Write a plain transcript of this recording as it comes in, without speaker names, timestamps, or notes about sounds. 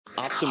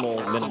Optimal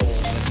minimal.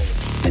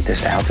 At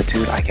this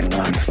altitude, I can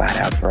run flat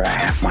out for a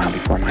half mile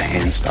before my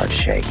hands start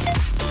shaking.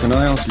 Can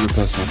I ask you a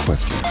personal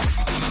question?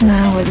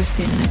 Now would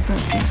seem an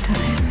appropriate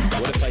time.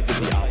 What if I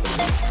did the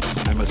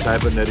opposite? I'm a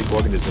cybernetic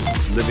organism,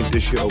 living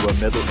tissue over a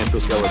metal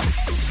endoskeleton.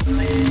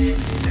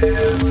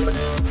 Tim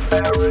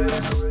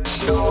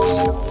Ferriss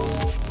Show.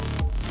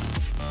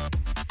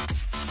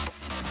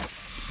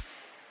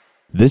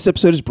 This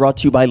episode is brought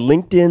to you by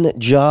LinkedIn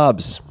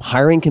Jobs.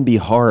 Hiring can be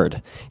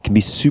hard. It can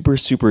be super,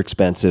 super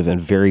expensive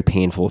and very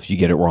painful if you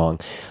get it wrong.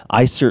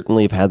 I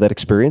certainly have had that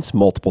experience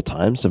multiple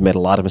times. I've made a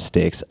lot of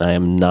mistakes, and I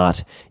am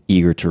not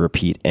eager to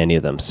repeat any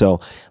of them.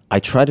 So I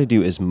try to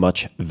do as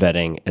much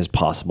vetting as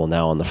possible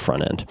now on the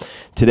front end.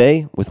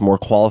 Today, with more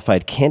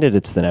qualified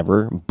candidates than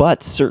ever,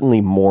 but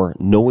certainly more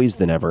noise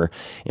than ever,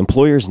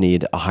 employers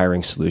need a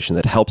hiring solution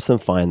that helps them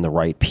find the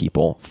right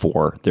people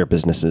for their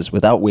businesses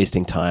without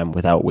wasting time,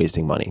 without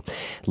wasting money.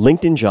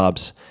 LinkedIn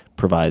Jobs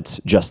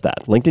provides just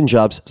that. LinkedIn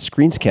Jobs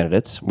screens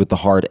candidates with the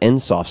hard and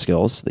soft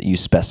skills that you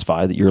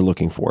specify that you're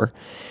looking for,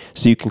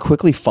 so you can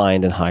quickly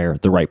find and hire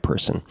the right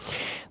person.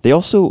 They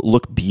also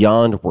look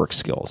beyond work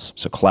skills,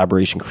 so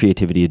collaboration,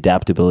 creativity,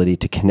 adaptability,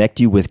 to connect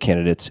you with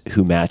candidates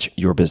who match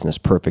your business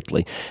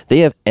perfectly.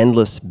 They have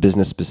endless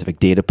business-specific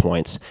data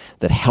points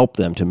that help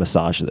them to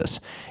massage this,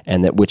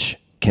 and that which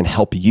can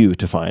help you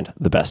to find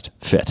the best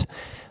fit.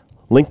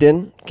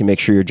 LinkedIn can make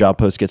sure your job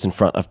post gets in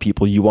front of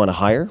people you want to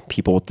hire,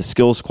 people with the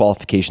skills,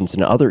 qualifications,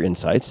 and other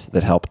insights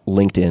that help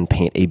LinkedIn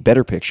paint a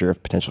better picture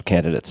of potential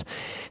candidates.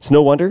 It's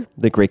no wonder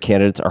that great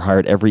candidates are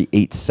hired every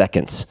 8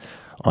 seconds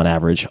on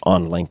average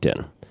on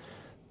LinkedIn.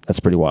 That's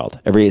pretty wild.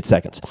 Every 8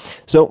 seconds.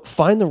 So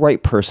find the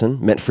right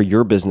person meant for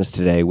your business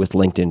today with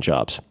LinkedIn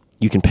Jobs.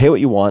 You can pay what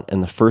you want,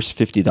 and the first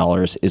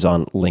 $50 is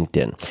on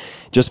LinkedIn.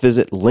 Just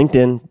visit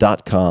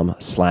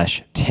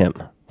linkedin.com/Tim.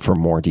 for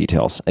more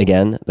details.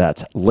 Again,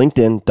 that's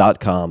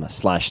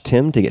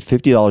linkedin.com/Tim to get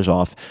 $50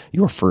 off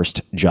your first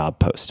job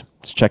post.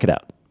 So check it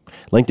out.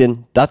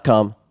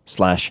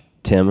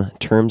 linkedin.com/Tim.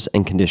 Terms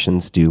and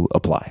conditions do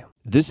apply.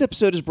 This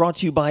episode is brought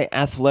to you by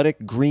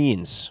Athletic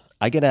Greens.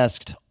 I get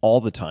asked all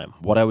the time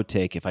what I would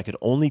take if I could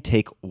only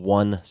take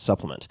one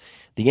supplement.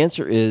 The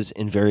answer is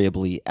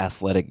invariably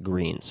Athletic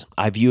Greens.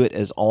 I view it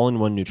as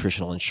all-in-one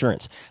nutritional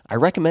insurance. I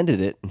recommended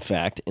it, in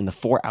fact, in the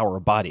 4-Hour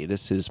Body.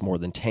 This is more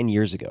than 10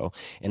 years ago,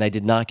 and I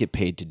did not get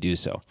paid to do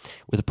so.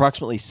 With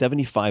approximately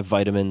 75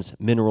 vitamins,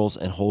 minerals,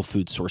 and whole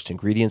food sourced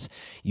ingredients,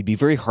 you'd be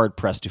very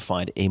hard-pressed to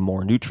find a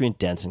more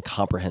nutrient-dense and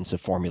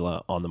comprehensive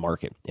formula on the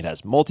market. It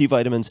has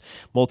multivitamins,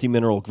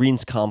 multi-mineral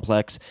greens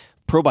complex,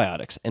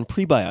 probiotics and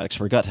prebiotics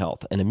for gut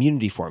health, an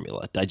immunity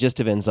formula,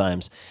 digestive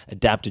enzymes,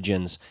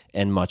 adaptogens,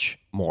 and much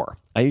more.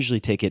 I usually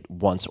take it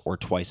once or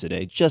twice a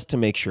day just to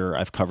make sure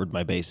I've covered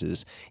my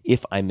bases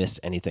if I missed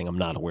anything I'm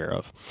not aware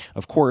of.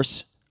 Of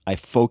course, I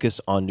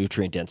focus on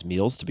nutrient-dense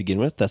meals to begin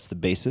with. That's the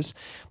basis.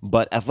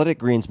 But Athletic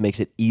Greens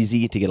makes it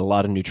easy to get a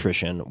lot of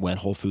nutrition when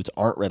whole foods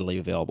aren't readily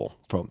available.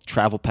 From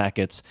travel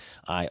packets,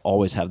 I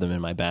always have them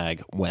in my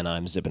bag when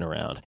I'm zipping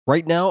around.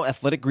 Right now,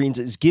 Athletic Greens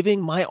is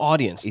giving my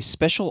audience a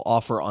special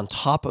offer on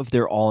top of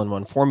their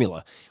all-in-one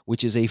formula,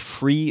 which is a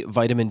free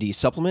vitamin D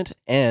supplement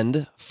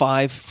and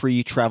 5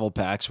 free travel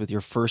packs with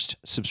your first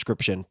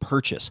subscription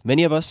purchase.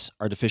 Many of us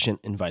are deficient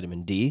in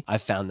vitamin D.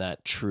 I've found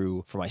that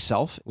true for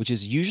myself, which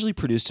is usually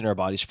produced in our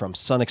bodies from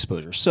sun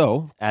exposure.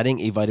 So, adding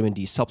a vitamin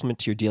D supplement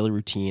to your daily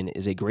routine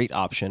is a great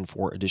option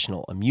for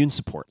additional immune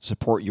support.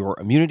 Support your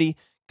immunity,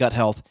 gut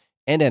health,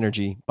 and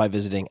energy by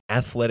visiting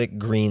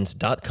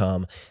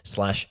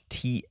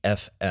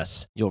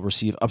athleticgreens.com/TFS. You'll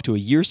receive up to a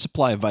year's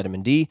supply of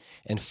vitamin D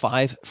and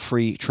 5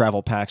 free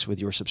travel packs with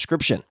your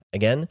subscription.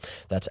 Again,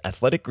 that's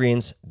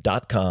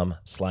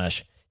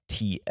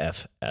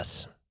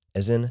athleticgreens.com/TFS,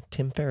 as in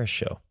Tim Ferriss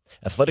Show.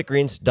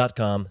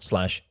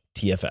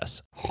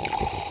 athleticgreens.com/TFS.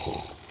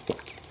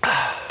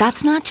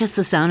 That's not just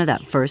the sound of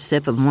that first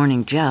sip of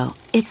Morning Joe.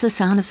 It's the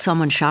sound of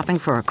someone shopping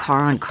for a car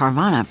on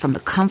Carvana from the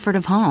comfort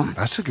of home.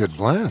 That's a good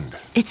blend.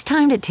 It's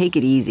time to take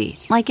it easy,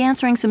 like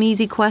answering some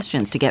easy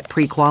questions to get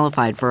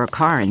pre-qualified for a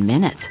car in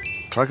minutes.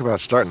 Talk about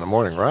starting the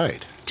morning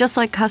right. Just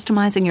like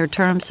customizing your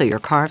terms so your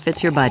car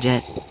fits your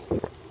budget.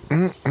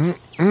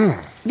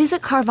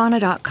 Visit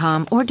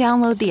Carvana.com or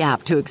download the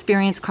app to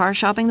experience car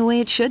shopping the way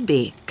it should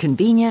be.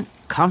 Convenient,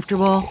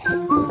 comfortable.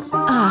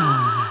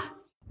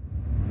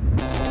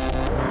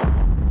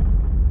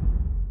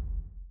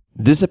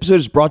 This episode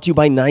is brought to you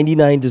by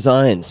 99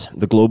 Designs,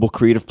 the global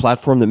creative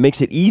platform that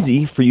makes it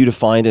easy for you to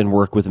find and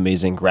work with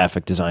amazing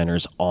graphic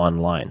designers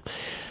online.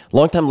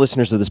 Longtime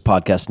listeners of this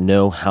podcast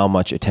know how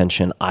much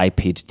attention I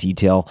pay to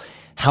detail,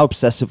 how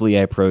obsessively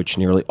I approach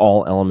nearly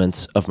all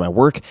elements of my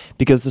work,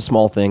 because the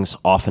small things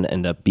often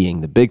end up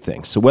being the big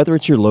things. So whether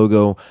it's your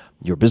logo,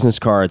 your business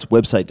cards,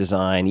 website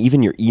design,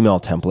 even your email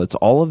templates,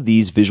 all of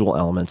these visual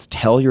elements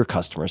tell your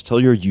customers, tell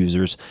your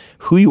users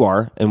who you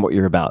are and what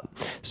you're about.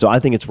 So I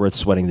think it's worth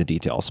sweating the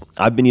details.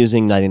 I've been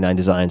using 99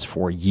 Designs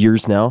for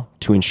years now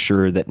to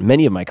ensure that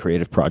many of my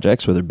creative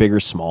projects, whether big or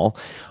small,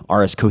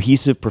 are as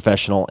cohesive,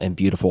 professional, and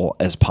beautiful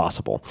as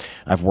possible.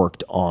 I've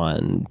worked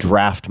on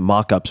draft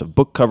mock-ups of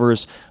book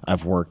covers.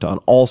 I've worked on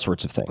all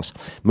sorts of things.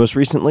 Most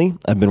recently,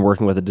 I've been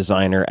working with a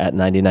designer at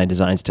 99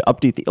 Designs to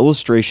update the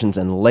illustrations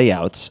and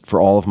layouts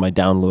for all of my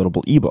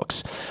downloadable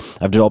ebooks.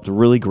 I've developed a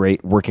really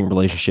great working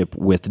relationship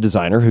with the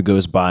designer who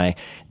goes by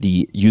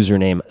the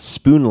username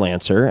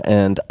Spoonlancer,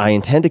 and I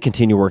intend to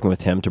continue working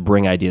with him to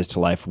bring ideas to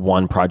life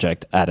one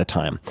project at a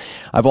time.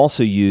 I've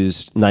also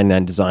used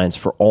 99 Designs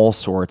for all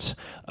sorts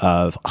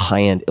of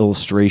high-end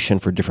illustration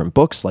for different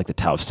books, like the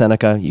Tao of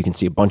Seneca. You can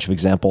see a bunch of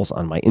examples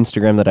on my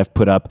Instagram that I've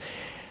put up,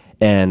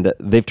 and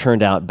they've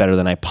turned out better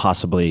than I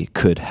possibly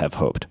could have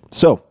hoped.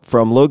 So,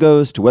 from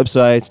logos to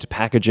websites to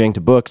packaging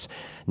to books,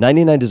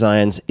 99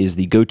 Designs is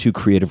the go-to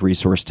creative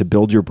resource to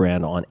build your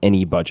brand on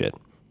any budget.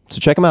 So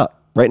check them out.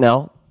 Right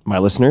now, my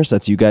listeners,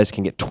 that's you guys,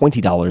 can get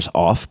 $20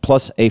 off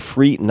plus a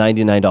free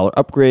 $99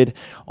 upgrade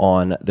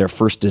on their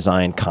first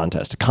design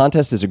contest. A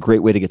contest is a great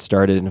way to get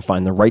started and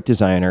find the right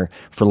designer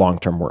for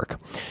long-term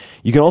work.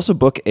 You can also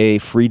book a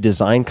free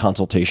design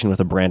consultation with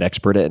a brand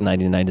expert at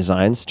 99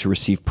 Designs to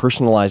receive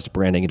personalized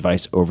branding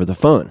advice over the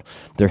phone.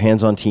 Their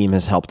hands-on team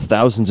has helped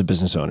thousands of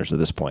business owners at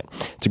this point.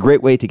 It's a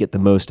great way to get the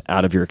most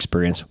out of your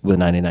experience with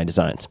 99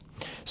 Designs.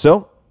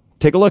 So,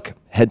 take a look.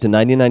 Head to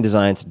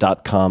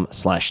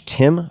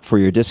 99designs.com/Tim for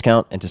your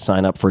discount and to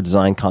sign up for a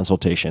design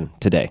consultation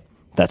today.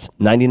 That's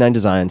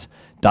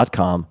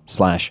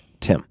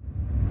 99designs.com/Tim.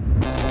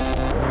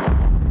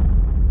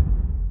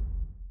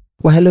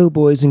 Well, hello,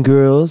 boys and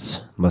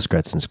girls,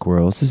 muskrats and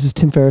squirrels. This is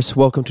Tim Ferriss.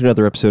 Welcome to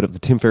another episode of The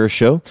Tim Ferriss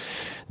Show.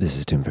 This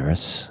is Tim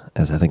Ferriss.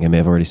 As I think I may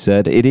have already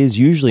said, it is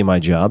usually my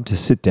job to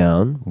sit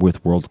down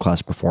with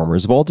world-class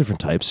performers of all different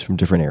types from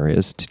different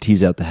areas to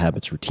tease out the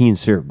habits,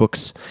 routines, favorite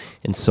books,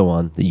 and so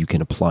on that you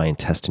can apply and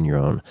test in your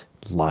own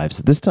lives.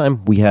 This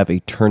time, we have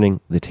a Turning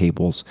the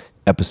Tables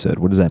episode.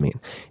 What does that mean?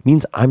 It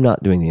means I'm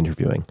not doing the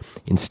interviewing.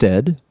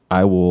 Instead,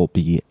 I will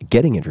be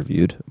getting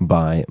interviewed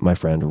by my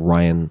friend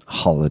Ryan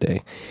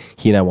Holiday.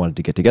 He and I wanted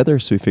to get together,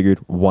 so we figured,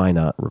 why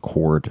not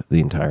record the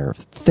entire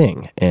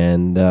thing?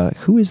 And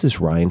who is this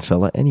Ryan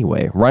fella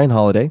anyway? Ryan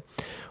Holiday,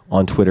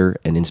 on Twitter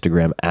and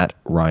Instagram at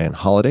Ryan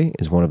Holiday,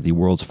 is one of the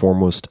world's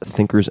foremost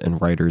thinkers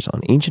and writers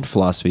on ancient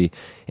philosophy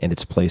and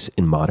its place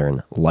in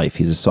modern life.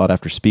 He's a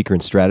sought-after speaker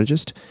and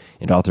strategist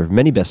and author of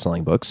many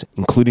best-selling books,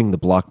 including the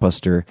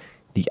blockbuster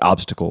The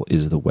Obstacle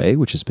is the Way,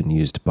 which has been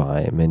used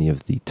by many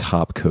of the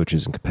top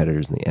coaches and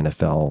competitors in the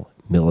NFL,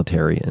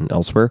 military, and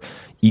elsewhere.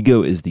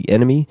 Ego is the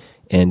Enemy,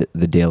 and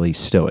The Daily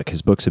Stoic.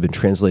 His books have been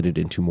translated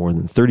into more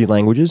than 30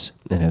 languages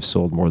and have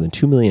sold more than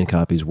 2 million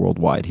copies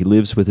worldwide. He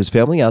lives with his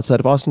family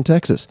outside of Austin,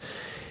 Texas.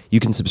 You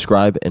can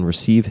subscribe and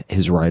receive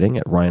his writing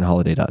at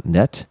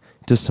ryanholiday.net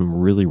to some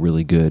really,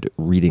 really good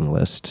reading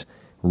list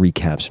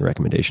recaps and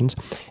recommendations,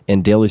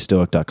 and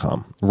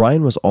dailystoic.com.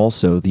 Ryan was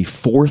also the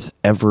 4th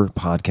ever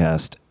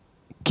podcast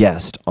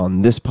guest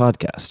on this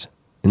podcast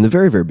in the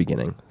very, very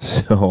beginning.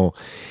 So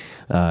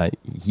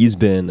he's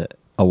been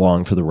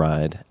along for the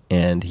ride,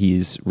 and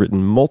he's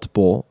written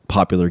multiple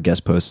popular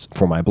guest posts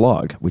for my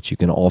blog, which you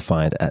can all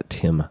find at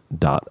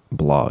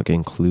tim.blog,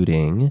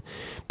 including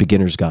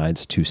Beginner's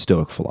Guides to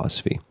Stoic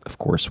Philosophy, of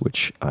course,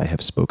 which I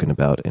have spoken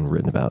about and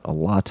written about a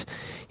lot,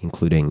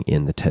 including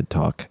in the TED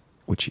Talk,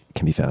 which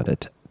can be found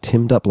at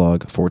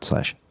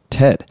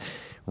tim.blog/TED.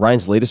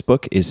 Ryan's latest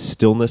book is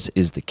Stillness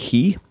is the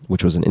Key,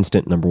 which was an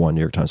instant #1 New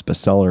York Times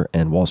bestseller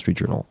and Wall Street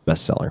Journal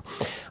bestseller.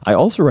 I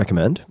also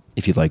recommend,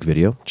 if you'd like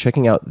video,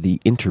 checking out this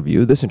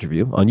interview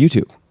on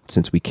YouTube,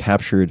 since we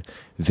captured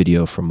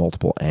video from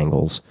multiple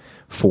angles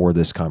for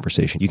this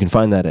conversation. You can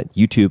find that at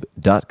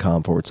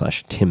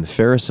youtube.com/Tim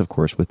Ferriss, of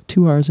course, with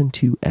 2 R's and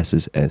 2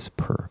 S's as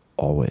per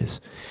always.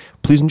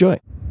 Please enjoy.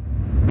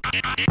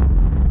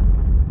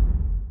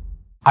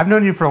 I've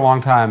known you for a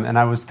long time, and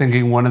I was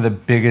thinking one of the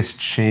biggest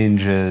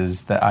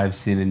changes that I've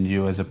seen in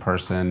you as a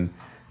person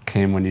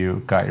came when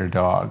you got your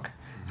dog.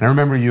 And I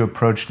remember you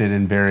approached it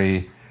in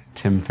very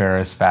Tim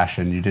Ferriss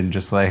fashion. You didn't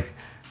just like,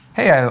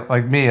 hey, I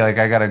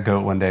got a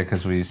goat one day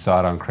because we saw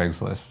it on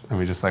Craigslist, and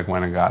we just like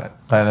went and got it.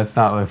 But that's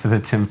not like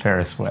the Tim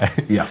Ferriss way.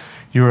 Yeah.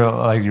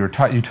 You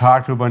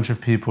talked to a bunch of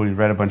people, you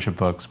read a bunch of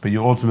books, but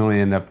you ultimately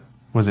end up,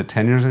 was it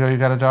 10 years ago you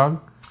got a dog?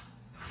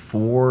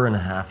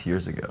 4.5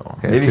 years ago.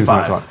 Okay, maybe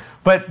 5.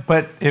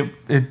 But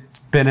it's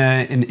been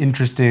an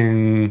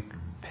interesting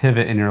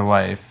pivot in your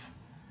life.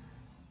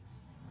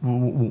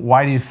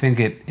 Why do you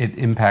think it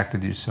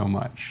impacted you so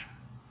much?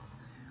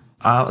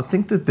 I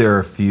think that there are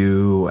a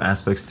few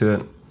aspects to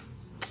it.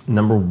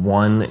 Number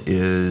one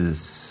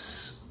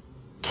is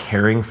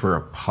caring for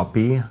a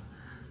puppy,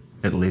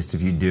 at least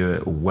if you do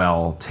it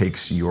well,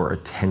 takes your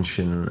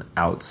attention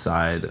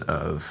outside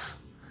of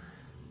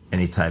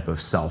any type of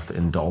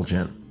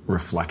self-indulgent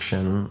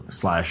reflection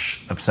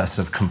 /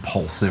 obsessive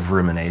compulsive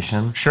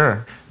rumination.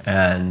 Sure.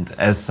 And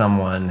as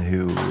someone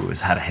who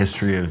has had a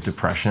history of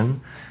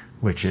depression,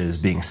 which is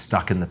being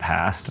stuck in the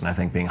past, and I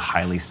think being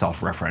highly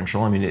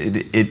self-referential. I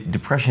mean,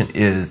 depression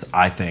is,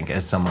 I think,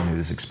 as someone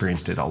who's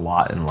experienced it a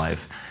lot in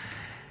life,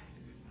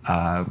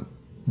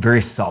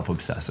 very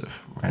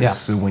self-obsessive. Right? Yeah.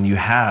 So when you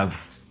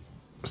have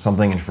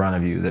something in front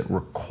of you that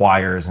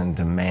requires and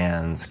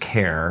demands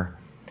care,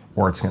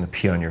 or it's going to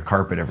pee on your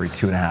carpet every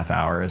 2.5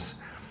 hours,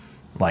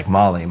 like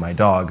Molly, my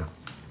dog,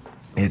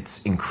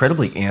 it's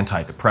incredibly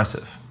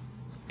antidepressive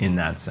in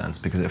that sense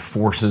because it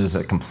forces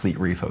a complete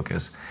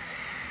refocus.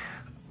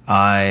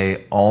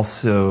 I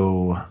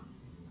also,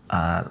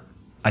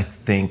 I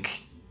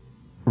think,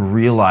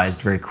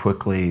 realized very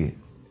quickly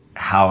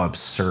how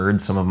absurd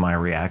some of my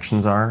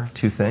reactions are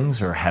to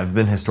things, or have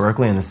been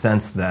historically, in the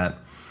sense that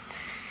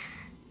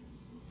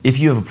if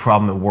you have a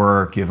problem at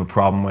work, you have a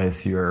problem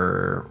with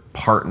your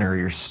partner,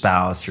 your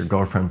spouse, your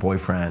girlfriend,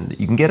 boyfriend,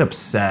 you can get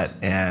upset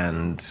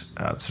and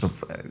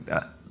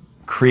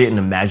create an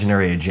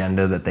imaginary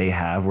agenda that they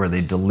have where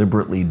they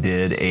deliberately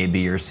did A,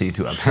 B, or C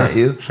to upset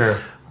you. Sure.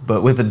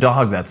 But with a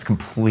dog, that's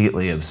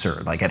completely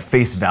absurd. Like at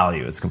face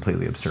value, it's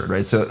completely absurd,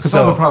 right? So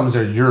all the problems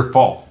are your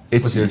fault.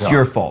 It's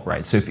your fault,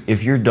 right? So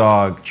if your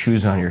dog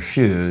chews on your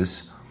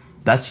shoes,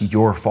 that's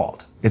your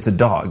fault. It's a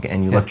dog,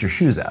 and you left your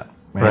shoes out.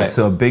 Right?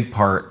 So a big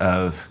part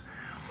of,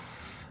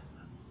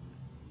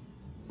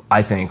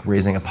 I think,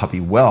 raising a puppy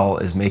well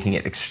is making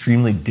it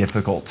extremely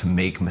difficult to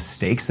make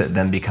mistakes that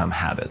then become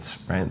habits.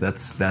 Right?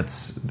 That's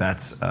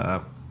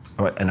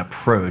an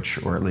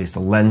approach, or at least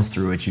a lens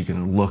through which you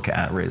can look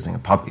at raising a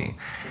puppy.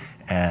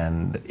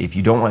 And if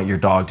you don't want your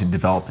dog to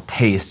develop a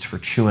taste for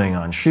chewing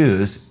on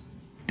shoes,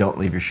 don't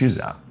leave your shoes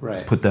out.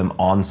 Right. Put them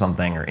on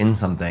something or in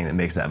something that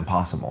makes that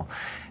impossible.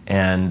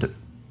 And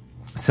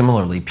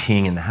similarly,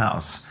 peeing in the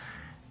house.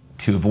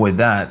 To avoid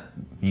that,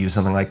 use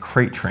something like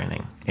crate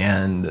training.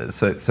 And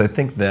so I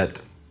think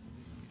that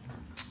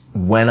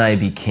when I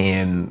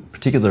became,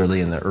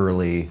 particularly in the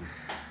early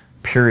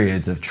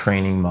periods of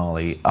training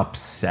Molly,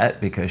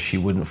 upset because she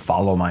wouldn't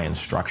follow my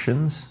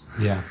instructions.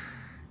 Yeah.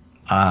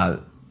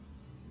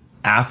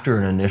 After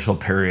an initial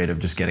period of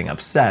just getting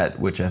upset,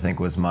 which I think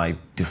was my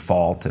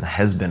default and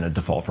has been a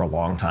default for a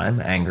long time,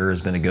 anger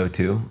has been a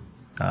go-to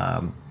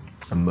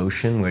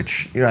emotion,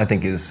 which I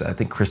think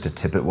Krista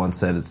Tippett once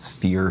said it's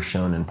fear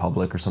shown in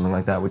public or something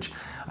like that, which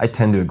I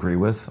tend to agree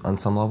with on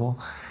some level.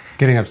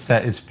 Getting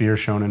upset is fear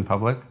shown in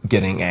public?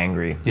 Getting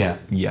angry. Yeah.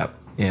 Yep.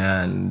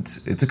 And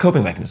it's a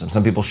coping mechanism.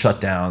 Some people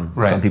shut down.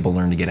 Right. Some people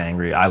learn to get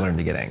angry. I learned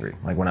to get angry,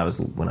 like when I was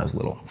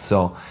little.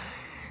 So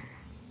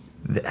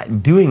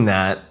doing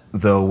that,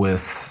 though,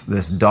 with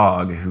this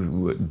dog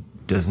who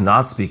does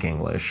not speak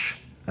English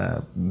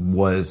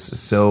was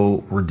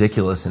so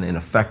ridiculous and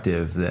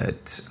ineffective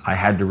that I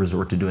had to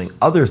resort to doing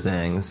other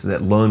things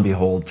that, lo and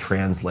behold,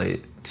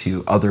 translate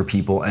to other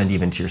people and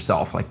even to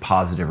yourself, like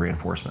positive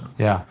reinforcement.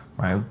 Yeah.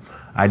 Right?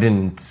 I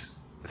didn't,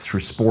 through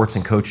sports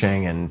and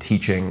coaching and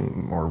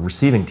teaching or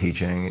receiving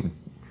teaching,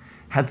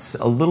 had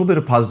a little bit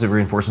of positive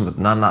reinforcement,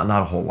 but not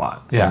a whole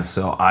lot. Yeah. And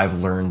so I've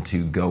learned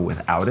to go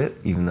without it,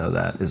 even though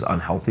that is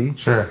unhealthy.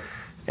 Sure.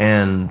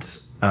 And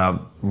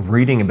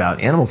reading about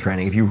animal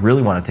training, if you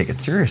really want to take it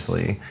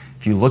seriously,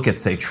 if you look at,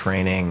 say,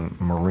 training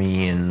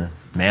marine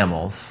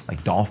mammals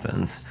like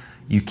dolphins,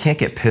 you can't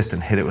get pissed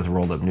and hit it with a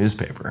rolled up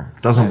newspaper.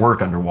 It doesn't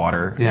work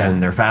underwater,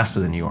 and they're faster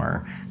than you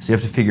are. So you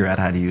have to figure out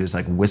how to use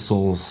like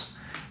whistles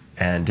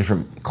and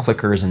different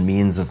clickers and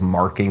means of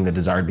marking the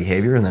desired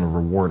behavior and then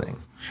rewarding.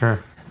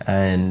 Sure.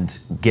 And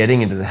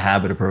getting into the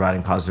habit of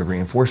providing positive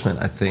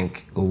reinforcement, I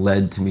think,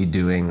 led to me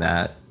doing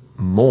that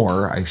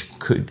more. I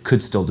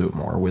could still do it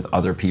more with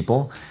other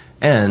people.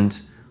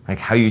 And like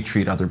how you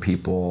treat other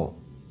people,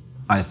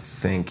 I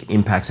think,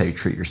 impacts how you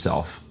treat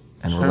yourself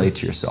and relate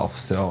to yourself.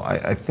 So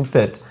I think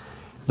that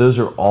those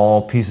are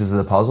all pieces of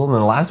the puzzle. And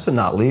then last but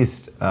not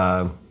least,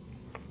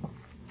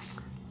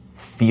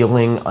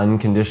 feeling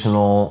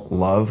unconditional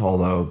love,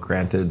 although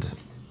granted,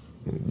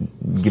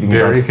 giving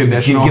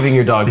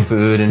your dog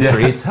food and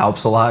treats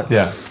helps a lot.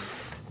 Yeah.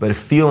 But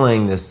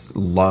feeling this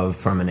love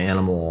from an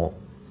animal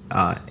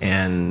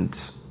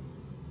and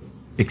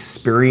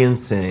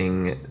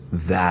experiencing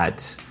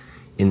that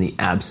in the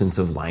absence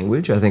of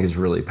language, I think is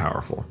really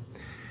powerful.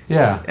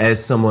 Yeah.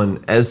 As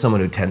someone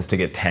who tends to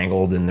get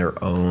tangled in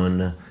their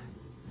own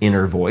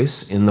inner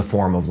voice in the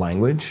form of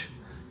language,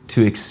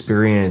 to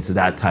experience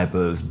that type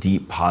of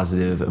deep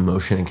positive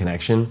emotion and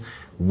connection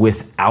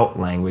without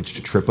language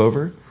to trip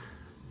over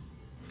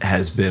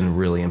has been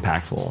really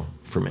impactful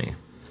for me.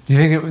 Do you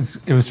think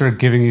it was sort of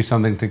giving you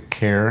something to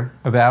care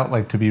about,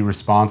 like to be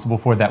responsible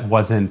for, that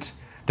wasn't,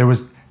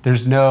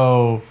 there's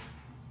no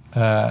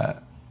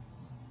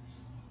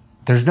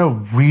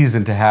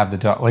reason to have the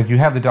dog. Like you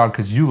have the dog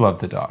because you love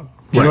the dog.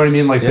 Do you know what I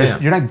mean? Like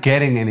you're not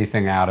getting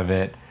anything out of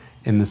it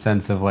in the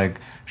sense of like,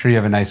 sure, you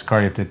have a nice car,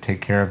 you have to take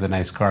care of the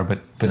nice car,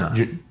 but no.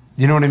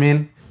 You know what I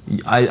mean?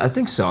 I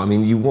think so. I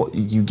mean,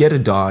 you get a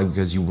dog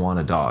because you want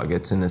a dog.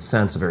 It's in a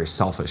sense a very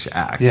selfish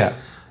act. Yeah.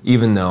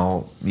 even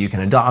though you can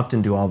adopt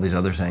and do all these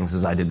other things,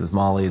 as I did with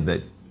Molly,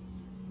 that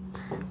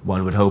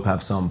one would hope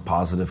have some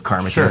positive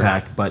karmic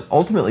impact, but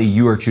ultimately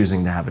you are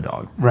choosing to have a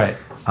dog. Right.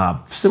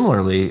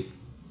 Similarly,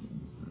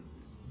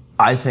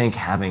 I think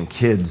having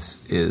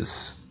kids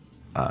is,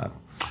 and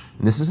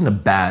this isn't a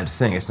bad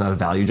thing, it's not a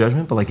value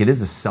judgment, but like it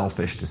is a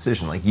selfish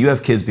decision. Like you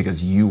have kids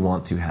because you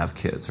want to have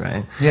kids,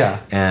 right? Yeah.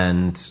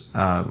 And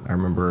I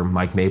remember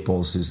Mike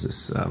Maples, who's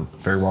this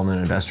very well-known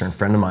investor and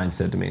friend of mine,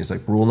 said to me, he's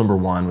like, rule number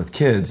one with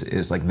kids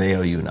is like they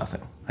owe you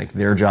nothing. Like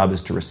their job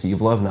is to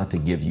receive love, not to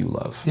give you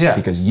love. Yeah.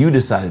 Because you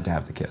decided to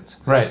have the kids.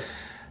 Right.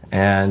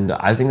 And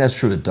I think that's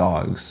true with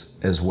dogs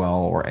as well,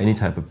 or any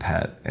type of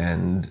pet.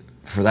 And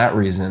for that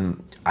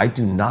reason, I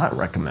do not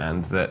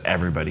recommend that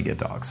everybody get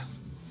dogs,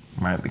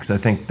 right? Because I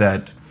think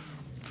that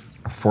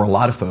for a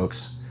lot of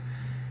folks,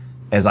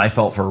 as I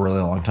felt for a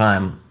really long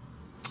time,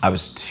 I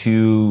was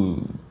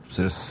too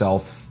sort of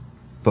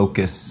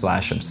self-focused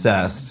 /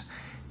 obsessed.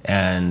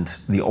 And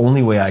the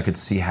only way I could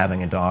see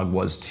having a dog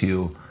was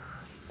to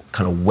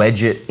kind of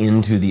wedge it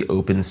into the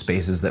open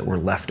spaces that were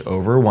left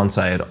over once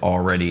I had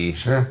already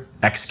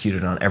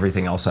executed on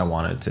everything else I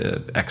wanted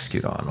to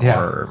execute on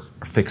or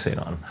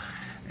fixate on.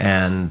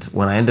 And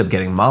when I ended up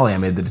getting Molly, I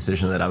made the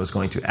decision that I was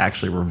going to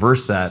actually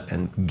reverse that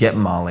and get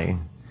Molly,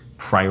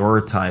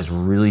 prioritize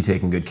really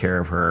taking good care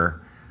of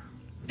her,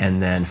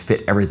 and then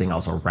fit everything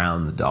else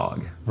around the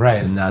dog.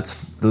 Right. And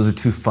those are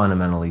two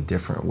fundamentally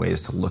different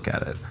ways to look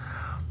at it.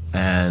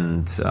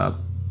 And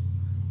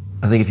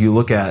I think if you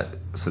look at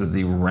sort of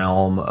the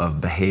realm of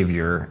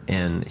behavior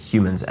in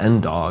humans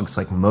and dogs,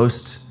 like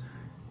most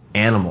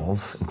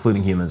animals,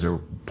 including humans, are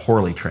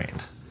poorly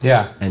trained.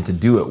 Yeah. And to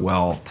do it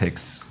well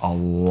takes a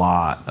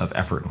lot of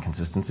effort and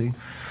consistency.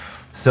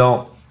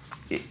 So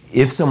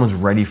if someone's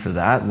ready for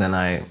that, then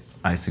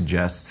I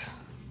suggest,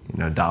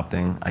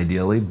 adopting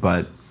ideally,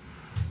 but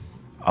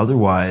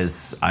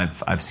otherwise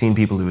I've seen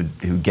people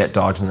who get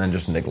dogs and then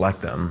just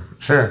neglect them.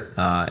 Sure.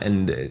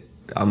 And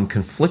I'm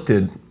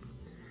conflicted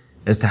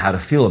as to how to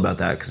feel about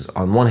that, because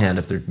on one hand,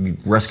 if they're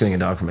rescuing a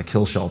dog from a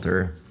kill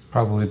shelter,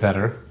 probably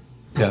better.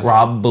 Yes.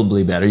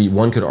 Probably better.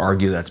 One could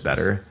argue that's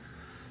better.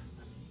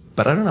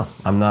 But I don't know.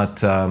 I'm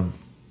not, I'm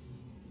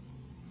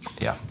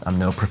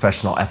no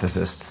professional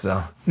ethicist,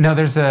 so. No,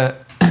 there's a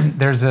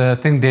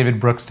thing David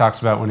Brooks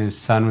talks about when his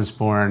son was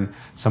born.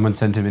 Someone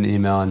sent him an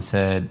email and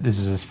said, this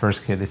is his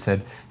first kid, they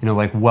said,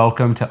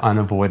 welcome to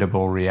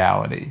unavoidable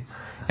reality.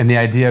 And the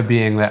idea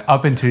being that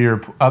up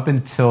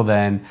until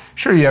then,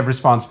 sure, you have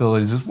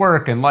responsibilities with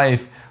work and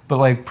life, but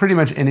like pretty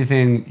much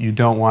anything you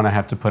don't want to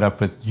have to put up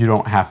with, you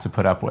don't have to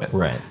put up with.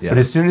 Right. Yeah. But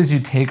as soon as you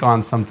take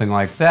on something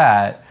like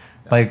that,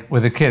 like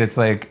with a kid, it's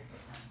like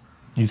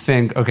you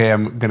think, okay,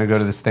 I'm going to go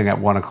to this thing at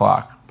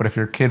 1:00. But if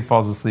your kid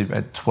falls asleep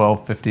at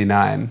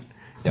 12:59,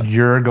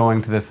 you're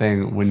going to the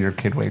thing when your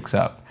kid wakes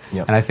up.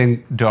 Yep. And I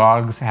think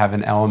dogs have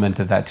an element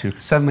of that too.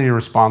 Suddenly you're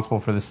responsible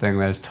for this thing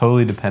that is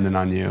totally dependent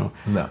on you.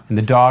 No. And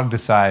the dog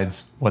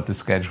decides what the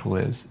schedule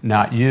is,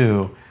 not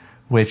you,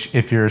 which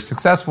if you're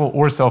successful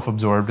or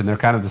self-absorbed, and they're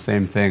kind of the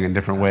same thing in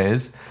different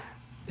ways,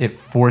 it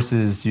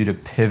forces you to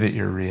pivot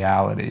your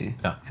reality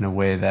in a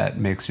way that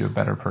makes you a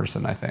better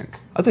person, I think.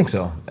 I think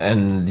so.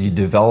 And you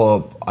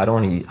develop, I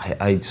don't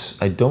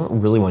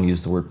really want to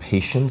use the word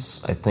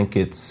patience. I think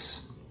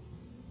it's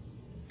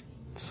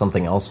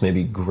something else,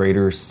 maybe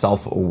greater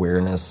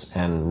self-awareness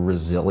and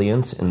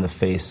resilience in the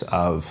face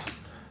of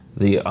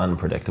the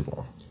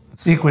unpredictable.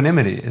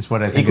 Equanimity is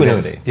what I think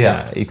equanimity. it is.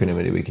 Yeah,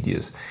 equanimity we could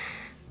use.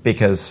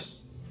 Because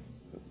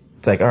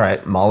it's like, all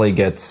right, Molly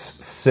gets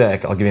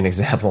sick. I'll give you an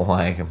example.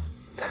 Like,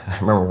 I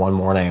remember one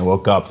morning I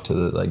woke up to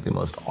the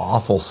most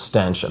awful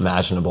stench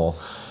imaginable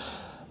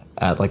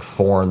at like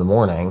 4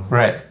 a.m.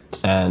 Right.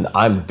 And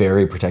I'm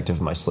very protective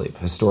of my sleep.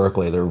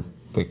 Historically, they're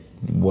like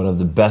one of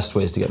the best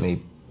ways to get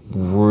me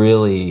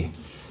really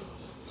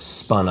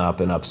spun up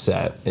and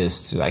upset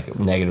is to like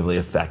negatively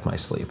affect my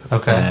sleep.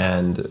 Okay.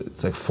 And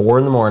it's like 4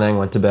 a.m,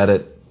 went to bed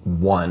at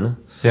 1.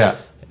 Yeah.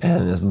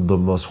 And it's the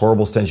most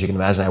horrible stench you can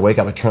imagine. I wake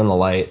up, I turn the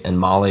light, and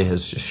Molly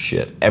has just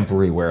shit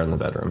everywhere in the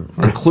bedroom,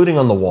 including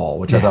on the wall,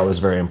 which I thought was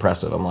very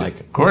impressive. I'm like,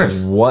 of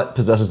course, what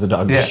possesses the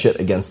dog to shit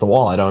against the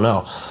wall? I don't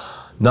know.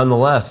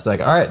 Nonetheless, it's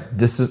like, all right,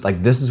 this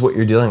is what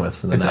you're dealing with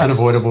for the next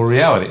unavoidable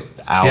reality.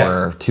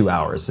 Hour, 2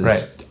 hours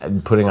is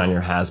putting on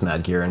your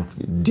hazmat gear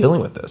and dealing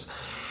with this.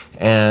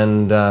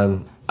 And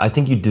I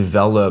think you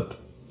develop,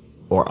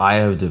 or I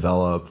have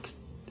developed,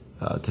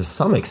 to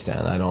some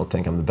extent, I don't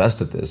think I'm the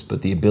best at this,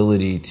 but the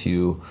ability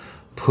to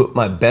put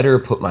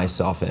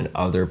myself in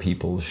other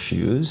people's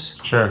shoes.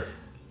 Sure.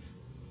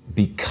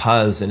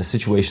 Because in a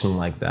situation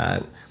like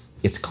that,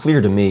 it's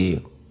clear to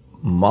me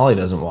Molly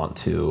doesn't want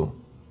to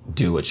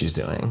do what she's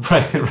doing.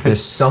 Right.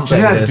 There's something.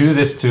 She did not do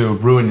this to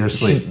ruin your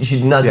sleep. She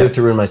did not do it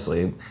to ruin my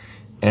sleep,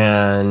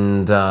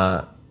 and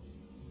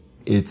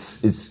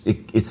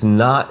it's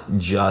not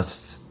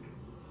just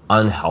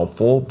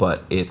unhelpful,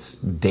 but it's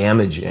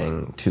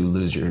damaging to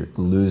lose your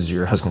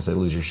I was gonna say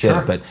lose your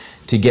shit, but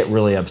to get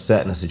really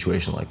upset in a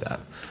situation like that.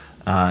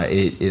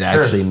 It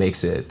actually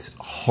makes it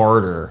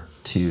harder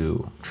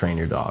to train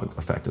your dog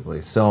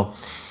effectively. So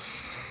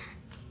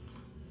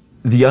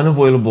the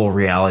unavoidable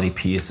reality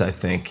piece, I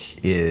think,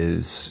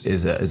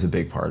 is a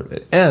big part of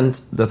it. And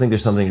I think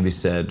there's something to be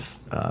said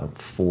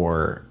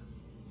for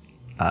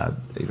a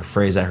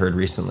phrase I heard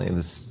recently.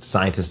 This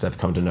scientist I've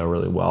come to know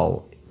really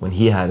well, when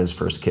he had his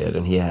first kid,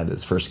 and he had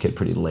his first kid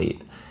pretty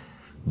late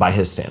by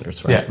his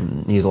standards, right? Yeah.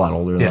 And he's a lot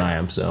older than I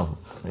am, so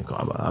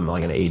I'm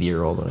like an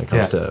 80-year-old when it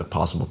comes to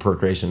possible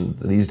procreation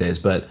these days.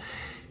 But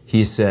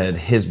he said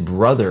his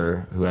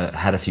brother, who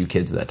had a few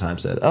kids at that time,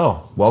 said,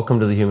 "Oh, welcome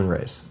to the human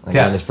race." Like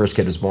when his first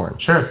kid was born.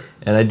 Sure.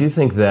 And I do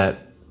think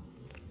that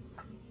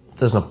it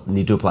doesn't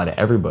need to apply to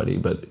everybody,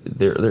 but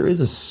there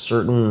is a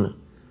certain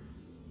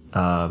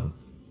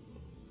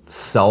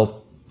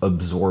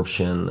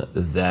self-absorption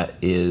that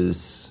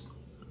is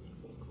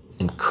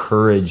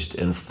encouraged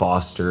and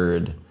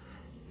fostered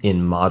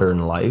in modern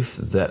life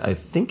that I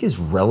think is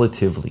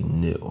relatively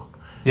new.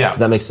 Yeah. Does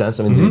that make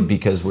sense? I mean,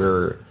 because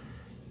we're,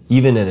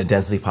 even in a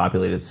densely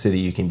populated city,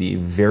 you can be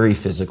very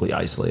physically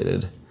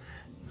isolated,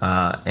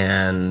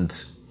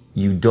 and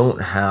you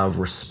don't have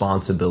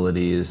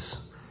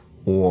responsibilities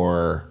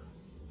or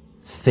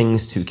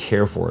things to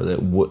care for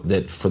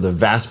that for the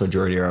vast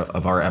majority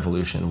of our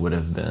evolution would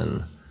have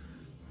been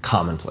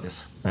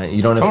commonplace. Right?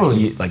 You don't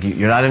have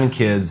you're not having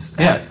kids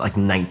at like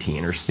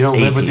 19 or 18. You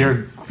don't live with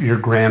your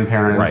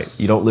grandparents. Right.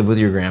 You don't live with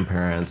your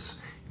grandparents.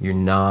 You're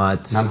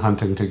not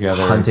hunting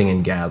together. Hunting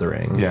and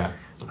gathering. Yeah.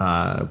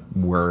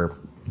 Where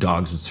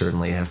dogs would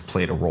certainly have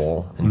played a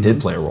role and did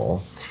play a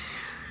role.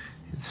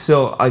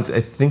 So I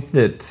think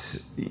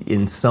that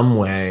in some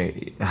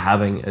way,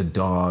 having a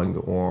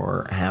dog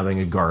or having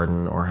a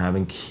garden or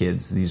having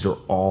kids, these are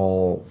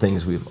all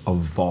things we've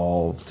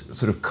evolved,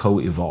 sort of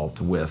co-evolved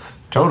with.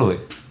 Totally.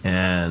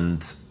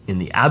 And in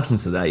the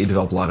absence of that, you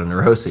develop a lot of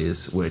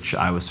neuroses, which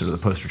I was sort of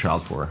the poster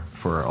child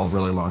for a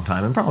really long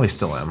time, and probably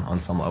still am on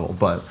some level,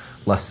 but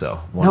less so.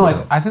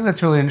 I think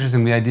that's really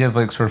interesting. The idea of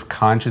like sort of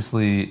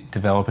consciously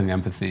developing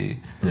empathy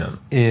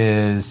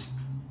is...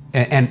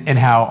 And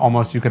how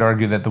almost you could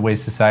argue that the way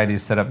society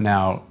is set up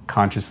now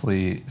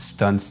consciously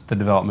stunts the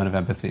development of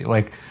empathy.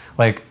 Like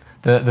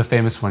the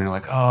famous one, you're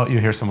like, oh, you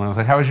hear someone else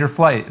like, how was your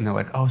flight? And they're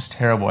like, oh, it's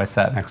terrible. I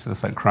sat next to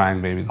this like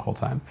crying baby the whole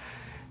time.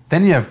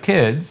 Then you have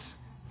kids,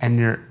 and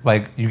you're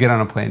like, you get on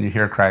a plane, you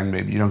hear a crying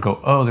baby. You don't go,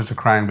 oh, there's a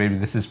crying baby.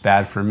 This is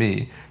bad for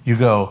me. You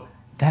go,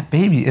 that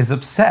baby is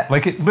upset.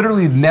 Like it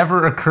literally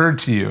never occurred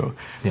to you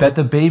that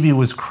the baby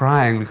was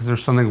crying because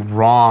there's something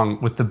wrong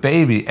with the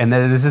baby and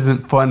that this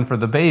isn't fun for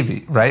the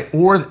baby, right?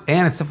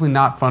 And it's definitely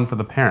not fun for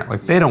the parent.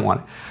 Like they don't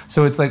want it.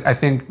 So it's like, I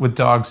think with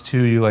dogs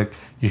too, you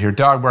hear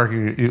dog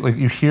barking,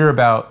 you hear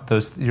about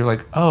those, you're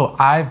like, oh,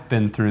 I've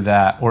been through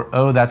that, or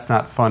oh, that's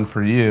not fun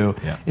for you.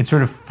 Yeah. It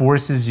sort of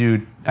forces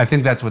you, I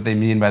think that's what they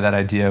mean by that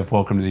idea of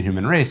welcome to the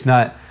human race,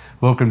 not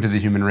welcome to the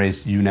human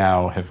race you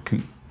now have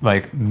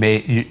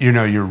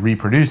you're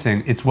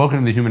reproducing. It's welcome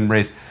to the human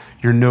race.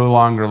 You're no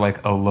longer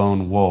like a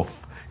lone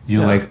wolf.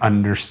 You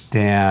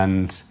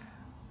understand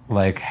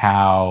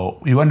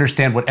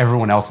understand what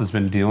everyone else has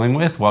been dealing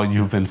with while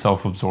you've been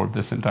self-absorbed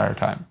this entire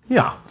time.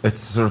 Yeah.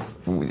 It's sort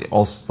of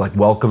also like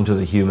welcome to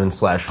the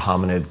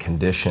human/hominid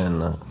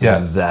condition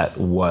that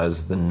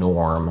was the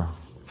norm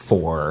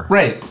for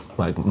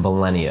like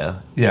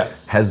millennia.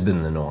 Yes. Has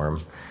been the norm.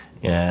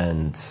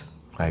 And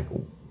like,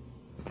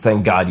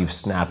 thank God you've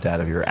snapped out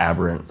of your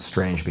aberrant,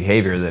 strange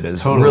behavior that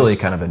is really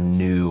kind of a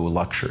new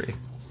luxury.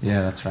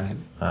 Yeah, that's right.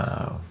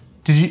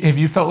 Have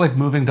you felt like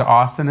moving to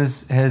Austin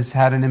has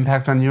had an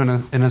impact on you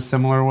in a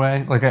similar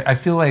way? Like I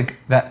feel like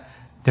that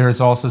there is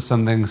also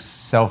something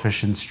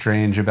selfish and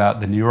strange about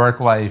the New York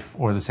life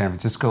or the San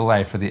Francisco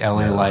life or the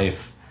LA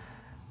life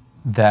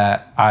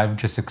that I've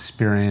just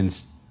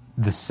experienced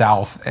the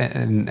South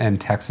and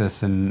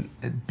Texas and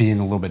being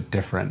a little bit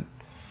different.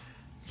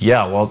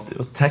 Yeah, well,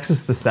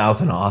 Texas, the South,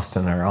 and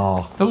Austin are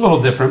all a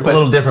little different.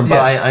 But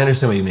I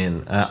understand what you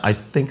mean. I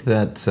think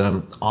that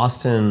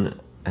Austin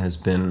has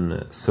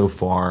been so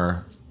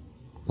far,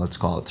 let's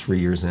call it 3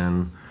 years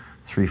in,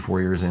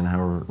 3-4 years in,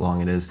 however long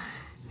it is,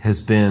 has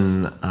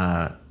been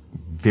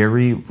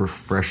very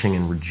refreshing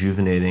and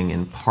rejuvenating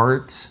in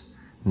part,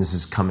 and this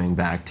is coming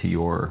back to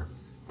your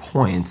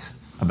point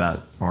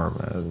about, or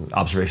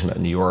observation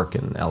about New York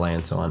and LA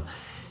and so on,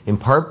 in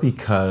part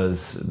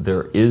because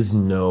there is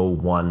no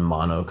one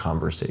mono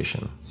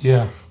conversation.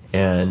 Yeah.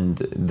 And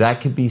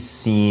that could be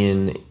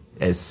seen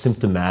as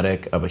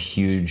symptomatic of a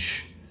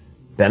huge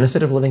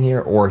benefit of living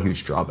here or a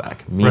huge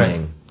drawback.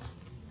 Meaning,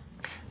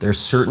 there's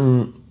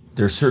certain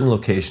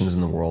locations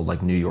in the world,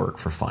 like New York,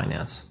 for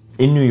finance.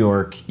 In New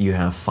York, you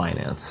have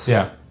finance.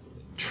 Yeah.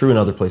 True in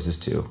other places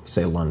too,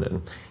 say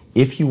London.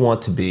 If you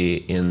want to be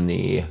in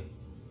the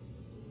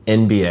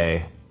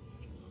NBA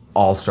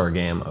all-star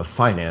game of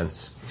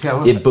finance,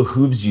 it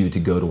behooves you to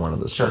go to one of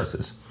those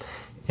places.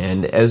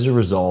 And as a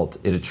result,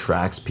 it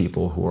attracts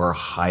people who are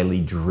highly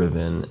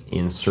driven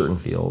in certain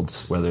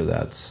fields, whether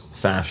that's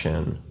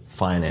fashion,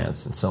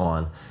 finance, and so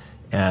on.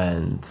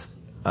 And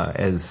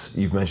as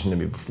you've mentioned to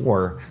me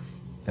before,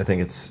 I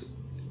think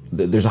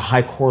there's a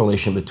high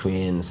correlation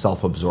between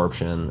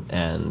self-absorption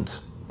and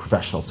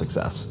professional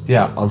success.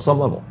 Yeah. On some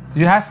level.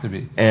 It has to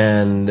be.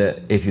 And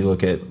if you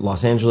look at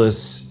Los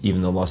Angeles,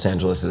 even though Los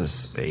Angeles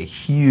is a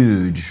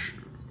huge,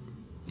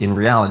 in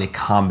reality,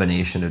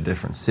 combination of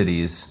different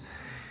cities,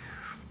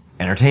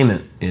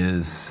 entertainment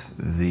is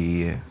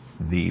the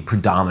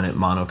predominant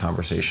mono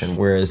conversation.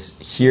 Whereas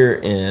here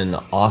in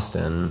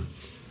Austin,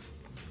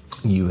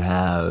 you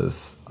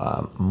have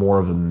more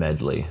of a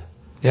medley.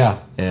 Yeah.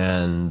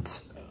 And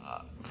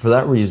for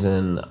that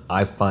reason,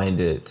 I find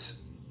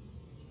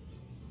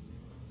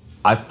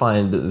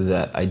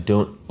that I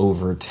don't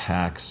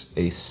overtax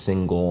a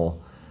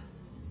single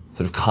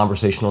sort of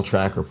conversational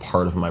track or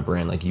part of my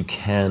brand. Like, you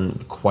can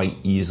quite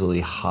easily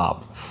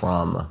hop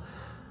from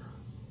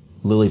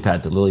lily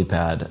pad to lily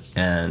pad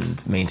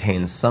and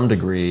maintain some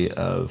degree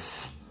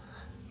of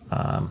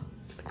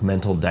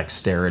mental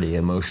dexterity,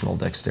 emotional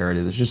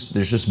dexterity.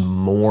 There's just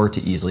more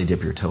to easily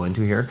dip your toe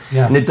into here.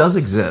 Yeah. And it does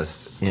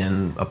exist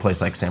in a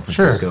place like San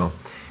Francisco,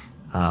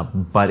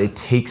 but it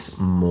takes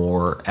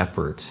more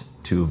effort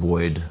to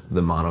avoid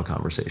the mono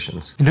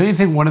conversations. And don't you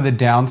think one of the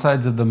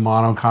downsides of the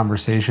mono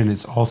conversation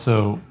is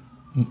also,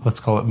 let's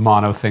call it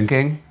mono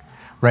thinking,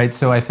 right?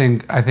 So I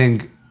think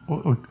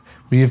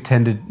we have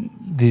tended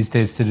these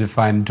days to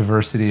define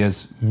diversity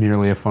as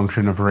merely a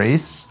function of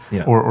race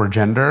or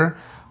gender.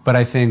 But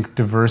I think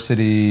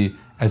diversity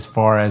as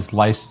far as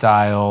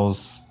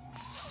lifestyles,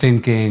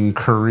 thinking,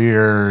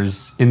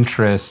 careers,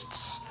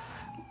 interests,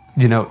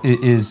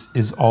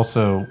 is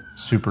also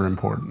super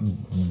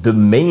important. The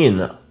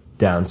main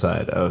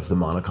downside of the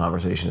mono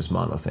conversation is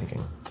mono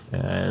thinking,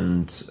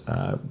 and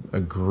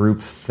a group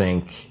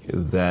think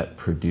that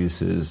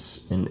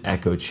produces an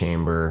echo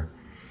chamber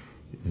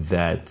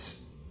that,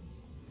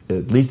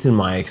 at least in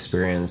my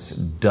experience,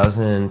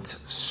 doesn't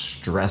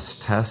stress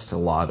test a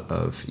lot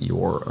of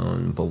your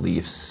own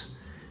beliefs,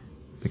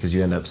 because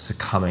you end up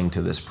succumbing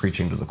to this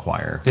preaching to the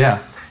choir. Yeah.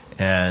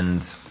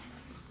 And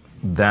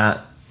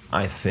that,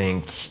 I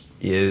think,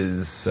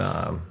 is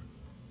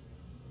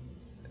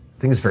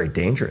very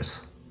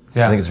dangerous.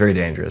 Yeah. I think it's very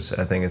dangerous.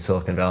 I think in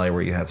Silicon Valley,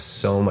 where you have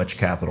so much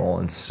capital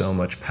and so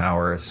much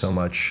power, so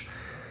much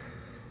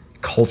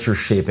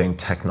culture-shaping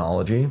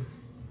technology,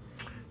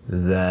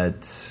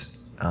 that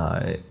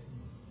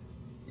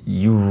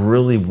you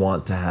really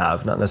want to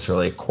have, not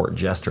necessarily a court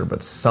jester,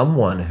 but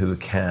someone who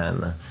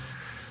can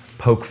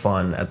poke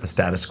fun at the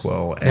status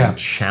quo and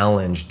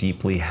challenge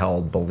deeply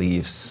held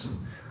beliefs,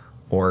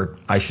 or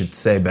I should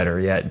say better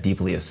yet,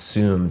 deeply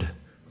assumed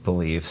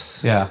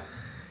beliefs. Yeah.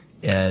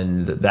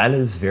 And that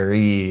is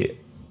very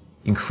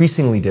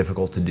increasingly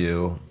difficult to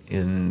do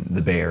in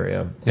the Bay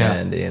Area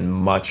and in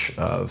much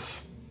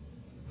of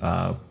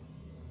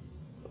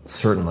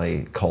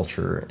certainly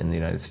culture in the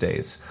United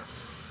States.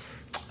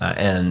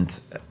 And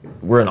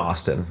we're in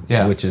Austin,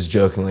 which is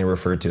jokingly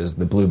referred to as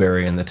the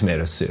blueberry and the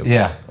tomato soup.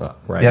 Yeah.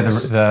 Right. Yeah,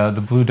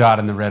 the blue dot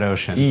in the red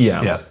ocean.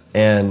 Yeah. Yes.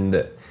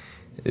 And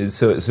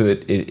so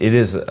it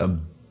is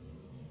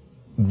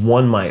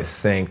one might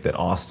think that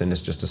Austin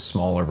is just a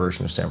smaller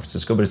version of San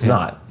Francisco, but it's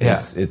not.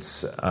 Yeah.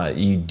 It's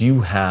you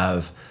do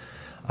have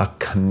a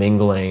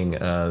commingling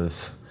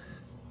of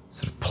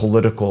sort of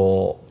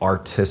political,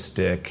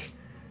 artistic,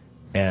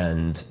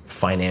 and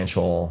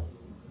financial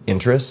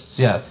interests.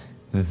 Yes.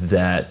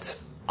 That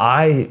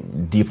I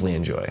deeply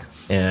enjoy,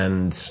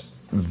 and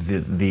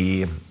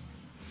the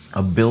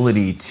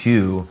ability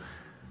to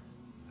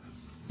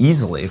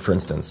easily, for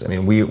instance, I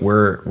mean,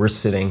 we're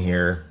sitting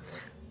here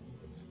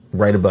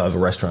right above a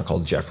restaurant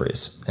called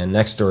Jeffrey's, and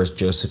next door is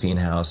Josephine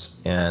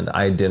House, and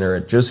I had dinner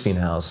at Josephine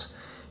House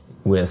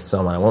with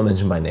someone I won't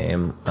mention by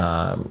name.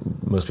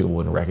 Most people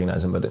wouldn't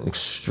recognize him, but an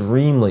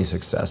extremely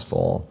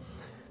successful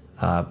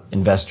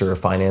investor,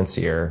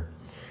 financier,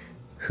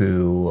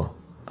 who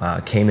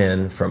came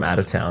in from out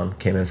of town,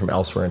 came in from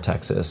elsewhere in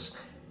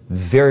Texas,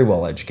 very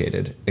well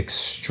educated,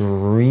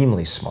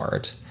 extremely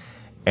smart,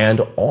 and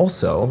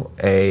also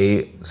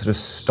a sort of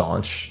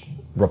staunch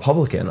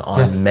Republican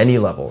on many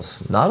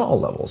levels, not all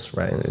levels,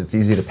 right? It's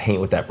easy to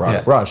paint with that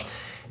broad brush.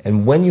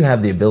 And when you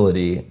have the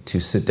ability to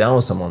sit down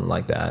with someone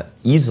like that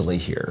easily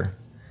here,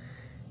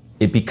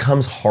 it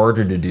becomes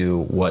harder to do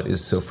what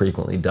is so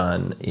frequently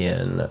done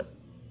in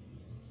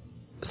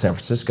San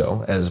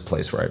Francisco, as a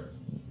place where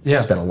I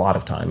spent a lot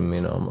of time,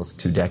 almost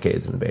 2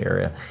 decades in the Bay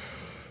Area,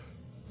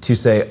 to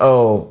say,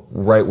 oh,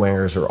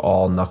 right-wingers are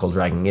all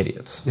knuckle-dragging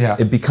idiots. Yeah.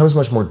 It becomes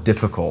much more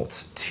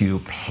difficult to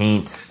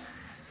paint.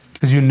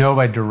 Because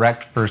by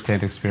direct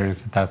first-hand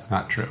experience that that's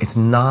not true. It's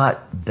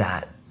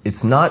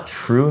not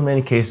true in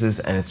many cases,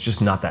 and it's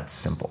just not that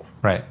simple.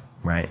 Right.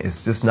 Right?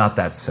 It's just not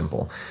that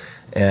simple.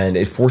 And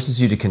it forces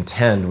you to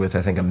contend with,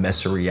 I think, a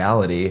messy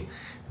reality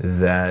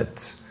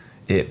that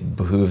it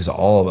behooves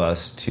all of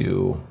us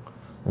to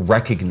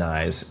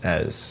recognize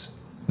as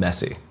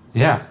messy.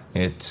 Yeah.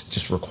 It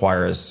just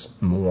requires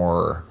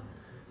more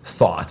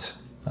thought.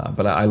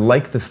 But I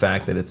like the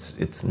fact that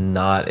it's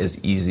not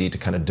as easy to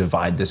kind of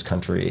divide this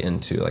country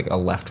into like a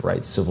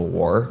left-right civil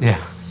war. Yeah.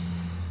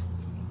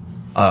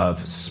 Of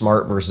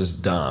smart versus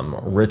dumb,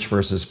 rich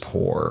versus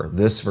poor,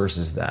 this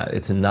versus that.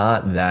 It's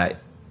not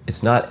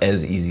It's not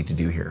as easy to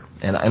do here,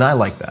 and I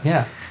like that.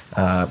 Yeah.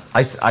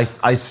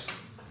 I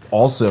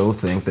also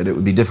think that it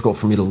would be difficult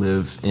for me to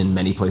live in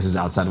many places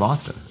outside of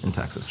Austin, in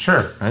Texas.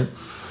 Sure. Right?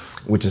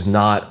 Which is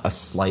not a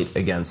slight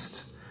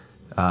against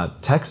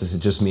Texas. It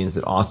just means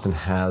that Austin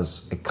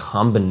has a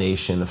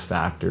combination of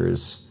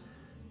factors.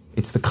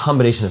 It's the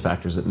combination of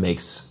factors that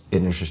makes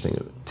it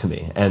interesting to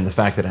me. And the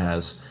fact that it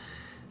has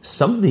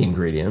some of the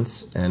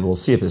ingredients, and we'll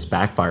see if this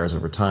backfires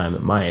over time,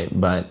 it might,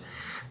 but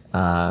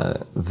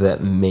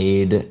that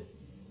made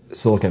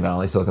Silicon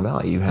Valley.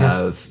 You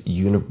have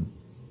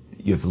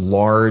you have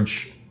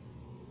large,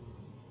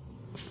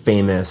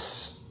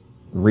 famous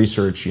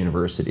research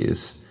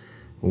universities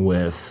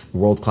with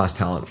world-class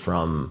talent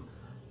from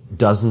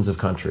dozens of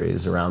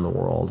countries around the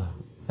world,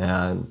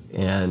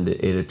 and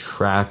it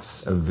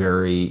attracts a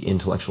very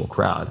intellectual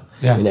crowd.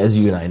 Yeah. And as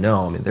you and I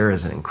know, there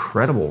is an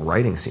incredible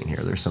writing scene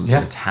here. There's some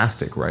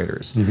fantastic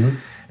writers,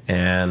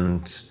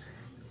 and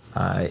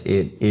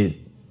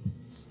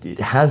it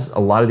has a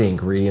lot of the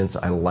ingredients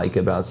I like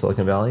about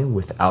Silicon Valley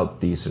without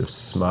the sort of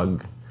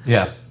smug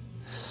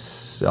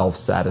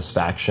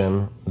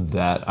self-satisfaction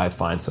that I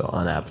find so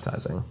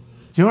unappetizing.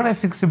 You know what I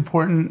think is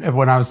important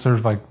when I was sort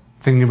of like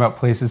thinking about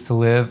places to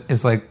live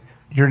is like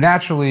you're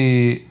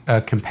naturally a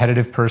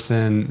competitive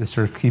person, the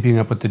sort of keeping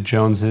up with the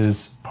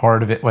Joneses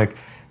part of it. Like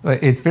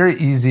it's very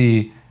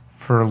easy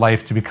for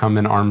life to become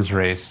an arms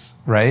race,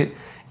 right?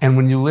 And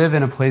when you live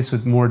in a place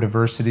with more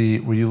diversity,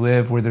 where you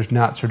live where there's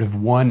not sort of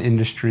one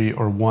industry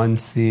or one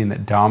scene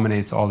that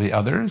dominates all the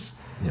others,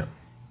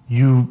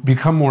 you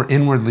become more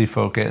inwardly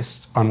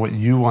focused on what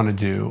you want to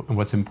do and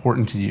what's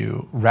important to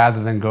you,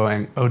 rather than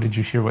going, oh, did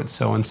you hear what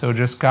so-and-so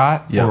just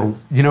got? Yeah. Or,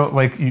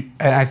 and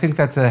I think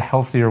that's a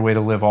healthier way to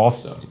live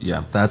also. Yeah,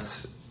 I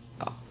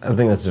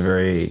think that's a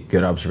very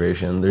good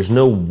observation. There's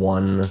no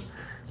one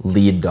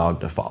lead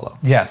dog to follow.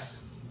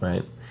 Yes.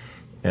 Right?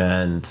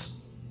 And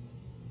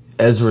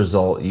as a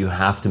result, you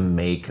have to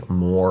make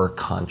more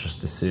conscious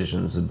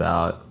decisions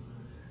about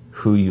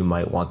who you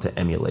might want to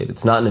emulate.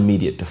 It's not an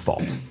immediate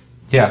default.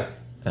 Yeah.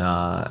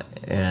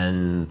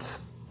 And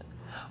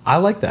I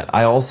like that.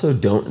 I also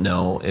don't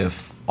know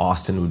if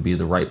Austin would be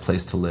the right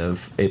place to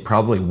live. It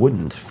probably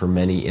wouldn't for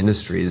many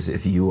industries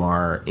if you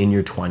are in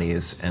your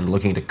 20s and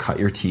looking to cut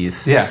your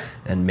teeth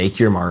and make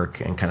your mark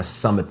and kind of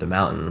summit the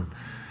mountain.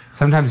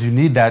 Sometimes you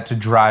need that to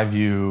drive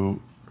you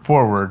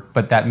forward,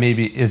 but that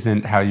maybe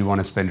isn't how you want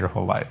to spend your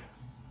whole life.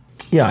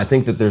 Yeah, I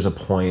think that there's a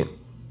point,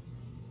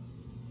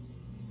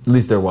 at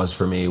least there was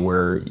for me,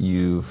 where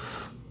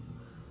you've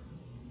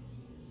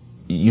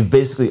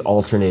basically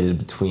alternated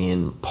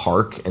between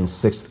park and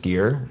sixth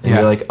gear, and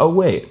you're like, oh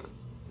wait,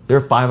 there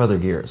are 5 other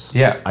gears.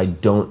 Yeah. I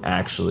don't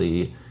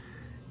actually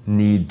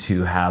need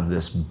to have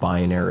this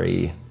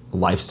binary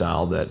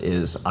lifestyle that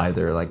is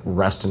either like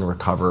rest and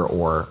recover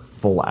or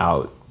full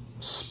out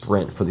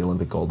sprint for the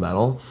Olympic gold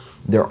medal.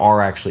 There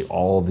are actually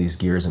all of these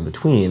gears in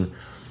between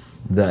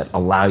that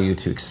allow you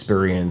to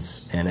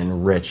experience and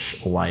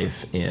enrich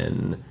life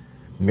in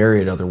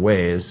myriad other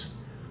ways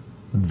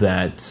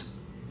that,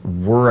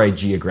 were I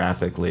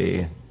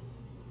geographically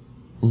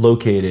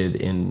located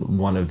in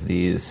one of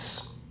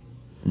these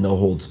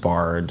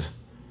no-holds-barred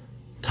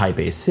type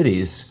A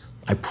cities,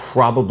 I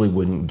probably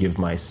wouldn't give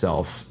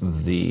myself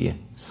the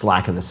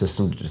slack in the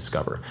system to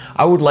discover.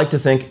 I would like to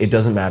think it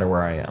doesn't matter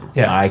where I am.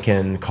 Yeah. I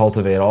can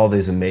cultivate all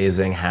these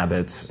amazing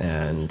habits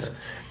and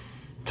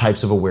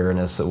types of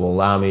awareness that will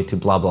allow me to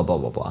blah, blah, blah,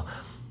 blah, blah.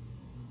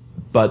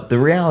 But the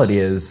reality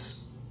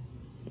is,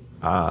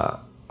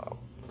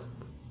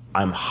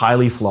 I'm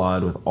highly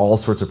flawed with all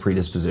sorts of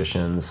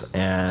predispositions,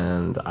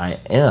 and I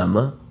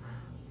am,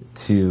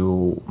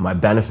 to my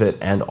benefit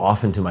and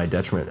often to my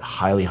detriment,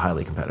 highly,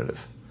 highly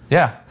competitive.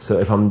 Yeah. So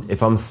if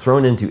I'm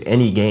thrown into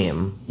any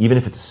game, even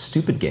if it's a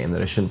stupid game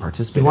that I shouldn't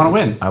participate in, you want to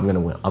win. I'm going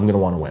to win. I'm going to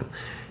want to win.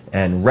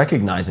 And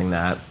recognizing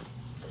that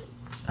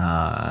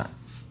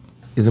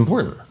is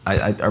important.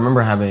 I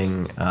remember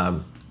having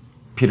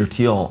Peter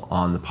Thiel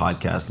on the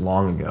podcast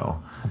long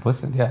ago. I've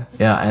listened, yeah.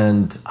 Yeah,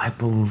 and I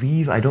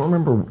don't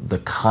remember the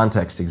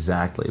context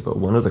exactly, but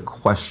one of the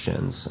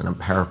questions, and I'm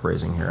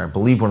paraphrasing here, I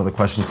believe one of the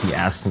questions he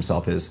asks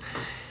himself is,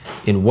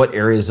 in what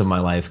areas of my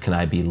life can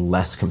I be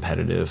less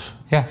competitive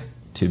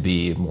to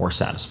be more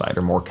satisfied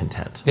or more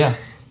content? Yeah.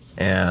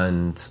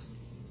 And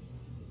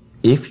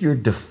if your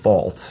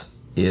default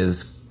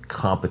is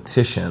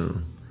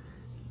competition,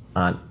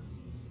 I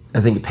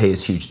think it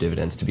pays huge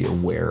dividends to be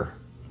aware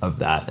of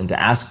that and to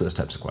ask those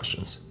types of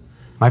questions.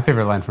 My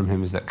favorite line from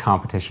him is that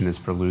competition is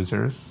for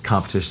losers.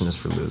 Competition is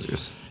for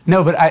losers.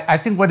 No, but I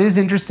think what is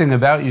interesting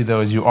about you,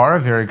 though, is you are a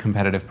very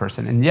competitive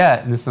person. And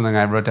yet, and this is something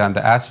I wrote down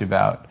to ask you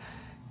about,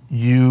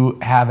 you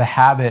have a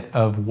habit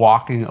of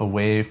walking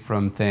away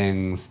from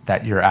things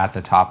that you're at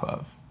the top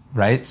of,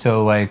 right?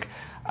 So, like,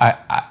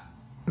 I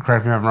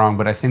correct me if I'm wrong,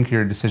 but I think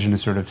your decision to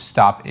sort of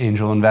stop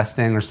angel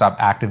investing or stop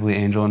actively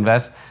angel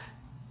invest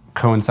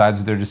coincides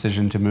with their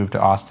decision to move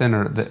to Austin,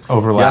 or the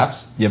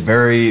overlaps? Yeah,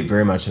 very,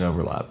 very much an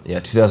overlap.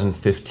 Yeah,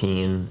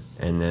 2015,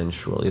 and then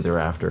shortly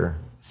thereafter.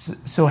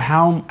 So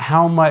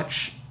how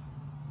much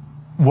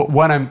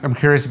one, I'm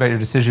curious about your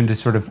decision to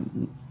sort of,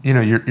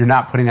 you're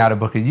not putting out a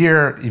book a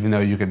year, even though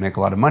you could make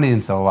a lot of money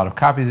and sell a lot of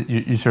copies.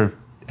 You sort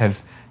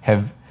of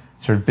have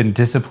sort of been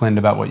disciplined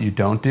about what you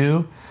don't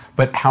do.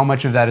 But how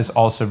much of that is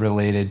also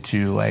related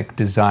to like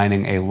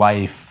designing a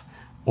life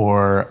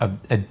or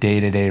a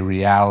day-to-day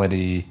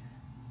reality?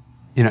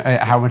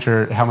 How much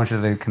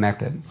are they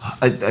connected?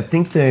 I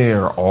think they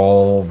are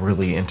all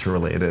really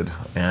interrelated,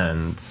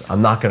 and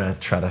I'm not going to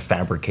try to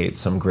fabricate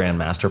some grand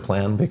master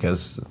plan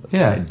because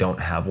I don't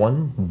have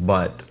one.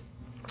 But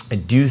I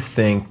do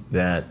think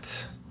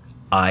that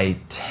I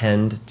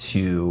tend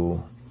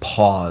to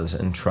pause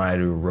and try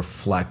to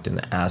reflect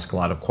and ask a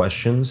lot of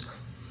questions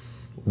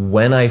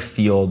when I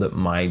feel that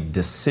my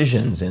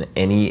decisions in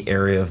any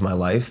area of my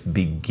life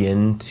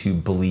begin to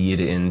bleed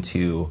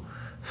into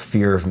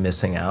fear of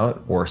missing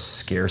out or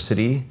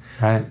scarcity,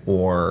 right,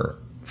 or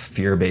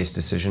fear-based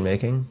decision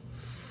making.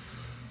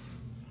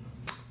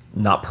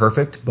 Not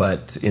perfect,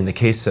 but in the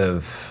case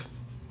of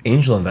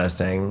angel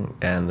investing,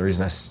 and the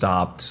reason I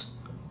stopped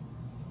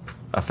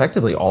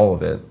effectively all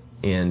of it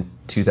in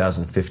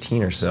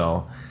 2015 or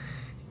so,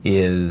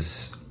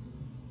 is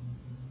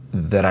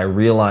that I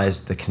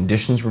realized the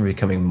conditions were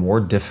becoming more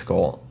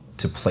difficult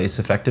to place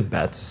effective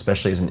bets,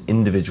 especially as an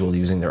individual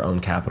using their own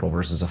capital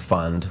versus a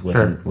fund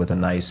with a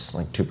nice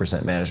like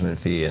 2% management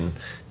fee and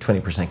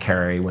 20%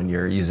 carry when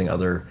you're using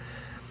other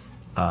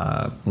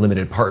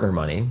limited partner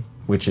money,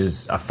 which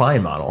is a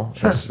fine model.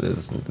 Sure.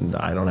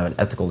 I don't have an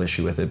ethical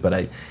issue with it, but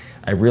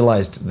I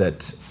realized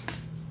that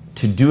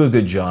to do a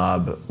good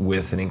job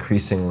with an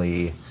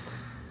increasingly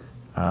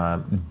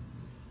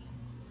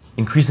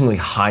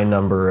high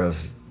number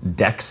of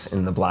decks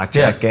in the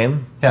blackjack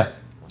game,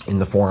 in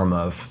the form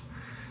of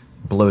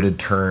bloated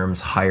terms,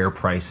 higher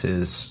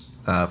prices,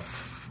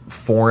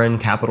 foreign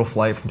capital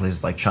flight from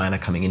places like China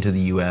coming into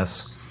the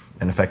US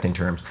and affecting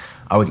terms,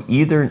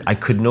 I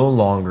could no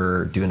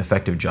longer do an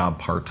effective job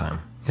part-time.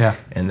 Yeah.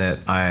 And that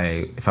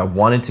if I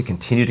wanted to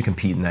continue to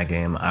compete in that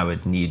game, I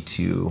would need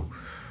to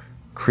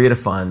create a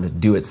fund,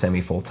 do it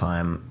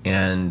semi-full-time,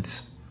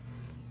 and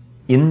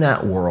in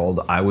that world,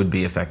 I would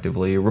be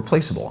effectively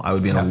replaceable. I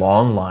would be in a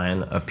long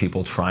line of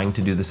people trying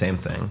to do the same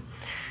thing.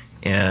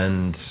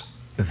 And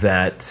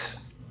that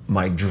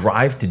my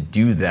drive to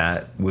do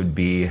that would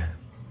be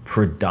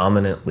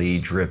predominantly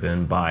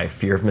driven by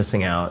fear of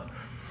missing out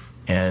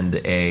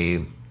and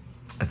I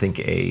think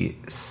a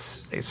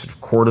sort of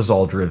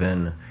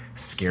cortisol-driven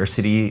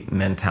scarcity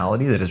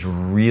mentality that is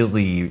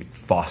really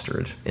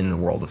fostered in the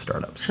world of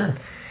startups. Sure.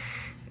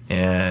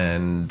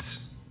 And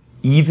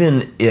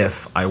even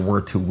if I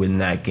were to win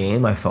that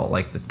game, I felt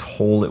like the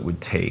toll it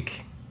would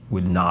take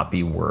would not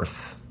be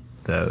worth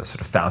the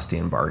sort of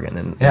Faustian bargain.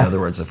 And in other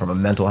words, from a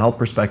mental health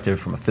perspective,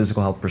 from a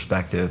physical health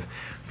perspective,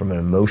 from an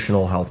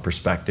emotional health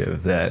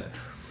perspective, that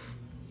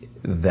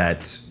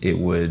it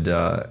would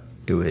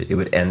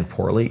end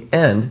poorly.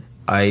 And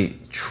I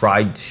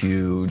tried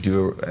to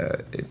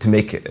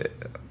make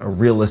a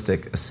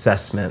realistic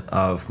assessment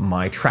of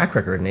my track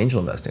record in angel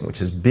investing, which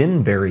has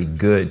been very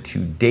good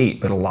to date,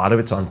 but a lot of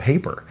it's on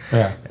paper.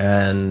 Yeah.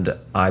 And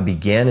I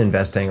began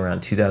investing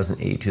around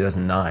 2008,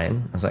 2009.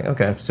 I was like,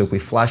 okay, so if we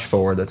flash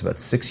forward, that's about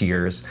 6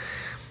 years.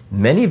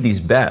 Many of these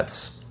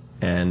bets,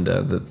 and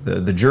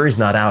the jury's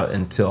not out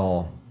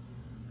until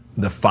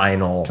the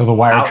final until the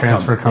wire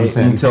transfer comes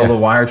in. Until the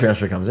wire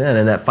transfer comes in.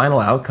 And that final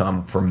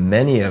outcome for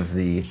many of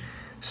the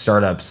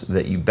startups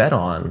that you bet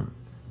on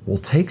will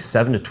take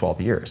 7 to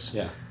 12 years.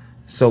 Yeah.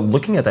 So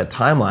looking at that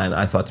timeline,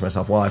 I thought to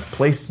myself, well, I've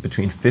placed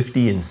between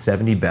 50 and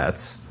 70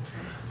 bets.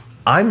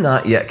 I'm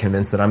not yet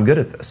convinced that I'm good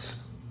at this.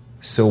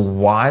 So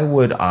why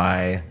would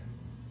I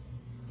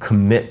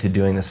commit to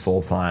doing this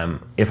full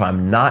time if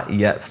I'm not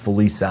yet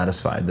fully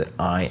satisfied that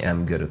I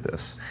am good at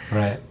this?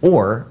 Right.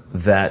 Or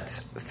that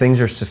things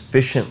are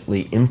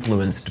sufficiently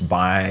influenced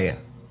by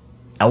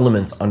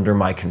elements under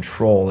my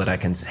control that I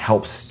can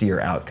help steer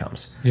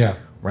outcomes. Yeah.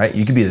 Right?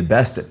 You could be the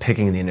best at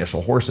picking the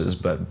initial horses,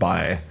 but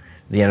by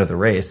the end of the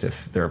race,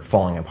 if they're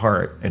falling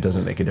apart, it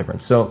doesn't make a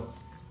difference. So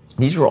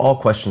these were all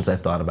questions I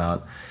thought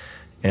about.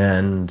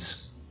 And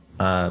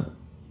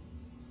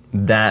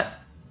that,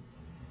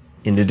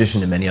 in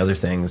addition to many other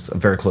things, a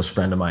very close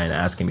friend of mine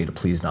asking me to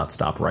please not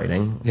stop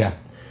writing. Yeah.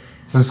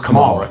 This is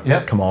Kamal, right?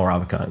 Yeah. Kamal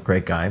Ravikant,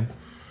 great guy.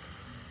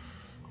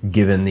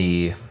 Given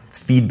the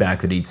feedback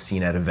that he'd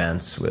seen at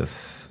events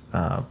with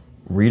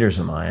readers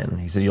of mine,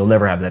 he said, you'll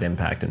never have that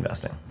impact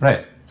investing.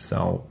 Right.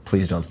 So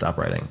please don't stop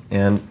writing.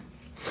 And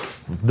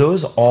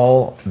those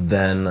all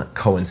then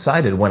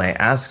coincided when I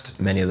asked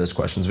many of those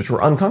questions, which were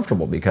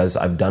uncomfortable because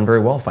I've done very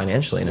well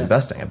financially in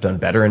investing. I've done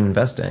better in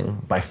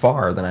investing by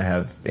far than I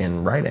have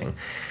in writing.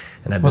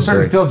 And I've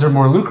certain fields are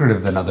more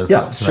lucrative than other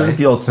fields, certain right?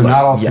 fields. So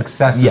not all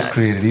success is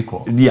created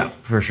equal. Yeah,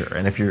 for sure.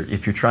 And if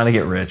you're trying to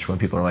get rich, when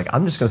people are like,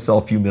 I'm just going to sell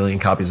a few million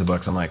copies of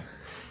books, I'm like,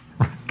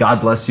 God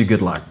bless you,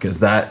 good luck,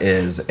 because that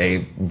is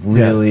a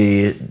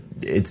really,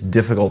 it's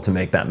difficult to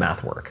make that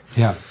math work.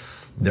 Yeah.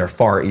 There are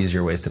far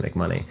easier ways to make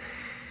money.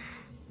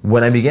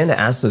 When I began to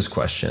ask those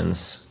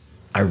questions,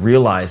 I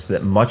realized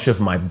that much of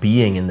my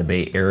being in the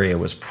Bay Area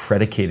was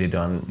predicated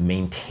on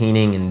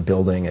maintaining and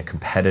building a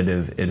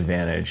competitive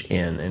advantage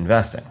in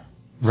investing.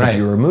 So if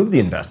you remove the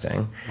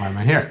investing, why am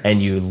I here?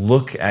 And you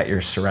look at your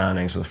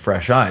surroundings with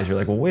fresh eyes, you're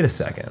like, well, wait a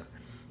second.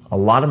 A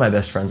lot of my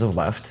best friends have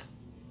left,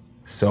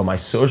 so my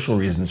social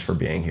reasons for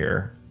being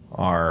here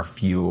are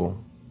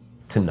few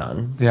to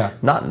none. Yeah.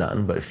 Not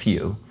none, but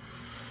few.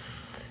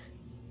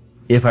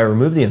 If I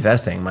remove the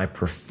investing, my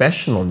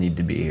professional need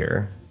to be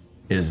here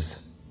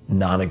is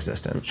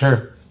non-existent.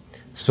 Sure.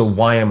 So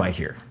why am I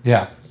here?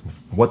 Yeah.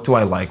 What do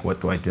I like? What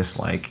do I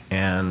dislike?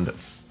 And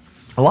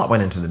a lot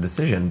went into the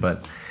decision,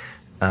 but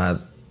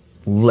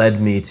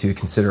led me to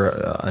consider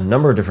a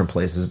number of different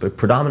places, but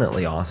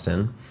predominantly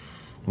Austin,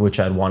 which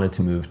I'd wanted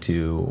to move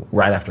to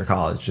right after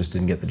college, just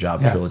didn't get the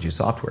job at Trilogy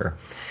Software.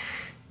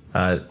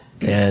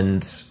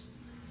 And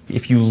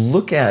if you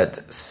look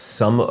at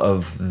some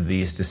of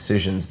these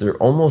decisions, they're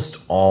almost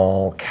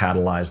all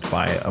catalyzed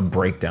by a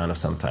breakdown of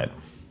some type.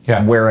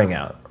 Yeah. Wearing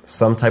out,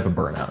 some type of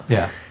burnout.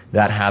 Yeah.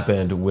 That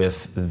happened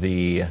with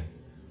the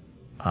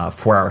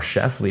 4-Hour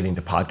Chef leading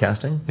to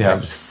podcasting. Yeah. I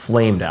just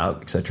flamed out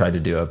because I tried to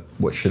do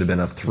what should have been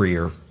a 3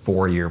 or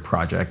 4 year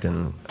project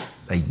in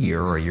a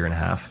year or a year and a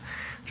half,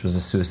 which was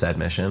a suicide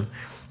mission.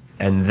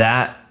 And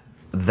that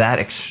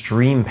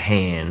extreme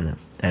pain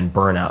and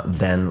burnout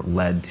then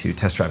led to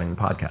test driving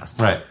the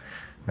podcast.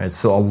 Right.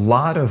 So a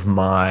lot of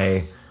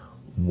my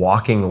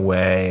walking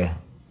away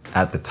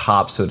at the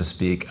top, so to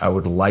speak, I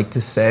would like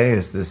to say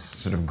is this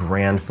sort of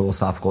grand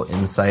philosophical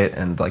insight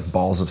and like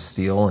balls of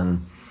steel.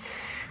 And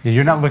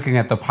you're not looking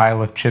at the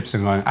pile of chips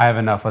and going, I have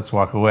enough, let's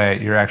walk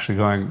away. You're actually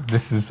going,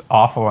 this is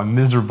awful and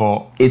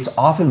miserable. It's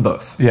often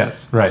both.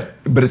 Yes, right.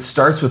 But it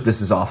starts with this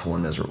is awful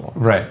and miserable.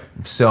 Right.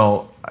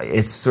 So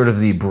it's sort of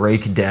the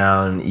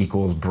breakdown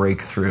equals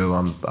breakthrough.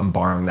 I'm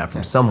borrowing that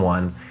from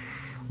someone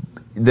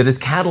that is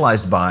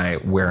catalyzed by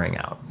wearing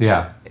out.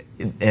 Yeah.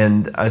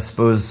 And I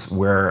suppose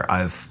where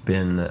I've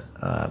been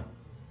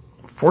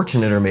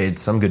fortunate or made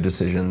some good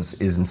decisions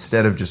is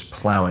instead of just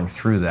plowing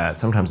through that,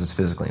 sometimes it's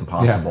physically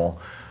impossible.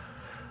 Yeah.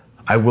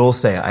 I will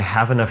say I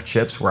have enough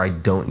chips where I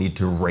don't need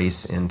to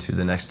race into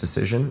the next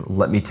decision.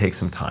 Let me take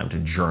some time to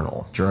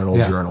journal.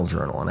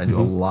 And I do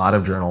a lot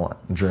of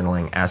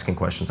journaling, asking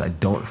questions. I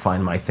don't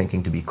find my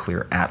thinking to be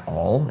clear at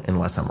all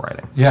unless I'm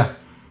writing. Yeah.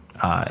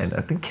 And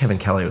I think Kevin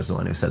Kelly was the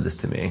one who said this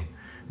to me.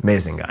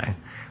 Amazing guy.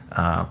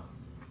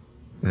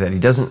 That he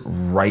doesn't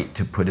write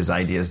to put his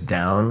ideas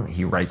down,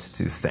 he writes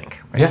to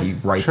think. Right? Yeah, he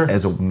writes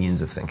as a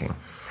means of thinking.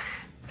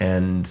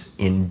 And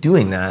in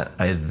doing that,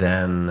 I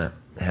then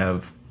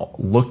have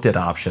looked at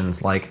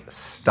options like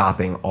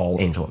stopping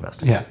all angel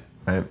investing. Yeah.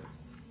 Right?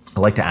 I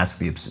like to ask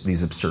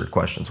these absurd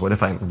questions. What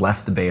if I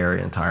left the Bay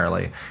Area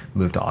entirely,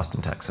 moved to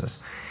Austin,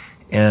 Texas?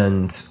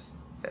 And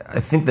I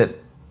think that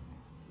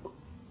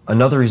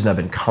another reason I've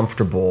been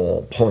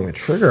comfortable pulling the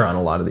trigger on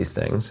a lot of these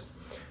things,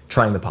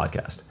 trying the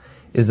podcast,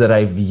 is that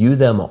I view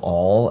them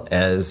all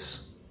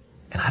as,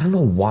 and I don't know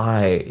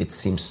why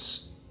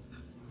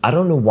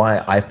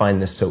I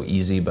find this so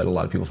easy, but a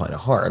lot of people find it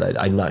hard.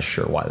 I'm not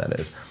sure why that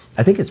is.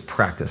 I think it's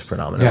practice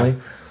predominantly.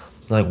 Yeah.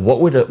 Like what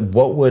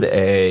would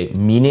a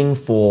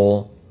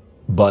meaningful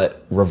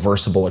but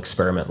reversible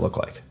experiment look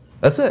like?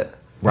 That's it.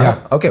 Right?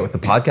 Yeah. Okay, with the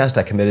podcast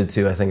I committed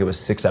to, I think it was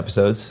 6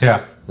 episodes. Yeah.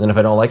 And then if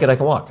I don't like it, I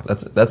can walk.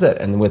 That's it.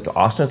 And with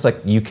Austin, it's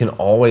like I can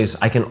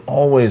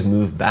always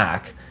move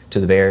back to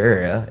the Bay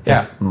Area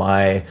if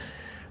my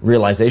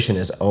realization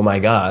is, oh my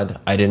God,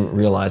 I didn't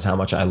realize how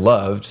much I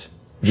loved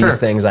these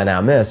things I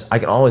now miss. I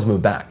can always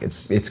move back.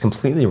 It's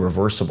completely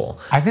reversible.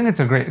 I think it's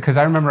a great, because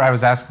I remember I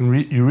was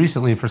asking you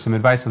recently for some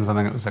advice on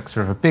something that was like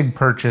sort of a big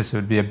purchase. It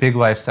would be a big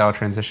lifestyle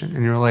transition.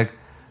 And you were like,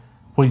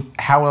 well,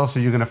 how else are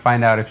you going to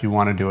find out if you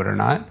want to do it or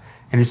not?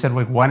 And you said,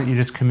 like, why don't you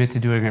just commit to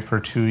doing it for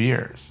 2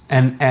 years?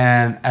 And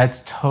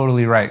that's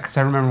totally right. Because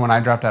I remember when I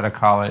dropped out of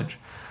college,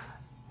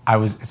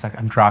 it's like,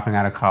 I'm dropping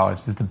out of college.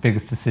 This is the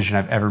biggest decision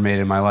I've ever made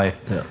in my life.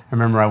 Yeah. I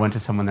remember I went to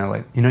someone, they're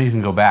like, you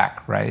can go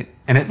back, right?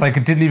 And it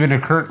didn't even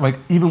occur, like,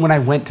 even when I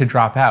went to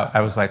drop out, I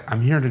was like,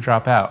 I'm here to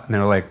drop out. And they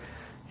were like,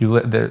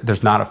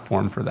 there's not a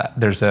form for that.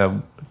 There's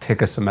a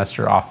take a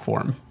semester off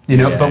form,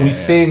 but we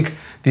think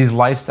these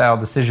lifestyle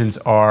decisions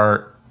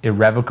are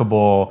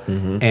irrevocable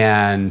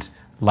and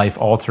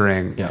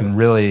life-altering, and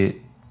really,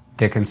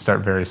 they can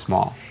start very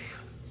small.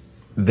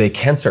 They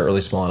can start really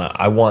small, and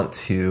I want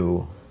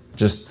to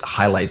just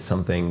highlight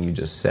something you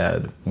just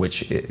said,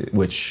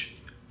 which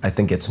I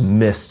think gets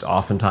missed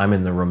oftentimes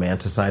in the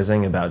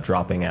romanticizing about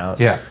dropping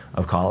out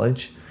of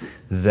college,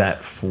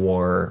 that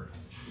for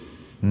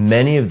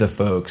many of the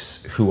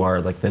folks who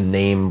are like the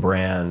name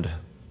brand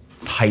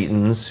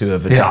titans who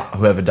have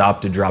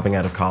adopted dropping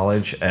out of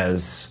college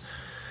as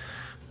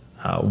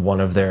one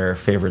of their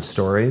favorite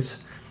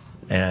stories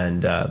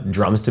and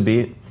drums to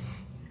beat.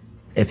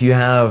 If you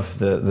have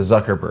the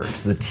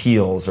Zuckerbergs, the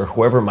Thiels, or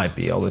whoever it might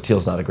be, although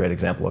Thiel's not a great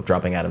example of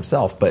dropping out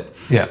himself, but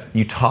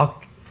you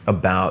talk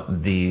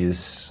about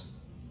these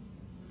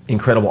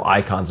incredible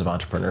icons of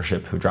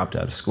entrepreneurship who dropped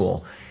out of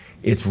school,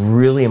 it's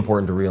really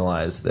important to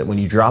realize that when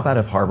you drop out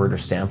of Harvard or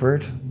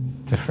Stanford,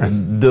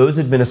 different. Those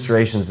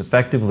administrations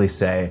effectively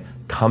say,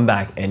 come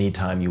back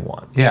anytime you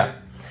want. Yeah.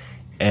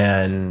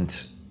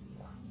 And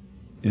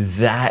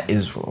that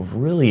is a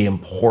really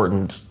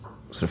important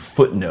sort of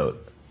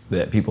footnote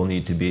that people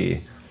need to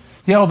be.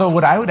 Yeah, although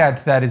what I would add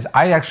to that is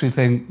I actually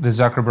think the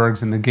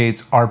Zuckerbergs and the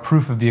Gates are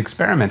proof of the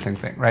experimenting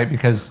thing, right?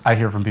 Because I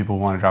hear from people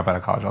who want to drop out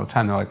of college all the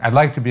time. They're like, I'd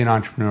like to be an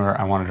entrepreneur.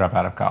 I want to drop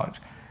out of college.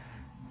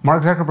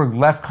 Mark Zuckerberg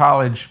left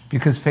college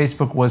because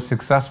Facebook was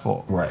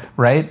successful,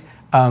 right?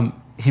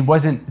 He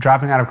wasn't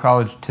dropping out of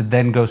college to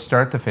then go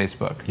start the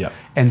Facebook. Yep.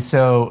 And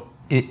so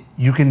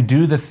you can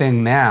do the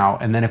thing now,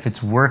 and then if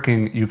it's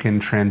working, you can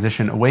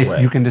transition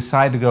away. You can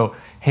decide to go,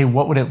 hey,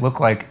 what would it look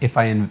like if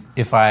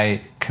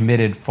I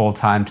committed full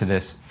time to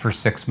this for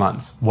 6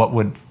 months? What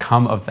would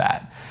come of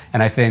that?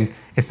 And I think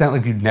it's not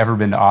like you'd never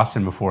been to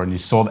Austin before and you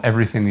sold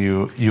everything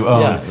you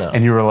own,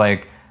 and you were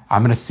like,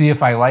 I'm going to see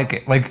if I like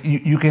it. Like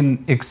you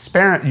can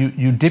experiment,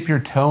 you dip your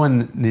toe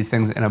in these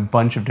things in a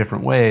bunch of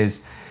different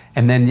ways.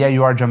 And then,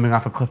 you are jumping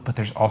off a cliff, but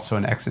there's also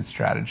an exit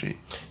strategy.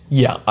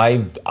 Yeah,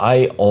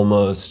 I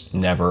almost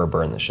never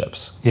burn the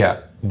ships.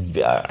 Yeah.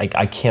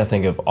 I can't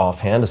think of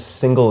offhand a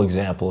single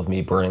example of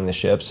me burning the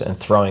ships and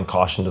throwing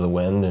caution to the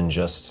wind and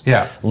just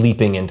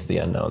leaping into the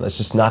unknown. That's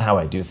just not how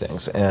I do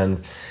things.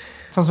 And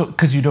it's also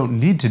because you don't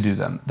need to do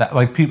them. That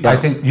like people, I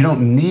think you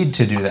don't need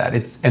to do that.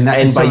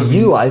 And by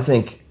you, I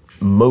think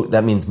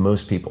that means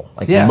most people.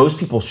 Like most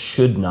people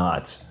should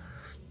not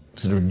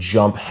sort of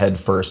jump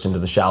headfirst into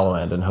the shallow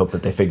end and hope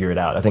that they figure it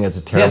out. I think it's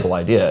a terrible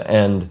idea.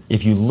 And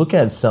if you look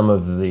at some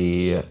of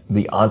the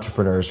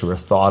entrepreneurs who are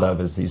thought of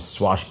as these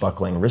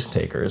swashbuckling risk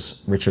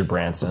takers, Sir Richard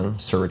Branson,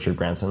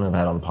 I've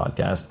had on the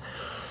podcast,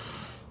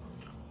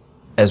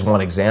 as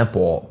one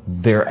example,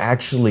 they're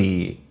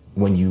actually,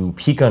 when you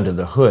peek under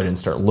the hood and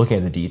start looking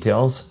at the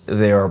details,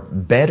 they are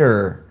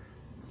better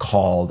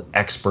called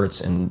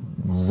experts in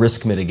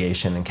risk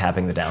mitigation and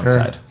capping the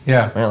downside. Sure.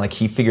 Yeah. Right? Like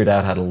he figured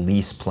out how to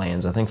lease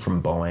planes, I think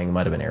from Boeing,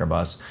 might have been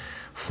Airbus,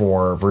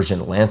 for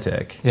Virgin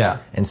Atlantic. Yeah.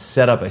 And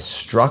set up a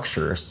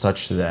structure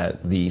such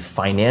that the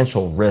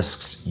financial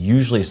risks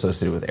usually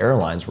associated with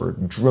airlines were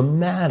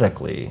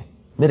dramatically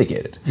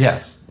mitigated.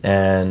 Yes.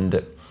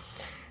 And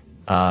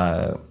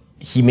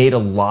he made a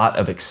lot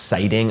of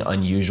exciting,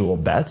 unusual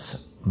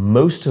bets,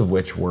 most of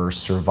which were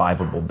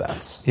survivable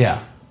bets.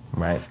 Yeah.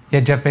 Right.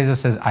 Yeah, Jeff Bezos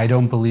says, I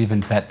don't believe in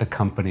bet the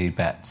company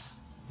bets.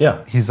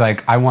 Yeah. He's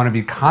like, I want to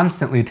be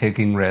constantly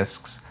taking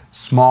risks,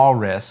 small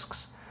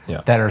risks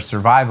that are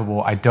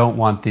survivable. I don't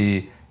want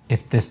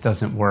if this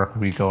doesn't work,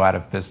 we go out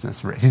of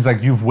business risk. He's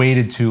like, you've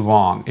waited too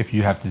long if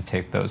you have to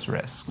take those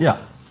risks. Yeah.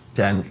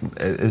 And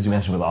as you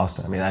mentioned with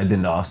Austin, I mean, I'd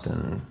been to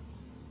Austin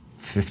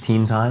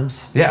 15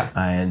 times. Yeah.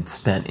 I had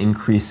spent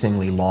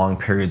increasingly long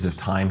periods of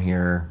time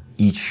here,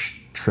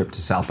 each trip to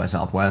South by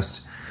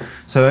Southwest.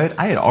 So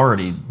I had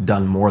already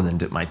done more than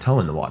dip my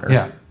toe in the water.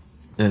 Yeah.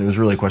 And it was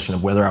really a question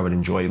of whether I would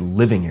enjoy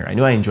living here. I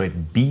knew I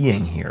enjoyed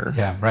being here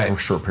for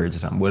short periods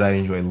of time. Would I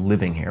enjoy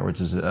living here, which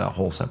is a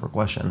whole separate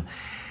question.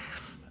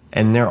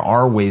 And there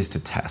are ways to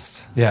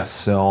test. Yeah.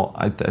 So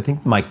I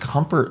think my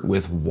comfort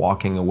with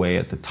walking away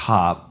at the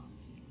top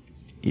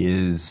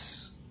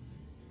is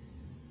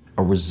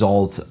a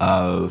result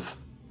of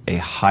a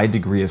high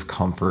degree of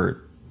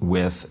comfort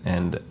with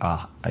and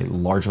a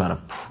large amount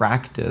of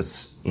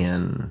practice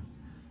in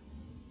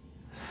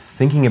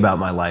thinking about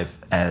my life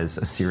as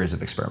a series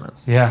of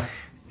experiments. Yeah.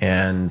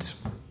 And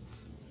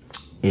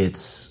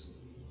it's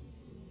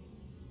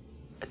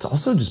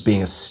also just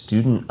being a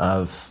student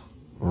of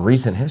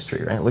recent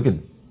history, right? Look at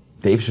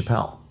Dave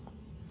Chappelle.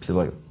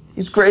 People are like,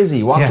 he's crazy.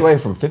 He walked away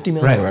from 50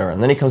 million or whatever.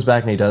 And then he comes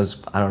back and he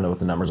does, I don't know what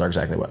the numbers are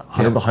exactly,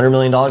 $100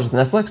 million with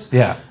Netflix?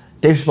 Yeah.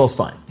 Dave Chappelle's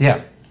fine.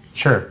 Yeah,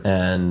 sure.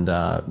 And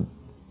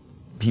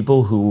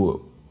people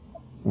who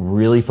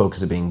really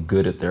focus on being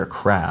good at their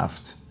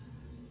craft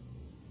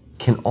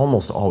can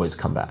almost always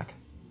come back.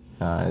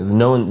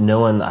 No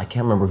one, I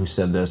can't remember who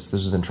said this.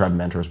 This was in Tribe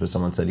Mentors, but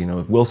someone said,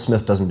 if Will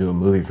Smith doesn't do a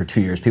movie for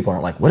 2 years, people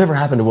aren't like, whatever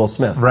happened to Will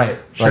Smith? Right,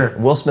 sure. Like,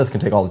 Will Smith can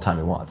take all the time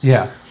he wants.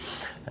 Yeah.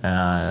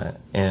 I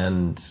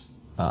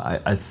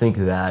think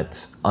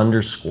that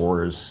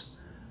underscores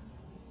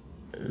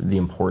the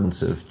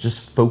importance of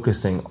just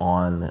focusing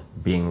on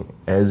being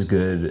as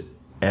good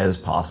as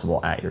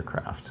possible at your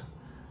craft.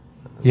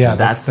 Yeah,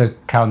 that's the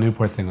Cal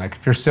Newport thing. Like,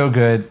 if you're so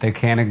good, they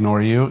can't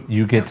ignore you.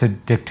 You get to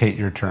dictate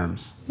your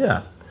terms.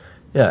 Yeah.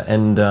 Yeah,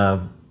 and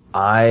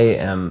I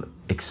am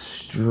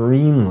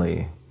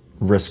extremely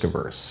risk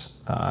averse.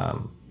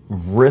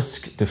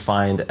 Risk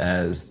defined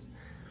as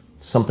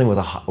something with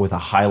a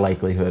high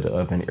likelihood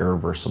of an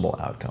irreversible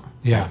outcome.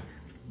 Yeah.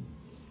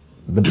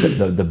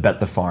 The bet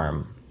the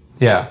farm.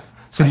 Yeah.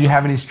 So do you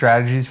have any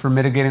strategies for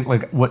mitigating?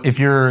 Like, what if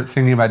you're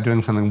thinking about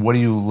doing something, what do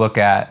you look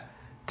at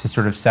to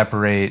sort of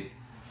separate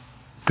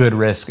good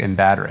risk and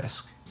bad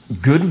risk?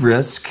 Good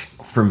risk,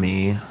 for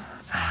me,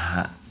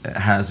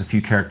 has a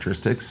few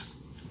characteristics.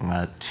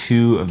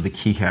 Two of the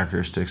key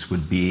characteristics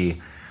would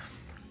be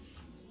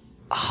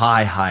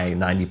high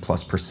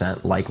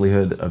 90+%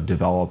 likelihood of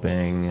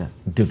developing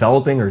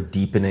or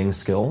deepening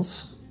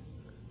skills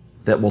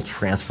that will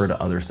transfer to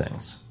other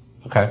things.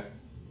 Okay.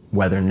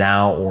 whether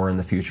now or in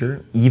the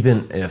future,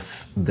 even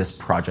if this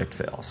project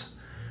fails.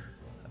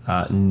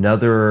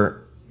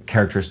 Another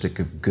characteristic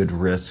of good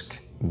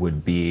risk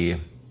would be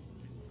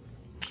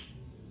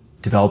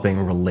developing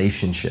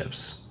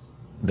relationships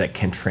that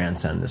can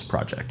transcend this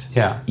project,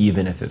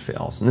 even if it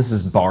fails. And this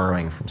is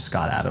borrowing from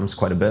Scott Adams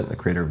quite a bit, the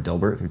creator of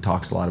Dilbert, who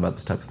talks a lot about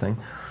this type of thing,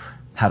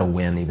 how to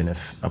win even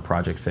if a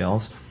project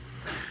fails.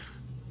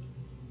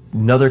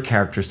 Another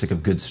characteristic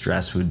of good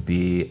stress would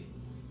be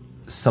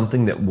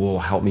something that will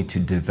help me to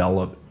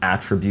develop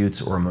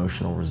attributes or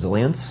emotional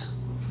resilience,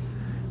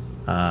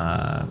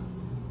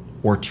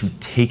 or to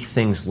take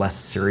things less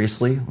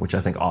seriously, which I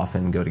think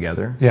often go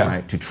together.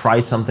 Right? To try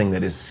something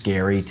that is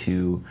scary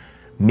to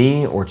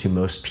me or to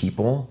most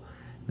people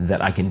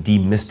that I can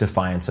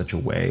demystify in such a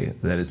way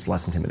that it's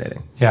less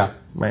intimidating.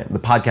 Right? The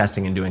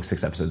podcasting and doing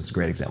 6 episodes is a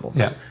great example.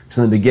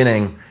 So in the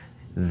beginning,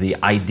 the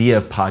idea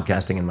of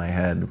podcasting in my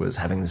head was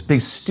having this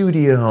big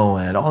studio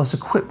and all this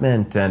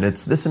equipment and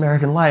it's This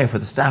American Life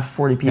with a staff of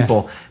 40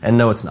 people. And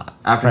no, it's not.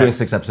 After doing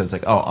 6 episodes,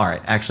 it's like, oh, all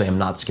right, actually I'm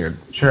not scared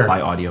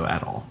by audio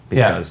at all,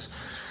 because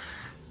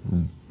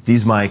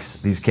these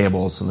mics, these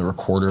cables, and the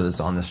recorder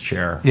that's on this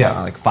chair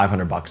are like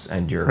 $500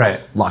 and you're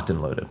locked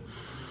and loaded.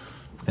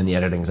 And the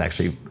editing is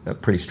actually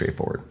pretty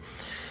straightforward.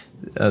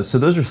 So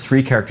those are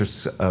 3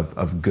 characteristics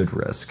of good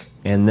risk.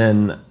 And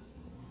then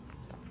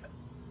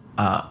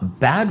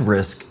bad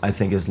risk, I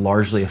think, is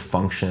largely a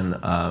function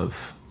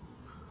of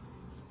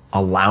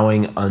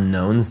allowing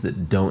unknowns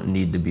that don't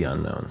need to be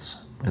unknowns.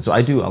 And so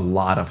I do a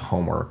lot of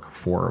homework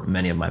for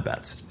many of my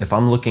bets. If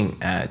I'm looking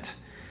at,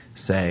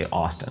 say,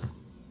 Austin,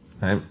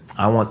 right,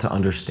 I want to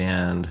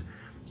understand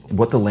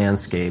what the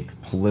landscape,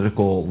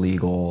 political,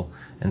 legal,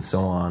 and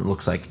so on,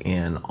 looks like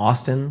in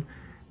Austin.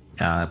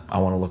 I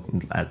want to look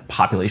at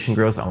population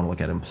growth. I want to look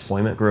at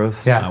employment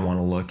growth. I want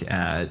to look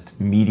at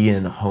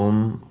median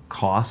home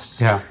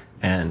costs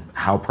and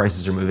how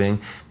prices are moving,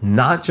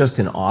 not just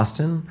in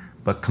Austin,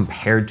 but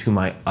compared to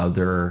my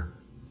other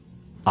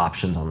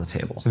options on the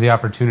table. So the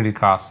opportunity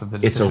cost of the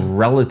decision. It's a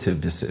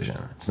relative decision.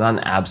 It's not an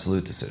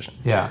absolute decision.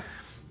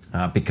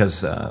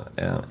 Because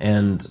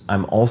and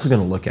I'm also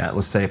going to look at,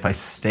 let's say if I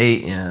stay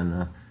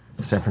in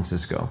San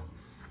Francisco,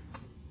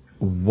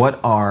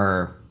 what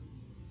are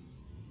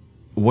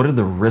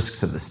the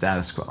risks of the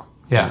status quo?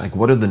 Like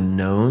what are the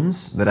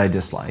knowns that I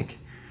dislike?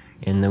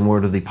 And then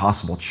what are the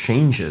possible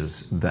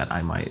changes that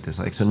I might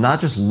dislike? So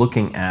not just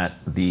looking at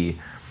the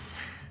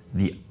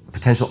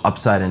potential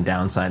upside and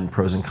downside and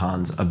pros and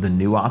cons of the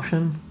new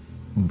option,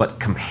 but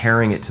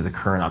comparing it to the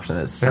current option.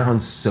 That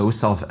sounds so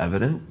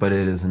self-evident, but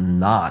it is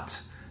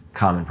not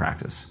common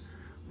practice,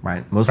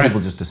 right? Most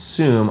people just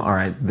assume, all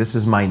right, this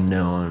is my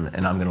known,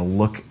 and I'm going to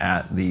look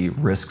at the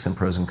risks and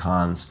pros and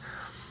cons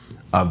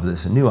of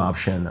this new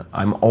option.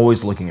 I'm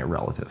always looking at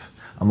relative.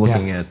 I'm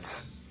looking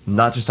at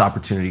not just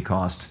opportunity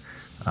cost,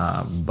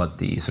 but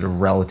the sort of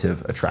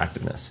relative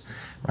attractiveness,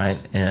 right?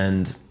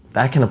 And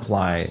that can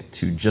apply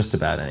to just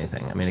about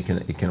anything. I mean,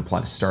 it can apply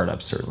to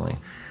startups, certainly.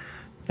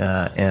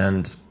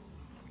 And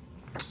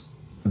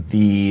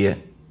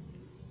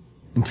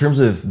in terms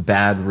of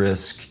bad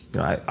risk, you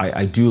know,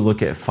 I do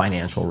look at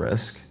financial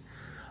risk.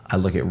 I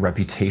look at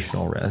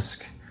reputational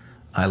risk.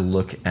 I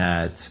look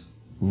at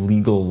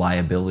legal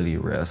liability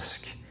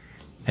risk,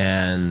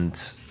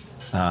 and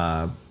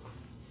I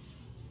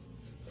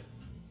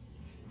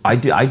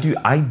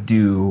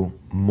do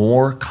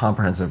more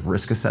comprehensive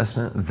risk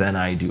assessment than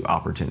I do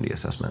opportunity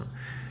assessment,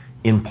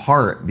 in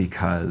part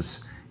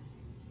because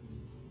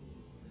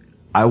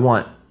I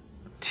want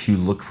to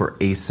look for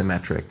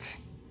asymmetric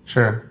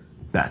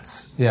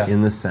bets,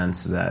 in the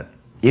sense that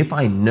if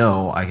I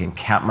know I can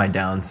cap my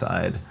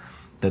downside,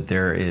 that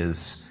there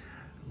is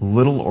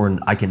little or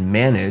I can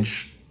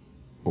manage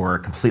or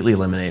completely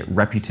eliminate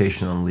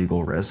reputational and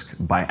legal risk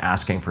by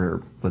asking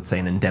for, let's say,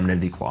 an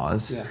indemnity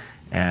clause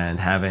and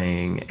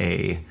having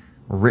a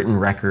written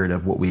record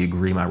of what we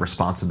agree my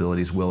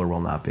responsibilities will or will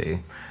not be,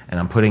 and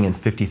I'm putting in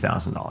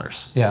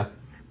 $50,000.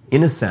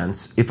 In a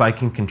sense, if I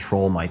can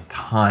control my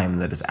time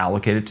that is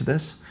allocated to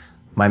this,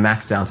 my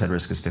max downside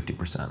risk is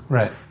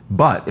 50%.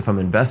 But if I'm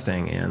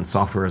investing in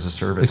software as a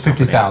service, it's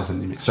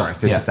 50,000. You mean? Sorry,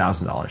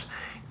 $50,000.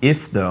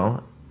 If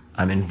though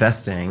I'm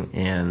investing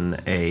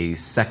in a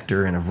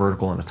sector, in a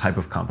vertical, in a type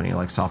of company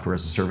like software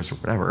as a service or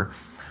whatever,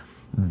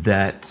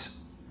 that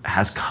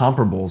has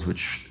comparables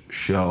which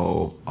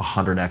show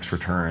 100x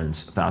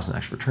returns,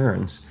 1,000x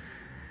returns,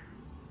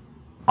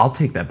 I'll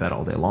take that bet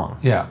all day long.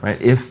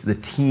 Right? If the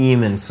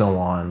team and so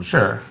on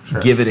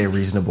give it a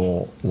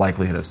reasonable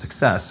likelihood of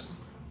success,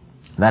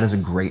 that is a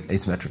great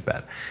asymmetric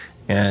bet.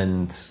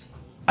 And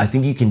I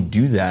think you can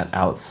do that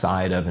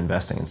outside of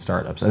investing in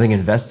startups. I think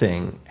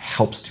investing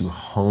helps to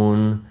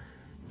hone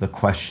the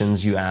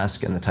questions you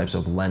ask and the types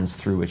of lens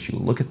through which you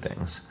look at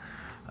things,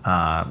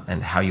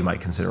 and how you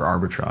might consider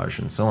arbitrage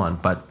and so on.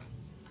 But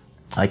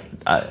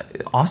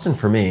Austin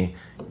for me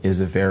is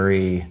a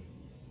very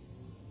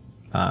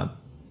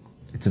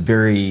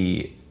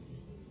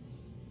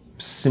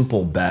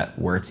simple bet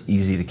where it's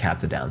easy to cap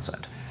the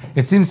downside.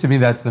 It seems to me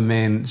that's the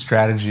main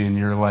strategy in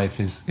your life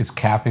is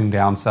capping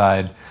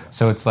downside.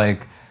 So it's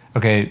like,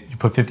 okay, you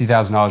put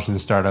 $50,000 in a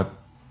startup,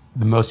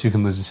 the most you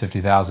can lose is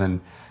 $50,000.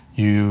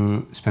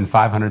 You spend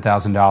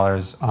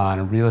 $500,000 on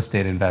a real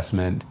estate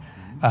investment.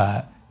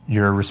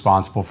 You're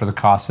responsible for the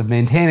cost of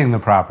maintaining the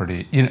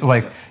property. You know,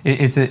 like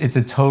it's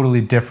a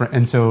totally different.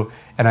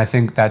 And I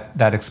think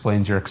that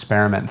explains your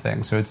experiment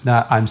thing. So it's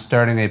not, I'm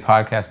starting a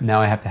podcast,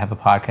 now I have to have a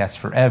podcast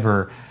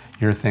forever.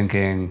 You're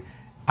thinking,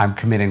 I'm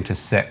committing to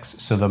 6.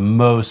 So the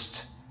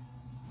most,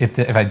 if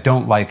I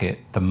don't like it,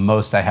 the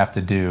most I have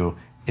to do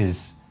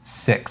is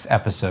 6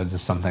 episodes of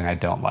something I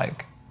don't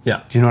like.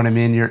 Yeah. Do you know what I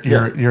mean?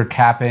 You're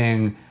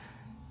capping,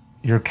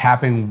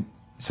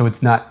 so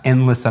it's not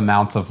endless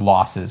amounts of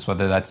losses,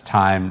 whether that's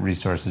time,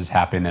 resources,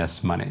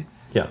 happiness, money.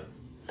 Yeah.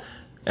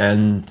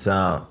 And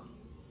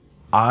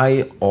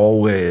I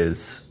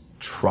always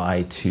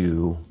try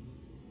to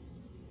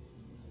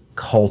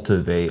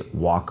cultivate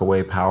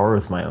walkaway power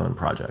with my own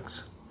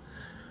projects.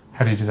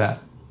 How do you do that?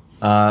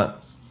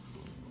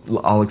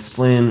 I'll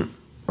explain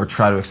or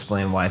try to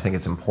explain why I think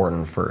it's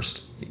important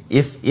first.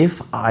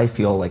 If I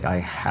feel like I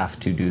have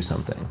to do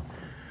something,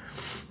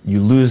 you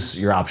lose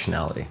your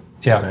optionality.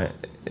 Yeah. Right?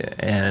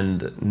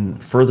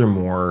 And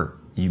furthermore,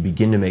 you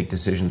begin to make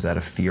decisions out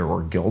of fear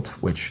or guilt,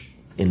 which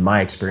in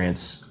my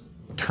experience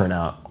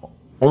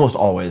almost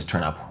always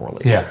turn out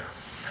poorly. Yeah.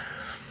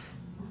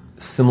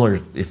 Similar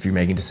if you're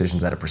making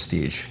decisions out of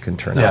prestige, can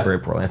turn out very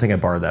poorly. I think I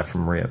borrowed that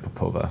from Maria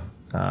Popova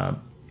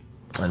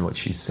and what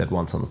she said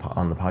once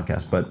on the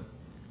podcast. But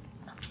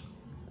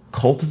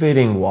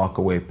cultivating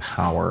walkaway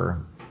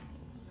power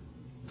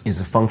is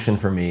a function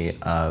for me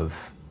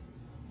of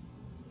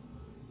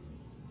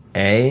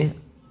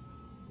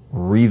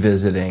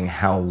revisiting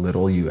how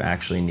little you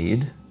actually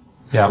need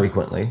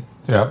frequently.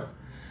 Yeah.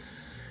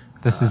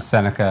 This is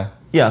Seneca.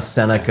 Yeah,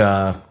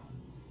 Seneca,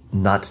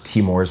 not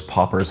Timor's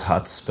Pauper's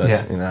Huts,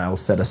 but I will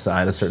set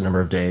aside a certain number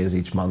of days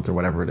each month or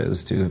whatever it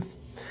is to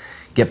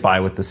get by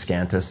with the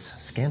scantest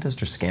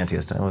or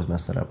scantiest, I always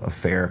mess that up,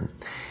 affair.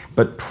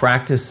 But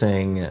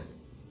practicing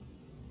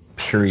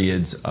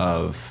periods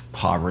of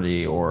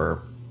poverty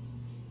or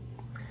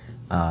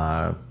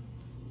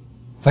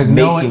it's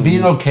like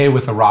being okay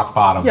with the rock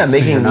bottom. Yeah,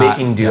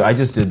 making do. I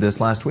just did this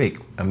last week.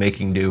 I'm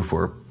making do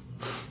for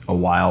a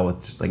while with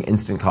just like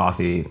instant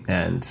coffee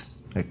and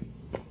like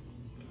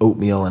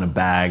oatmeal in a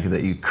bag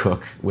that you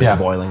cook with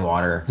boiling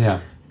water. Yeah.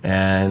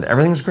 And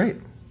everything's great.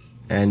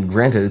 And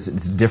granted,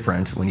 it's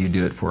different when you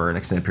do it for an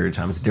extended period of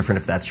time. It's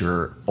different if that's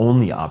your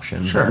only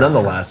option. Sure. But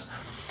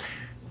nonetheless,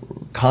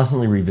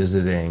 constantly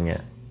revisiting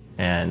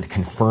and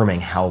confirming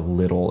how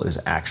little is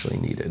actually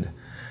needed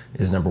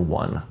is number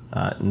one.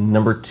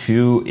 Number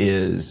two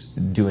is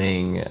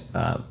doing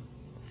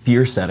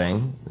fear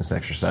setting, this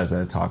exercise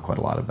that I talk quite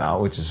a lot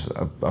about, which is,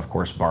 of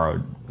course,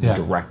 borrowed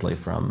directly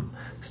from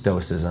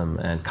Stoicism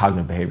and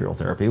cognitive behavioral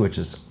therapy, which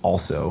is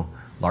also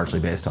largely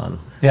based on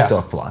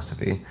Stoic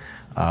philosophy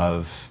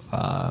of,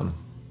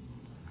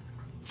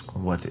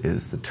 what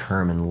is the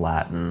term in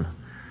Latin?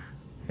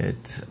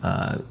 It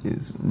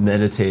is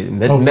meditatio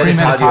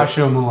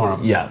malorum.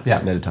 Yeah,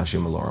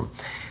 meditatio malorum.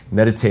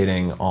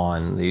 Meditating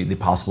on the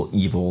possible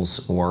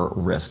evils or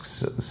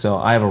risks. So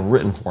I have a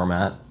written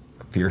format,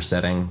 fear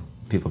setting.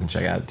 People can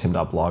check out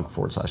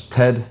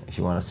tim.blog/TED if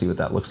you want to see what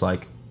that looks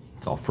like.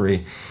 It's all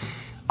free.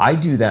 I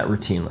do that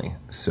routinely.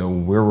 So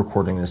we're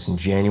recording this in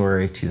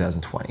January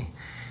 2020.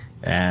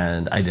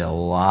 And I did a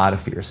lot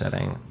of fear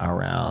setting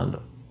around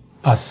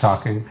us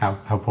talking, how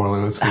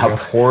poorly this could go. How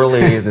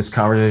poorly this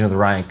conversation with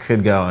Ryan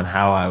could go and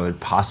how I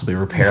would possibly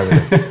repair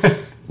the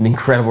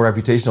incredible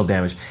reputational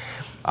damage.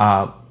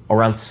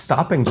 Around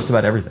stopping just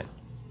about everything.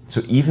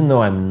 So even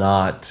though I'm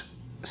not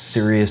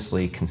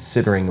seriously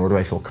considering, nor do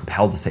I feel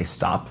compelled to say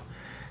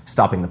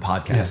stopping the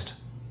podcast,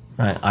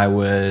 right? I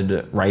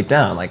would write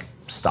down like,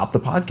 stop the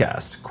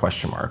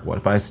podcast, ? What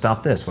if I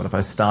stopped this? What if I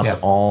stopped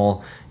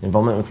all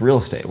involvement with real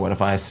estate? What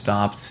if I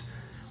stopped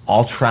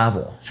all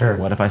travel? Sure.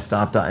 What if I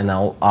stopped, and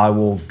I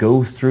will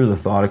go through the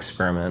thought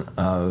experiment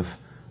of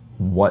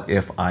what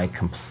if I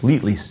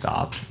completely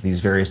stopped these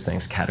various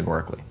things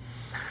categorically.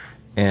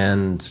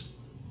 And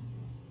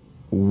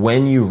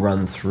when you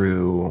run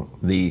through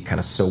the kind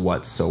of so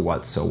what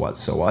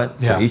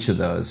for each of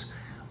those,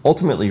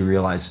 ultimately you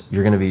realize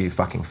you're going to be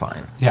fucking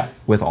fine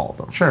with all of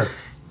them. Sure.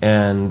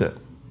 And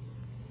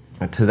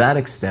to that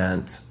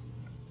extent,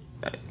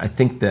 I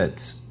think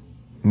that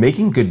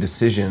making good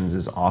decisions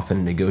is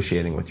often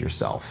negotiating with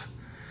yourself.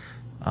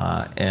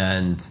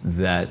 And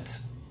that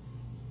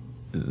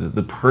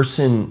the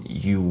person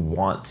you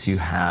want to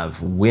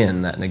have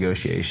win that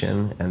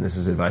negotiation, and this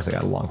is advice I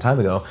got a long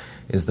time ago,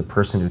 is the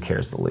person who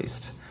cares the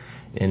least.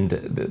 And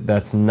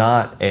that's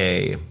not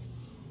a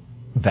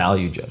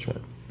value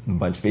judgment.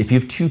 But if you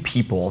have two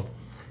people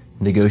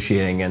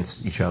negotiating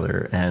against each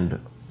other and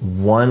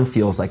one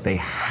feels like they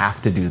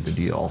have to do the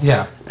deal,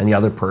 and the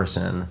other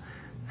person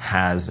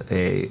has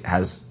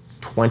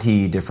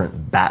 20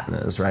 different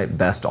BATNAs, right?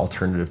 Best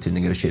alternative to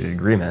negotiated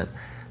agreement,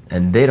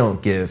 and they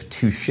don't give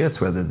two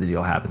shits whether the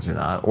deal happens or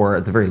not, or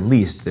at the very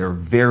least, they're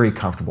very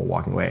comfortable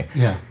walking away.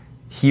 Yeah.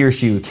 He or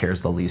she who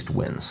cares the least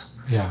wins.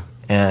 Yeah.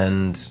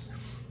 And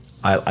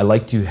I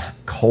like to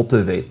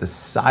cultivate the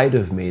side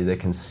of me that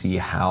can see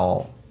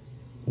how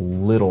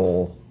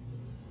little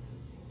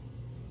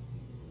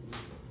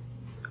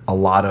a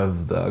lot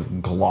of the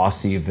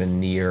glossy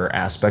veneer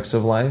aspects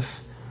of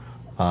life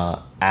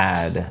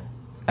add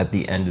at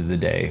the end of the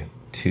day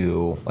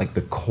to like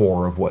the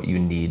core of what you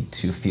need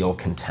to feel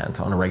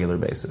content on a regular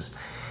basis.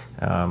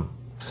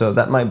 So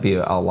that might be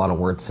a lot of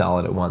word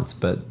salad at once,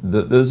 but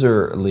those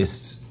are at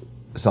least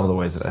some of the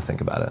ways that I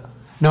think about it.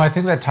 No, I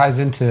think that ties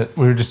into,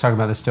 we were just talking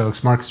about the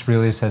Stoics. Marcus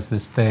Aurelius has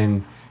this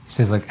thing, he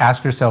says, like,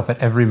 ask yourself at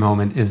every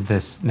moment, is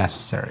this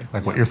necessary?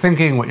 Like what you're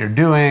thinking, what you're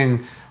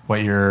doing,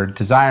 what you're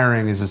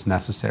desiring, is this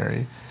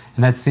necessary?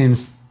 And that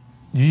seems,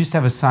 you used to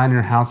have a sign in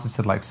your house that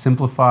said like,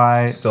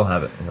 simplify. Still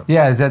have it.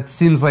 Yeah, that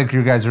seems like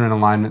you guys are in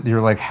alignment.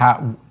 You're like,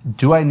 how,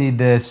 do I need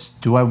this?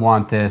 Do I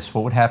want this?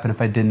 What would happen if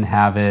I didn't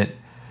have it?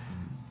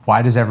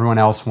 Why does everyone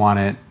else want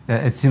it?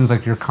 It seems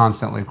like you're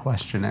constantly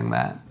questioning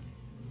that.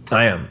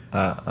 I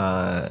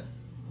am.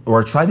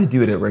 Or I try to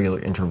do it at regular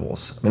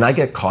intervals. I mean, I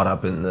get caught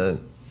up in the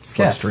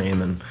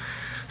slipstream and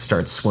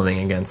start swimming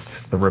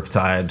against the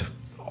riptide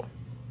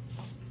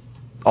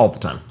all the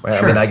time. Right?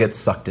 Sure. I mean, I get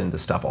sucked into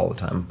stuff all the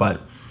time. But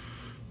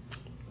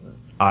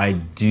I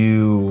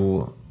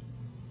do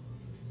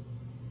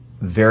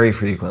very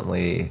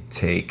frequently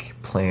take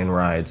plane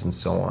rides and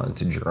so on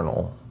to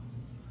journal.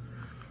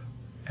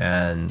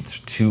 And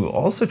to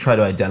also try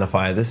to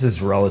identify, this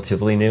is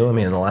relatively new, I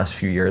mean, in the last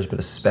few years, but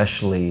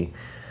especially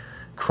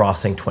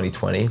crossing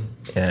 2020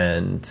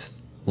 and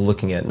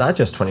looking at not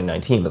just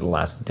 2019, but the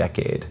last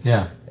decade.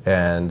 Yeah.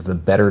 And the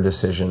better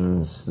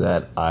decisions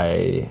that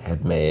I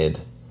had made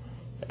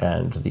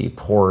and the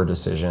poorer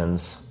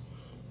decisions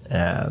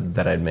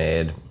that I'd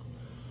made,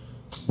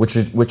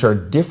 which are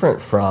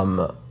different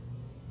from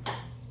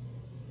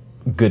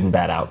good and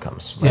bad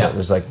outcomes. Right? Yeah.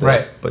 There's like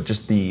but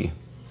just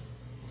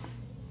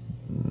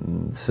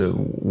so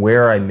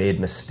where I made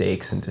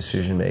mistakes in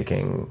decision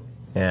making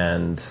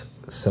and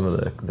some of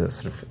the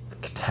sort of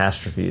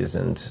catastrophes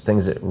and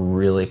things that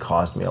really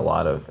caused me a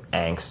lot of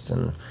angst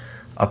and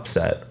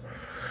upset.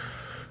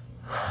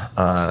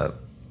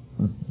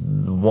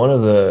 One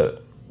of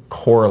the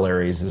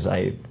corollaries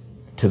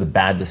to the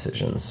bad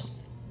decisions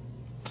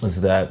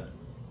is that,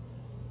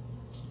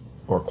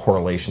 or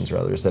correlations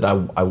rather, is that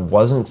I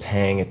wasn't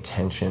paying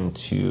attention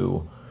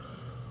to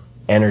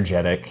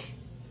energetic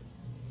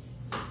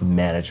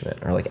management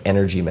or like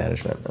energy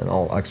management, and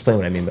I'll explain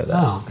what I mean by that.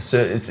 Oh. So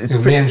it's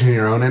managing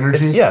your own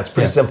energy. It's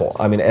pretty simple.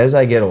 I mean, as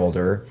I get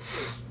older,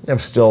 I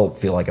still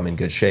feel like I'm in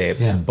good shape,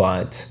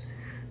 but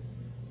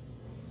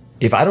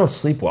if I don't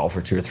sleep well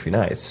for 2 or 3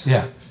 nights,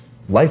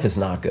 life is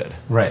not good.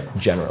 Right.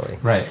 Generally.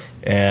 Right.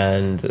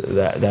 And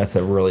that's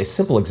a really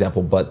simple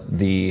example, but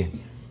the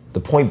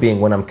point being,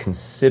 when I'm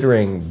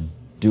considering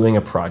doing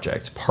a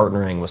project,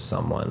 partnering with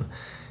someone,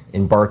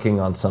 embarking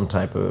on some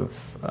type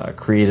of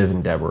creative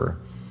endeavor,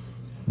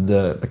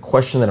 the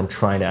question that I'm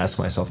trying to ask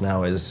myself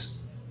now is,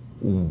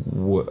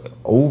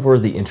 over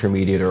the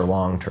intermediate or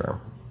long term,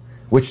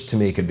 which to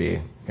me could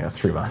be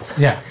 3 months.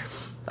 Yeah.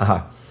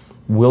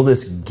 Will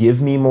this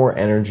give me more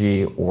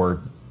energy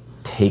or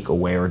take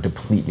away or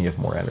deplete me of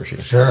more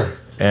energy? Sure.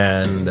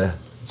 And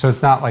so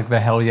it's not like the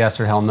hell yes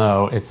or hell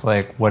no. It's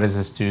like, what does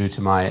this do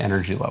to my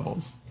energy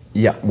levels?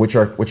 Yeah, which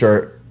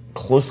are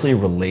closely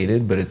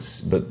related, but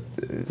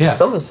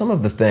some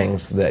of the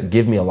things that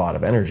give me a lot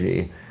of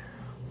energy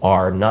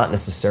are not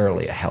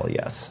necessarily a hell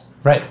yes.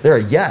 Right. They're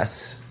a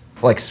yes,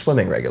 like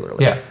swimming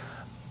regularly. Yeah.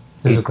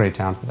 This is a great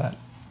town for that.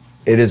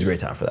 It is a great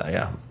town for that,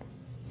 yeah.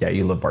 Yeah,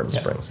 you live Barton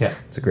Springs. Yeah.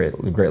 It's a great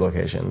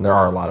location. There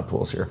are a lot of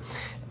pools here.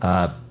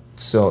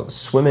 So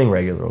swimming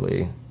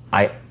regularly,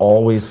 I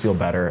always feel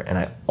better and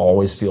I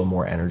always feel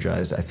more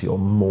energized. I feel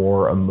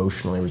more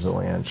emotionally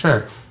resilient.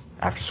 Sure.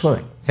 After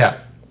swimming.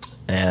 Yeah.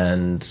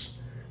 And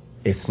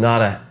it's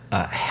not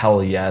a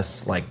hell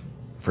yes, like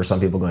for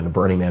some people going to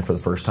Burning Man for the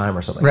first time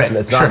or something. Right.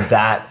 It's not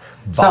that.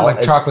 It's not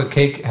like chocolate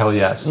cake, hell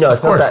yes. No,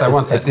 it's of course, not that. I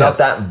want that. It's not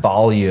that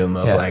volume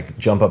of like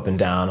jump up and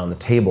down on the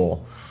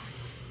table.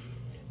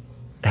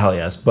 Hell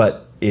yes,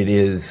 but it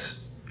is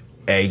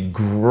a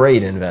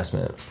great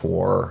investment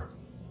for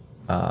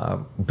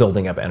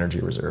building up energy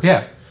reserves.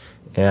 Yeah.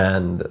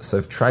 And so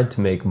I've tried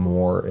to make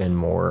more and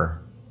more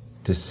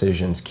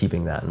decisions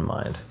keeping that in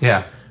mind.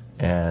 Yeah.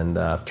 And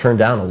I've turned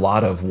down a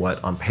lot of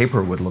what on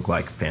paper would look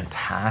like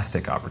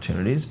fantastic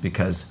opportunities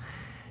because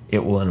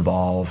it will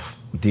involve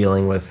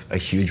dealing with a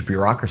huge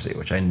bureaucracy,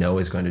 which I know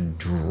is going to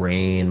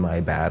drain my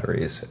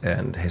batteries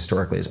and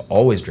historically has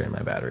always drained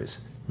my batteries.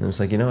 And it's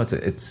like,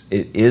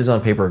 it is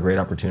on paper a great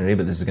opportunity,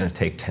 but this is going to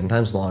take 10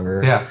 times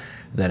longer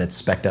than it's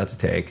spec'd out to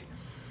take.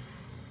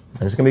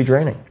 And it's going to be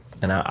draining.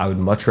 And I would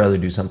much rather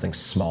do something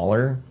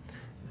smaller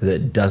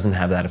that doesn't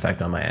have that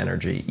effect on my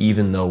energy,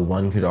 even though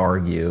one could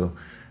argue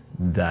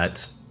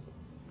that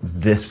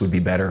this would be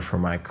better for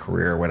my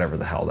career, whatever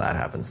the hell that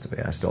happens to be.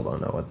 I still don't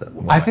know what that.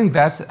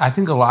 I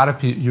think a lot of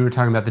people, you were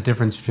talking about the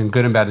difference between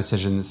good and bad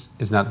decisions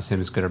is not the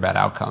same as good or bad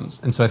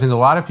outcomes. And so I think a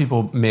lot of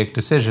people make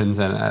decisions,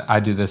 and I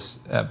do this,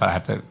 but I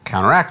have to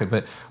counteract it.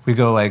 But we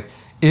go like,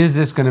 is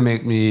this going to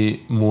make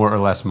me more or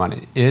less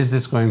money? Is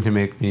this going to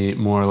make me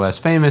more or less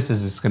famous?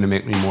 Is this going to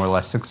make me more or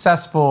less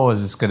successful?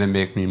 Is this going to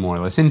make me more or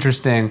less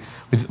interesting?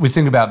 We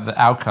think about the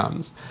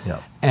outcomes.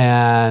 Yeah.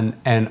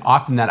 And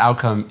often that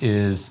outcome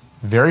is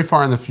very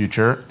far in the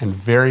future and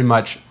very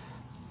much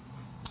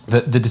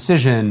the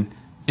decision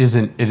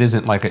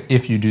isn't like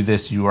if you do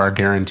this you are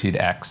guaranteed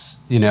X,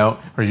 or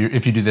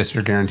if you do this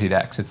you're guaranteed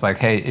X. It's like,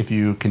 hey, if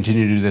you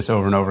continue to do this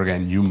over and over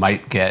again, you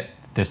might get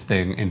this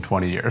thing in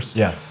 20 years.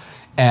 Yeah.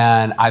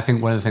 And I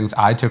think one of the things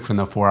I took from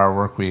the 4-hour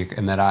work week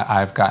and that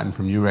I've gotten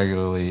from you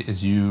regularly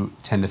is you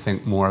tend to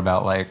think more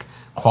about like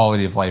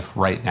quality of life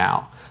right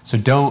now. So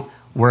don't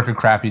work a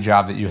crappy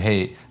job that you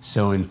hate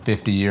so in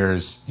 50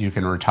 years you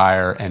can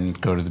retire and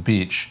go to the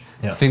beach.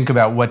 Yeah. Think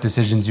about what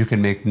decisions you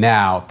can make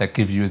now that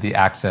give you the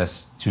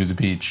access to the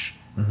beach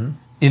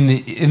in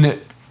the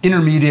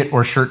intermediate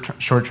or short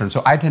term.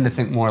 So I tend to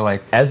think more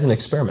like as an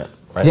experiment,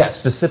 right? Yes.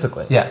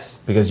 Specifically.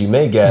 Yes. Because you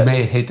may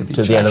hate the beach,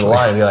 to the end of the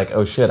line and be like,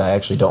 oh shit, I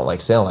actually don't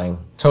like sailing.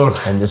 Totally.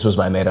 And this was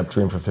my made up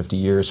dream for 50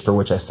 years for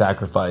which I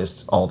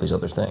sacrificed all these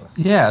other things.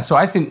 Yeah. So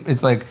I think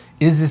it's like,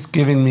 is this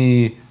giving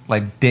me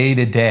like day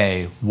to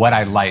day what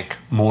I like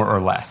more or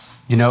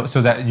less,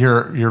 so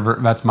that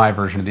that's my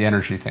version of the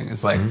energy thing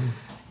is like,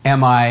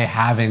 am I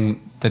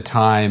having the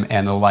time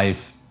and the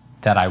life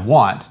that I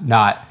want?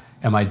 Not,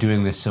 am I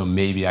doing this so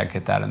maybe I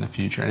get that in the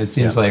future? And it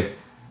seems like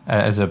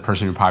as a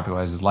person who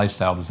popularizes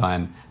lifestyle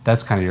design,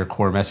 that's kind of your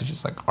core message.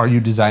 It's like, are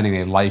you designing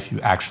a life you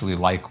actually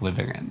like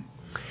living in?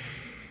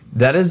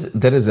 That is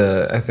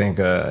I think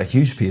a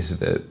huge piece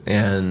of it.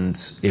 And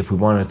if we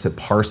wanted to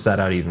parse that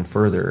out even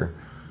further,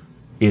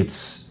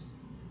 it's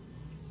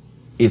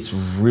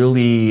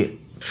really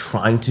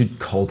trying to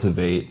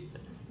cultivate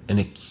an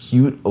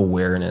acute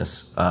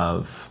awareness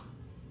of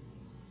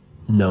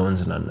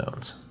knowns and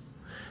unknowns.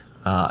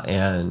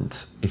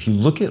 And if you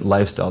look at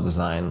lifestyle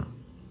design,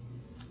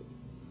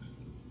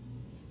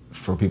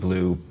 for people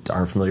who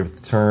aren't familiar with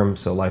the term,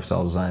 so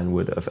lifestyle design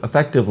would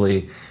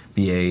effectively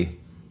be a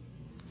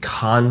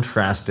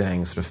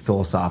contrasting sort of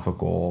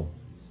philosophical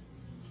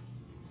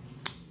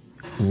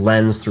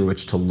lens through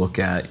which to look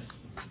at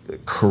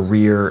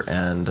career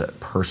and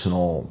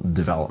personal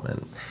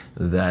development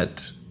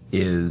that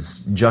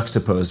is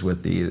juxtaposed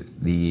with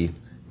the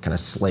kind of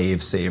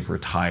slave, save,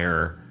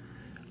 retire.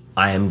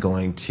 I am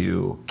going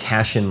to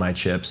cash in my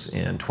chips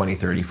in 20,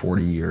 30,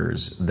 40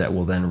 years that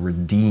will then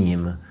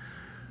redeem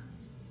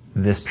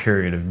this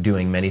period of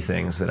doing many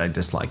things that I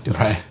dislike doing.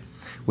 Right.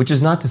 Which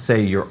is not to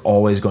say you're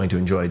always going to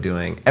enjoy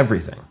doing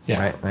everything,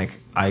 right? Like,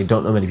 I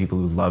don't know many people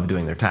who love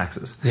doing their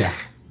taxes. Yeah.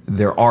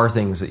 There are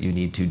things that you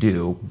need to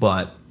do,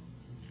 but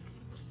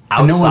outside...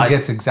 And no one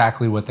gets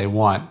exactly what they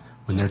want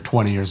when they're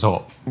 20 years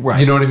old. Right.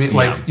 You know what I mean? Yeah,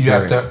 like, you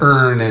have to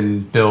earn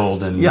and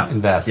build and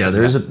invest. Yeah,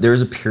 there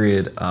is a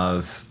period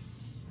of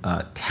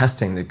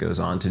testing that goes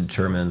on to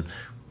determine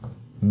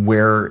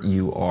where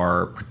you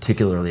are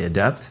particularly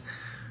adept.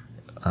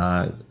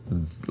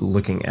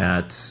 Looking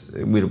at,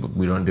 we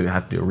don't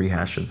have to do a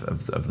rehash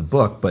of the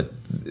book, but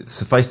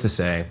suffice to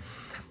say,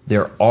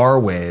 there are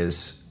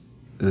ways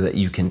that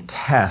you can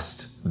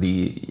test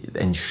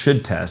and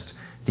should test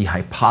the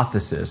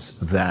hypothesis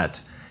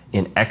that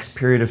in X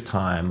period of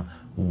time,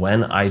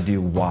 when I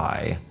do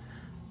Y,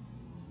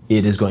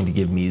 it is going to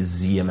give me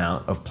Z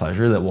amount of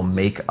pleasure that will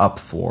make up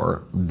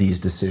for these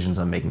decisions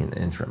I'm making in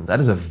the interim. That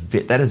is a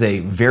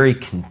theory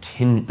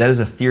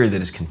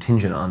that is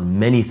contingent on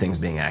many things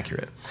being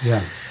accurate.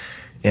 Yeah.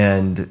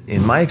 And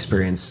in my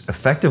experience,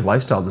 effective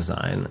lifestyle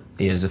design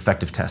is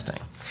effective testing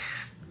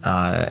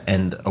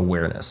and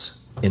awareness.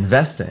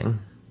 Investing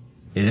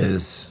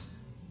is,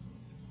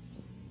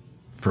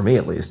 for me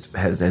at least,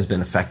 has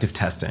been effective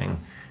testing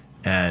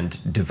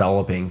and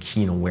developing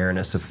keen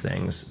awareness of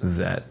things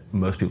that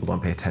most people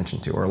don't pay attention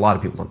to, or a lot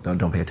of people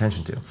don't pay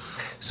attention to.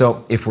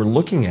 So if we're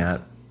looking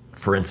at,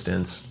 for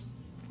instance,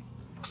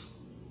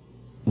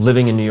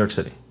 living in New York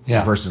City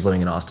versus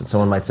living in Austin,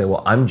 someone might say,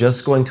 well, I'm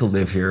just going to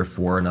live here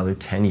for another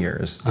 10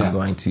 years. I'm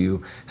going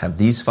to have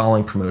these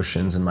following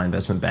promotions in my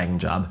investment banking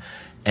job,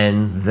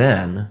 and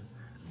then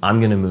I'm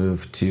going to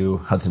move to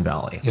Hudson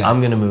Valley. Yeah. I'm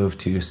going to move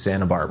to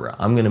Santa Barbara.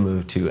 I'm going to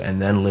move to, and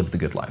then live the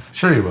good life.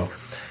 Sure you will.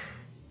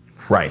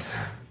 Right.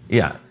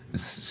 Yeah.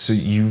 So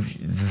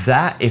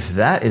if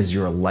that is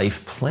your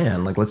life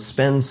plan, like, let's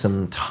spend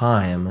some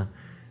time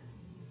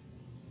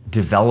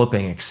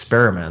developing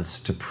experiments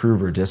to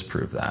prove or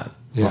disprove that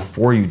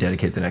before you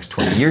dedicate the next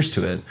 20 years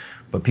to it.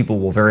 But people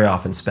will very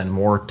often spend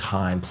more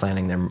time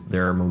planning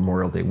their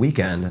Memorial Day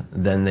weekend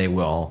than they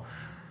will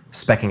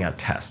speccing out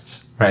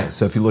tests. Right.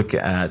 So if you look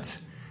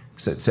at,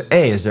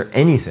 is there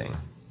anything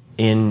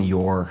in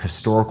your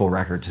historical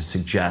record to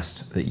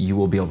suggest that you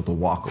will be able to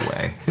walk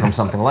away from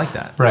something like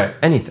that? Right.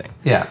 Anything.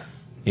 Yeah.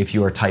 If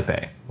you are type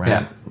A,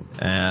 right?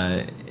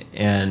 Yeah.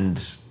 And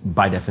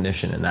by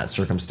definition, in that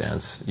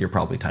circumstance, you're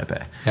probably type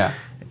A. Yeah.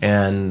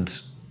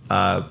 And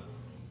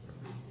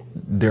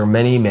there are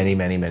many, many,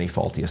 many, many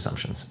faulty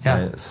assumptions.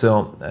 Yeah. Right?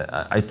 So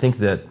I think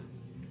that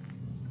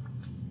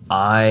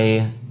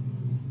I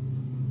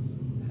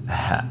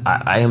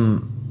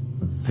am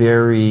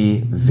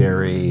very,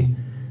 very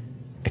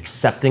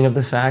accepting of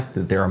the fact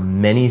that there are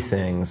many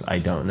things I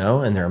don't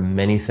know, and there are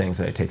many things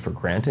that I take for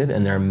granted,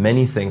 and there are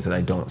many things that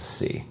I don't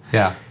see.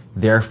 Yeah.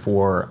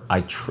 Therefore,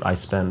 I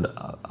spend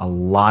a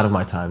lot of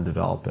my time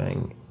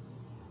developing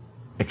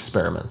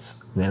experiments.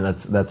 And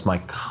that's my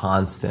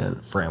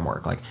constant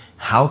framework. Like,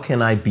 how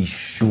can I be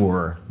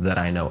sure that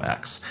I know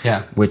X?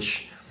 Yeah.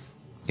 Which,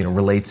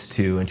 relates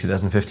to, in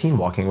 2015,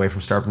 walking away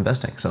from startup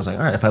investing. So I was like,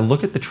 all right, if I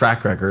look at the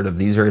track record of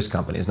these various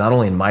companies, not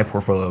only in my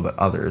portfolio but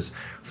others,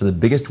 for the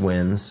biggest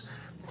wins,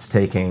 it's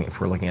taking, if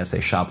we're looking at, say,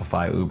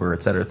 Shopify, Uber,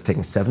 et cetera, it's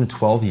taking 7 to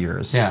 12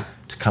 years to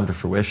come to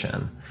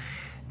fruition.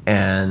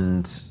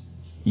 And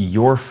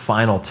your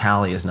final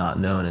tally is not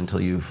known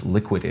until you've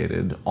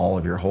liquidated all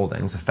of your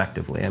holdings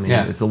effectively. I mean,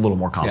 it's a little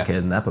more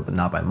complicated than that, but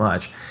not by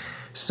much.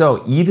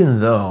 So even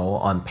though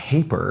on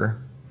paper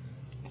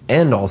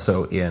and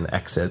also in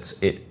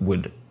exits,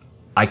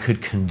 I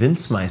could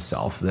convince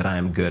myself that I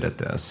am good at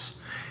this,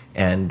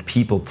 and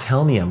people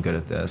tell me I'm good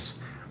at this,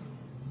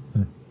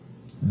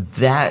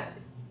 that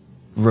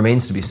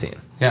remains to be seen.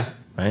 Yeah.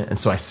 Right? And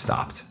so I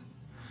stopped.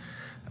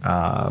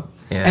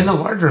 And the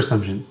larger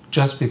assumption,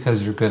 just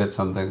because you're good at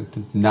something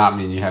does not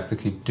mean you have to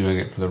keep doing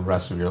it for the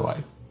rest of your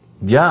life.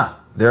 Yeah,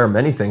 there are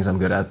many things I'm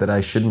good at that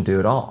I shouldn't do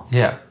at all.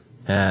 Yeah.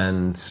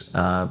 And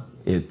I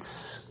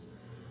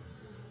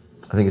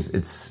think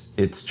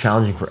it's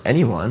challenging for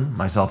anyone,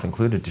 myself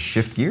included, to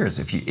shift gears.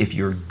 If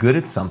you're good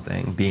at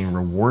something, being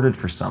rewarded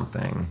for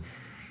something,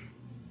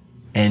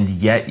 and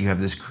yet you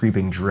have this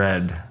creeping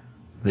dread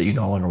that you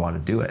no longer want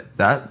to do it,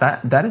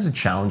 that is a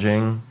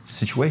challenging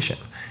situation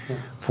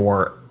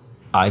for,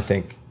 I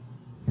think,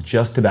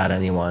 just about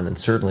anyone, and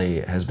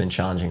certainly has been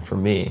challenging for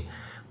me.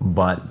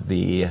 But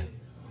the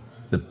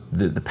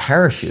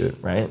parachute,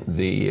 right?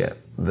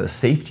 The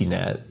safety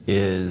net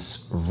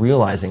is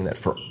realizing that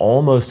for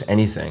almost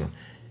anything,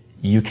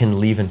 you can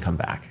leave and come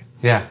back.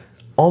 Yeah.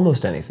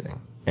 Almost anything.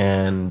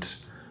 And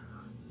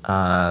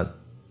I'm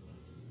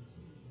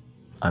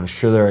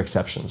sure there are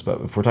exceptions, but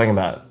if we're talking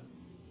about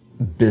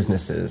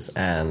businesses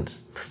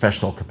and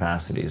professional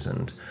capacities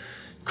and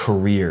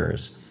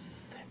careers,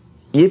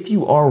 if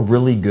you are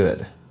really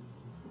good,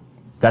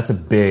 that's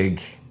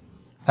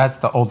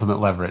the ultimate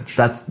leverage.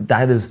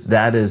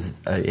 That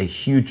is a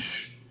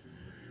huge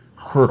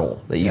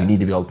hurdle that you need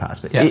to be able to pass.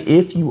 But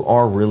if you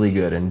are really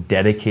good and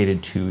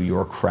dedicated to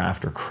your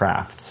craft or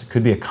crafts, it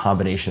could be a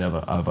combination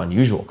of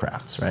unusual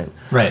crafts, right?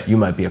 Right. You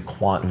might be a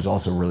quant who's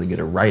also really good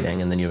at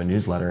writing, and then you have a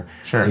newsletter.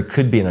 Sure. It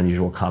could be an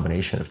unusual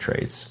combination of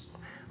traits,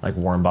 like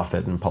Warren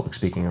Buffett and public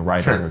speaking and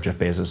writing, or Jeff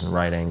Bezos and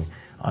writing,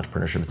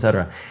 entrepreneurship,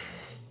 etc.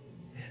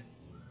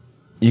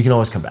 You can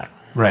always come back.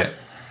 Right.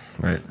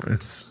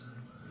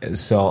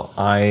 So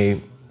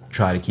I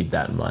try to keep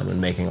that in mind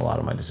when making a lot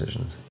of my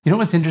decisions. You know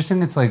what's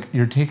interesting? It's like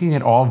you're taking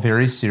it all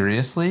very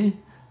seriously,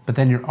 but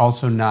then you're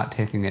also not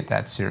taking it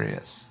that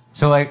serious.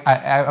 So like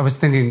I was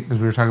thinking, as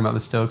we were talking about the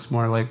Stoics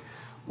more, like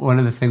one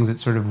of the things that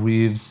sort of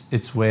weaves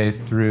its way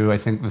through, I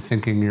think, the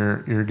thinking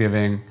you're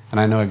giving, and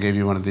I know I gave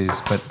you one of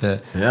these, but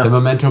the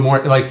memento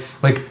mori,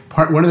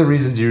 one of the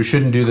reasons you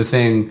shouldn't do the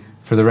thing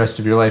for the rest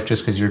of your life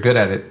just because you're good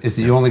at it is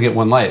that you only get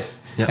one life.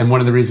 Yeah. And one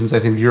of the reasons I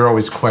think you're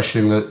always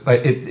questioning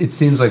it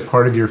seems like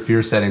part of your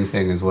fear setting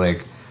thing is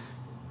like,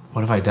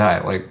 what if I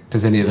die? Like,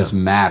 does any of this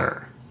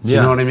matter? Do you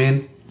know what I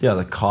mean? Yeah,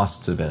 the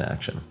costs of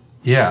inaction.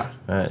 Yeah.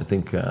 I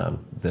think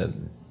that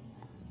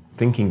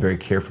thinking very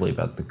carefully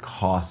about the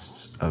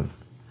costs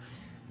of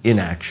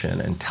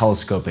inaction and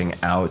telescoping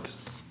out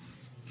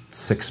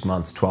 6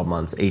 months, 12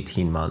 months,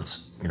 18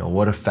 months,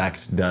 what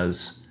effect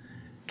does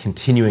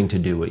continuing to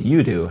do what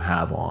you do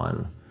have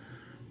on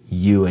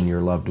you and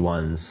your loved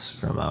ones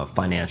from a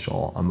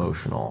financial,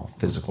 emotional,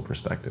 physical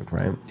perspective,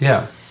 right?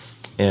 Yeah.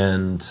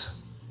 And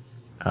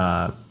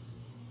I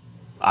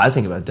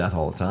think about death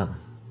all the time.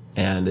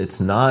 And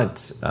it's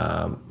not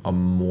a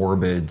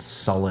morbid,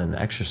 sullen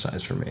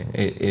exercise for me.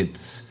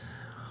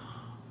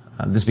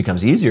 This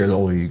becomes easier the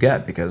older you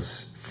get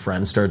because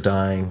friends start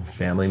dying,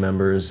 family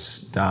members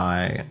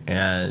die,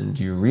 and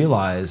you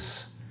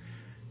realize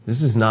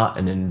this is not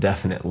an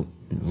indefinite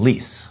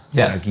lease.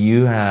 Yes. Like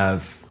you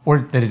have... Or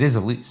that it is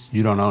a lease.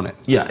 You don't own it.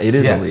 Yeah, it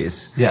is a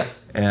lease.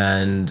 Yes.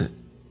 And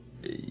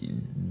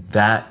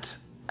that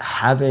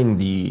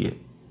having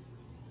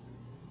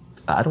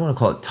I don't want to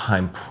call it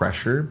time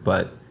pressure,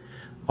 but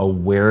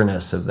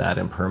awareness of that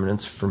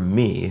impermanence, for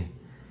me,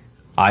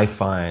 I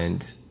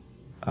find,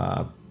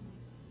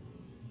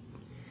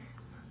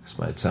 this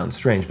might sound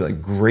strange, but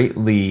like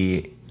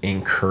greatly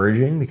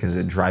encouraging because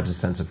it drives a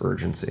sense of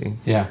urgency.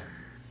 Yeah.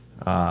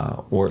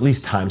 Or at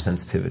least time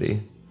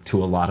sensitivity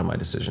to a lot of my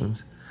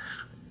decisions.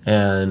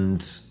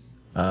 And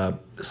so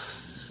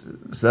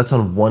that's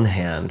on one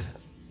hand,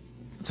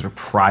 sort of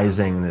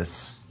prizing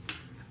this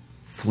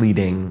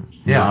fleeting,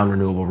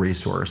 non-renewable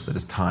resource that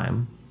is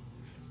time,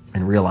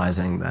 and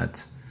realizing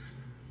that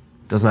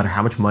it doesn't matter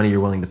how much money you're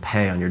willing to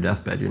pay on your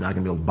deathbed, you're not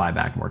going to be able to buy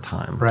back more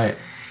time. Right.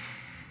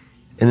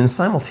 And then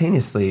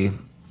simultaneously,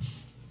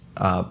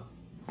 I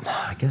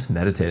guess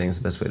meditating is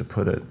the best way to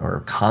put it,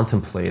 or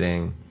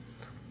contemplating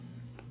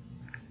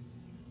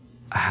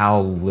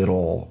how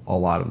little a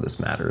lot of this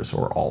matters,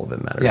 or all of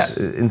it matters. Yes.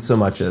 In so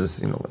much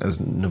as, as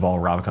Naval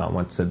Ravikant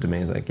once said to me,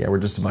 he's like, yeah, we're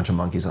just a bunch of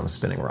monkeys on a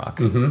spinning rock.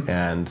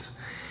 And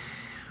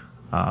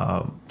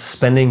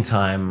spending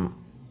time,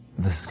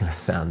 this is going to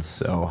sound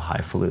so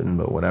highfalutin,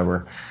 but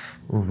whatever,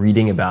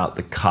 reading about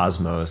the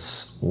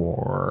cosmos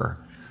or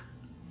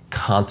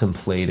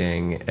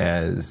contemplating,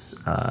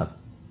 as I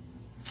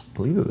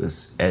believe it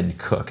was Ed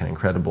Cook, an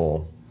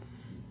incredible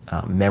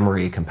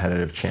memory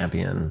competitive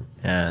champion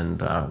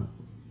and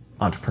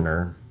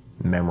entrepreneur,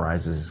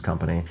 memorizes his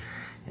company,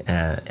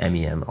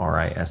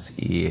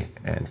 MEMRISE,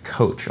 and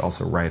coach,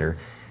 also writer,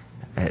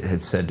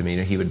 had said to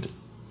me, he would,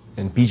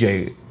 and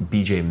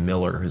BJ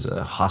Miller, who's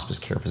a hospice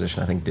care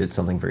physician, I think did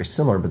something very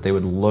similar, but they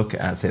would look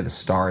at, say, the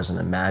stars and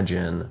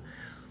imagine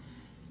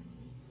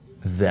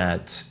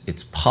that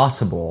it's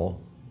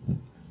possible,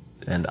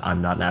 and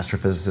I'm not an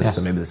astrophysicist,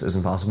 so maybe this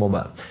isn't possible,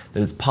 but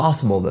that it's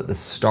possible that the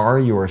star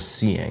you are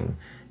seeing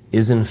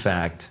is in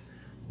fact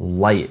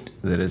light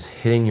that is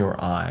hitting your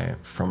eye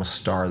from a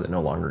star that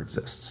no longer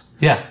exists.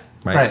 Yeah,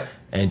 right.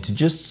 And to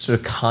just sort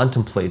of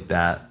contemplate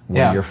that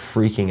when you're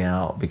freaking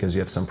out because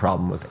you have some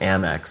problem with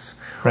Amex,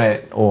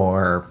 right,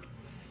 or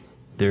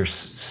there's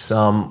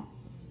some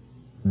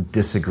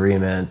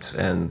disagreement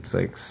and it's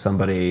like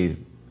somebody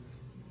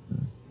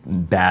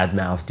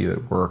bad-mouthed you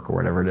at work or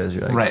whatever it is,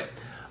 you're like, right,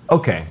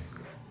 okay.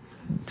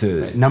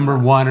 Number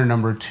 1 or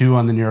number 2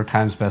 on the New York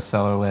Times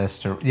bestseller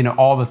list, or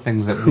all the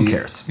things that who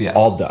cares? Yes.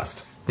 All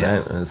dust.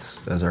 Yes.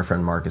 Right? As our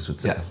friend Marcus would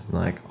say,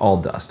 like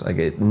all dust.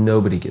 Like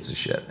nobody gives a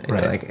shit.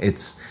 Right. Like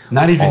it's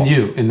not even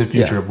you in the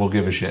future will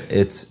give a shit.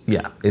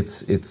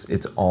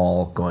 It's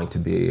all going to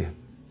be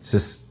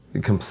just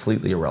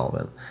completely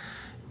irrelevant.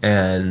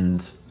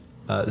 And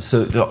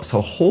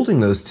so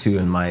holding those two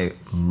in my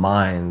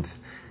mind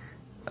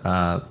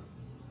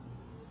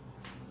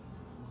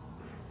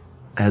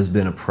has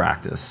been a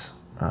practice.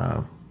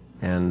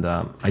 And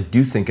I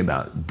do think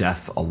about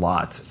death a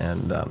lot.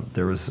 And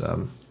there was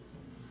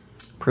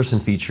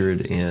person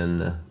featured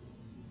in, I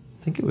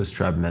think it was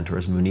Tribe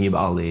Mentors, Munib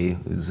Ali,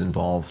 who's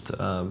involved,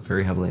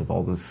 very heavily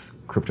involved with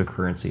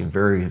cryptocurrency,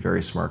 very,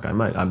 very smart guy.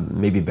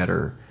 Maybe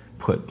better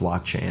put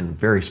blockchain,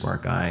 very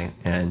smart guy.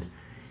 And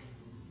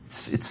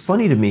it's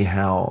funny to me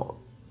how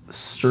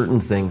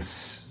certain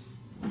things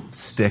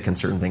stick and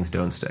certain things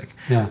don't stick.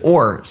 Yeah.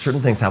 Or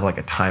certain things have like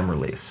a time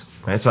release,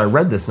 right? So I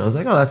read this and I was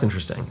like, oh, that's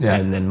interesting. Yeah.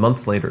 And then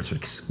months later it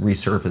sort of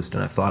resurfaced,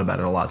 and I've thought about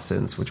it a lot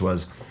since, which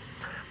was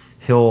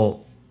he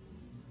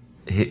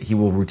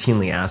will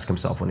routinely ask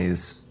himself when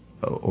he's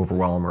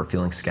overwhelmed or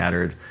feeling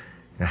scattered,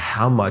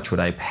 how much would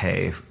I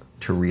pay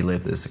to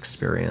relive this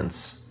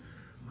experience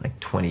like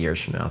 20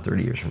 years from now,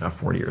 30 years from now,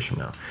 40 years from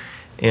now?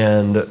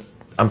 And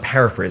I'm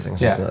paraphrasing,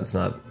 so it's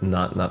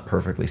not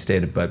perfectly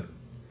stated, but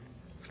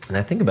and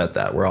I think about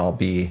that, where I'll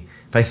be,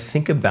 if I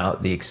think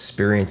about the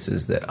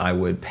experiences that I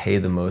would pay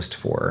the most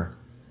for,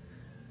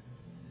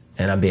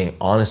 and I'm being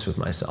honest with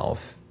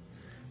myself,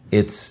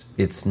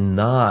 it's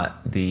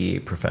not the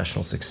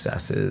professional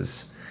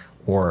successes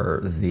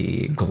or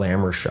the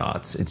glamour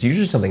shots. It's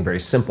usually something very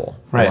simple,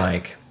 right?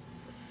 Like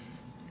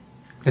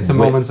it's a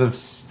moments of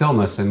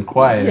stillness and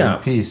quiet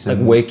and peace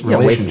and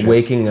relationships.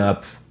 Waking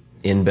up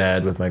in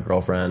bed with my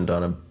girlfriend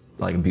on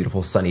a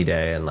beautiful sunny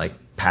day and like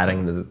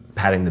patting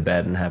the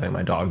bed and having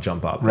my dog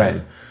jump up, right?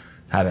 And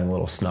having a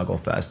little snuggle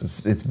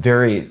fest.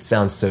 It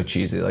sounds so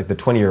cheesy. Like the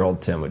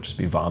 20-year-old Tim would just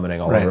be vomiting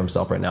all over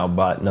himself right now.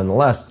 But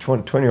nonetheless,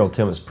 20-year-old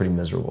Tim is pretty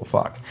miserable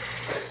fuck.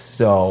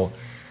 So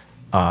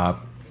I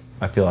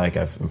feel like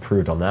I've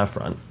improved on that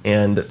front.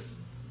 And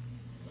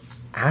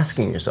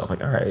asking yourself,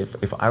 like, all right,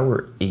 if I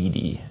were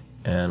 80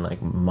 and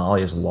like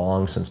Molly has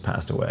long since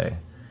passed away,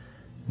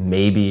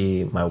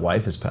 maybe my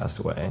wife has passed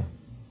away,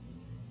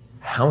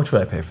 how much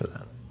would I pay for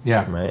that?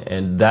 Yeah. Right?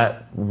 And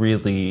that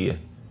really,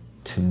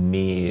 to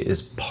me,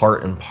 is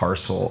part and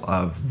parcel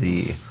of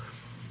the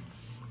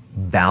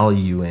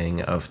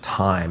valuing of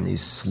time,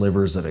 these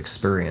slivers of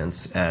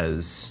experience,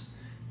 as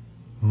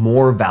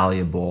more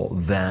valuable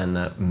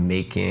than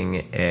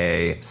making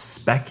a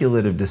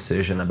speculative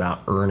decision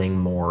about earning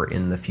more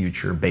in the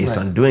future based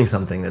on doing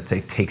something that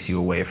takes you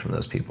away from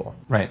those people.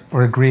 Right.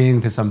 Or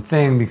agreeing to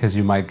something because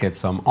you might get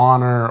some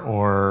honor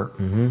or,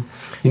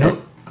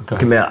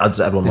 I'll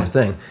just add one more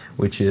thing,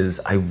 which is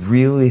I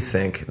really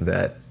think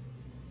that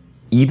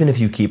even if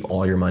you keep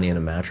all your money in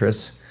a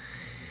mattress,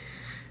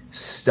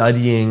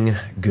 studying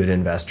good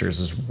investors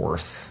is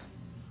worth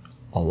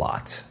a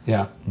lot.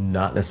 Yeah.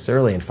 Not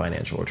necessarily in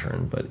financial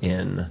return, but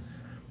in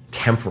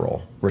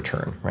temporal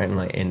return, right? And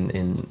like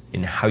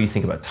in how you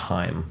think about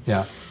time.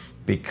 Yeah.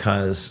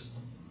 Because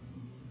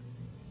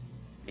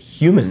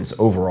humans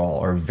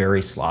overall are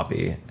very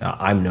sloppy.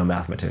 I'm no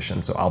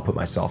mathematician, so I'll put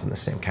myself in the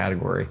same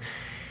category.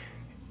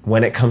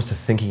 when it comes to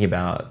thinking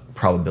about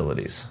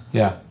probabilities.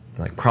 Yeah.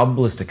 Like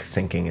probabilistic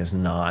thinking is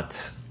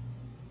not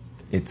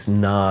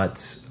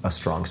a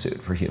strong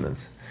suit for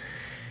humans.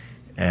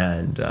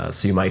 And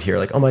so you might hear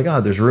like, oh my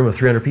God, there's a room of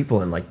 300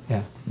 people and like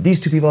these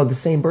two people had the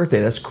same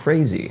birthday. That's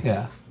crazy.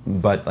 Yeah.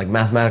 But like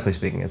mathematically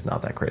speaking, it's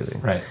not that crazy.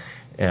 Right.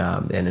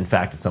 And in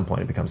fact, at some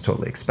point it becomes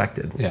totally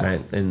expected. Yeah.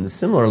 Right. And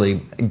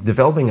similarly,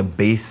 developing a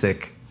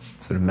basic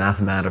sort of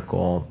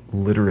mathematical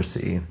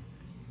literacy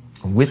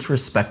with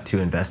respect to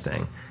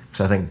investing,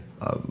 which I think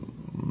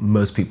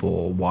most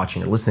people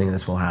watching or listening to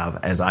this will have,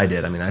 as I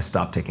did. I mean, I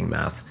stopped taking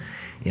math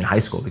in high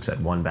school because I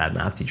had one bad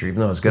math teacher. Even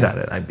though I was good at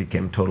it, I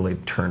became totally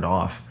turned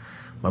off.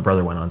 My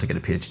brother went on to get a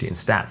PhD in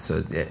stats,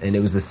 and it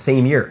was the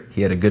same year.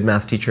 He had a good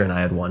math teacher, and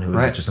I had one who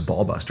was just a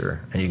ball buster.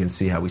 And you can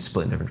see how we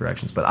split in different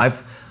directions. But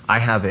I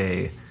have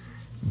a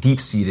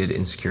deep-seated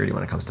insecurity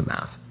when it comes to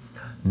math.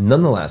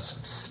 Nonetheless,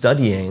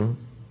 studying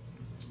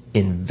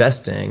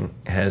investing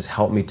has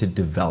helped me to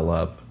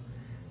develop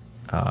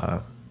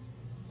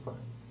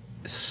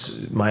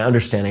my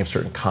understanding of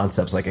certain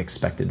concepts like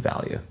expected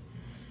value.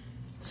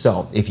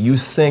 So if you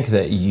think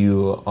that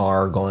you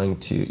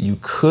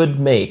could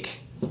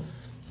make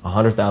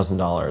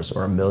 $100,000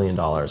 or $1 million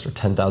or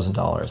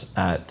 $10,000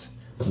 at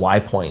Y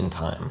point in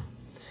time,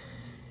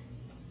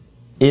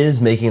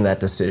 is making that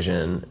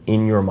decision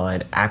in your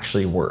mind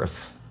actually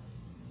worth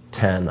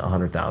 10,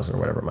 100,000 or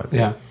whatever it might be?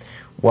 Yeah.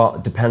 Well,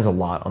 it depends a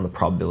lot on the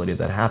probability of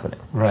that happening.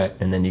 Right.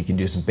 And then you can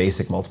do some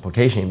basic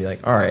multiplication and be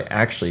like, all right,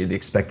 actually the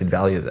expected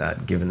value of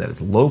that, given that it's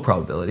low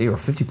probability or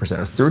 50%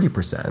 or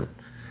 30%,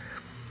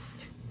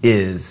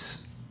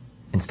 is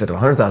instead of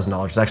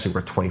 $100,000, it's actually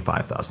worth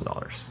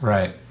 $25,000.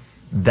 Right.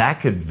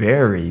 That could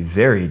very,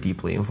 very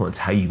deeply influence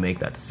how you make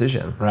that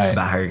decision about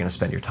how you're going to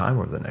spend your time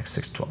over the next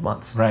 6 to 12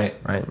 months. Right.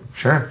 Right.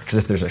 Sure. Because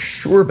if there's a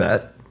sure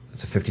bet,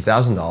 it's a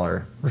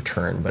 $50,000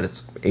 return, but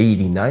it's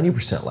 80,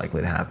 90%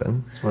 likely to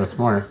happen. It's worth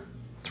more.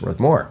 It's worth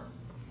more,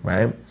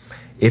 right?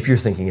 If you're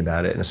thinking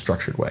about it in a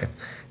structured way.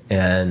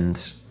 And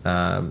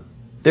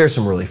there are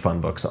some really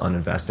fun books on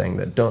investing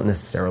that don't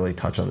necessarily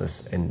touch on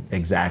this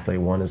exactly.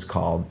 One is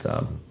called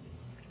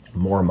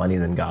More Money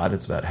Than God.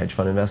 It's about hedge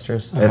fund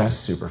investors. Okay. It's a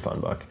super fun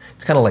book.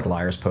 It's kind of like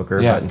Liar's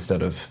Poker, but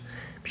instead of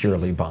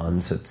purely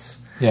bonds,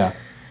 it's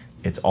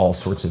all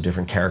sorts of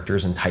different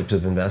characters and types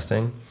of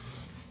investing.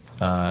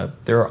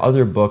 There are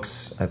other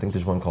books. I think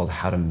there's one called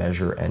How to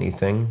Measure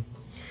Anything,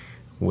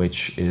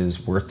 which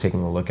is worth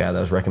taking a look at. That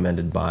was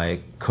recommended by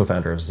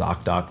co-founder of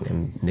ZocDoc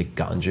named Nick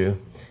Ganju,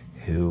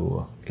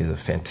 who is a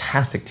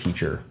fantastic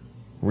teacher,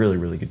 really,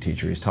 really good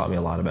teacher. He's taught me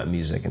a lot about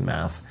music and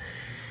math.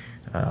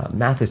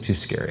 Math is too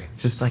scary.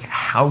 Just like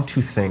how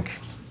to think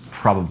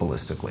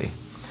probabilistically,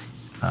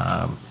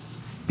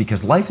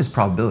 because life is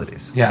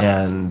probabilities.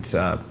 Yeah. And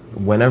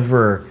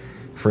whenever,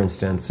 for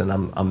instance, and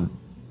I'm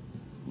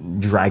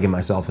dragging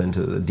myself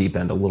into the deep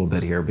end a little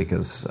bit here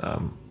because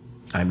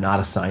I'm not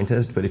a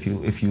scientist, but if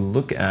you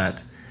look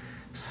at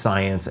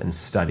science and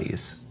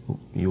studies,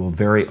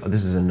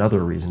 this is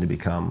another reason to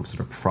become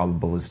sort of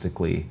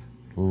probabilistically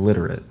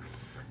literate,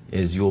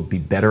 is you'll be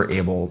better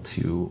able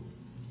to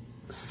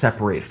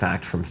separate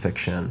fact from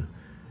fiction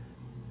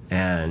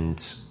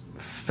and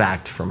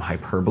fact from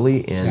hyperbole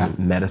in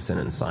medicine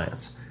and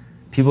science.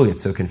 People get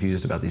so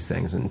confused about these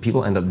things, and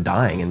people end up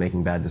dying and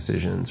making bad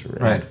decisions,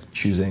 and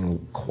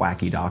choosing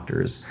quacky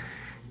doctors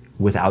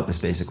without this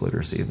basic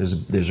literacy.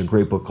 There's a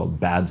great book called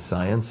Bad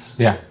Science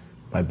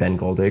by Ben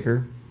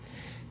Goldacre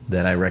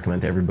that I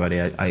recommend to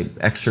everybody. I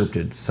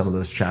excerpted some of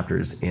those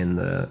chapters in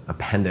the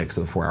appendix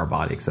of the 4 Hour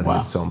Body because I think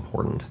it's so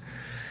important.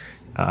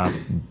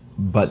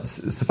 But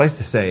suffice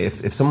to say,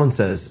 if someone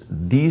says,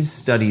 these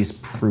studies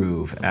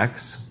prove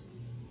X,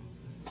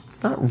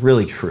 it's not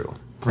really true.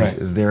 Like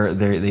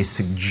they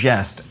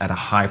suggest at a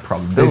high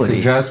probability. They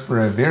suggest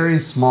for a very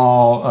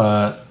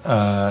small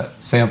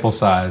sample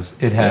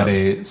size, it had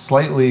a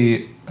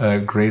slightly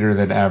greater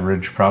than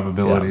average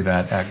probability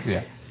that.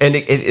 And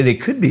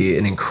it could be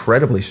an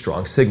incredibly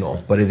strong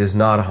signal, but it is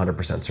not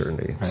 100%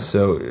 certainty. Right.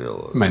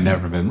 So it might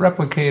never have been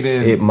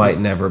replicated. It might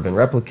never have been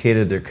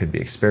replicated. There could be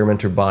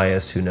experimenter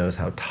bias. Who knows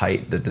how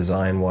tight the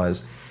design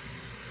was.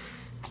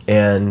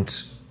 And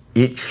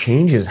it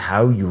changes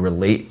how you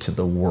relate to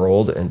the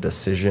world and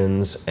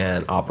decisions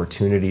and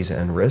opportunities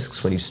and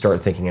risks when you start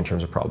thinking in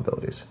terms of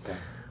probabilities,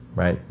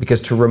 right?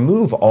 Because to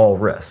remove all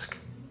risk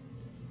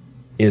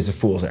is a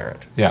fool's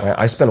errand. Yeah. Right?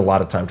 I spent a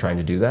lot of time trying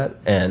to do that,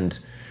 and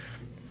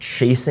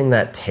chasing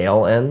that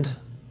tail end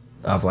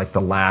of like the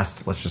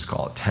last, let's just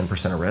call it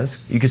 10% of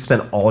risk, you could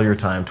spend all your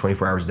time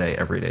 24 hours a day,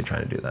 every day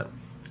trying to do that,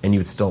 and you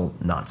would still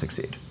not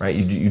succeed, right?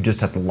 You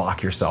just have to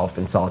lock yourself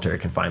in solitary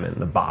confinement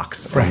in a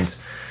box, and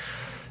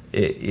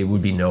it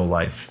would be no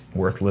life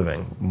worth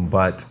living.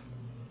 But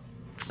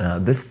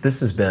this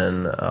has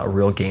been a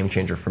real game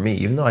changer for me.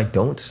 Even though I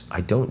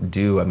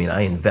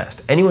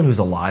invest. Anyone who's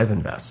alive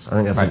invests. I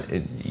think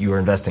that's you're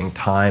investing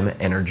time,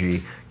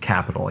 energy,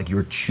 capital. Like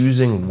you're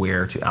choosing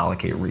where to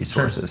allocate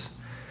resources.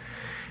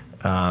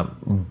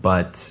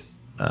 But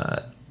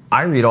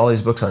I read all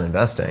these books on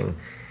investing.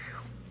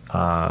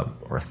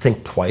 or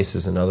Think Twice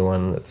is another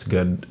one that's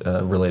good,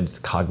 related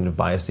to cognitive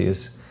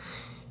biases.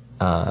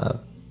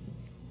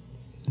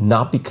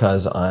 Not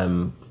because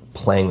I'm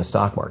playing the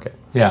stock market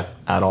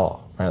at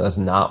all. Right? That's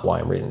not why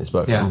I'm reading these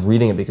books. Yeah. I'm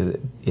reading it because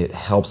it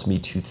helps me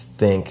to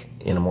think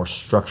in a more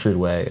structured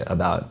way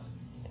about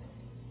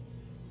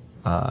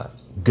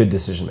good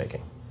decision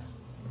making.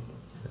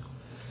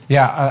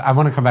 Yeah, I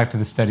want to come back to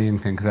the studying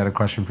thing because I had a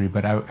question for you.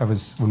 But I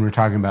was, when we were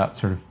talking about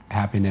sort of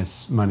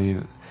happiness, money,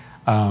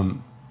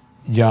 young,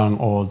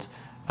 old,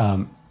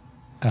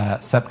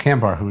 Sepp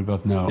Kamvar, who we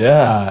both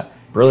know.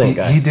 Brilliant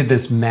guy. He did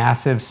this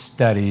massive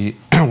study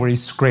where he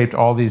scraped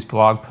all these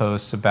blog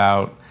posts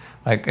about,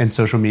 like, and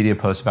social media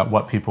posts about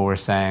what people were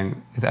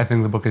saying. I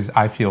think the book is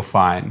I Feel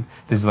Fine.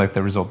 This is like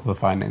the result of the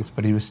findings.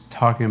 But he was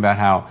talking about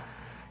how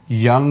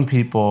young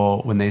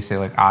people, when they say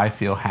like, I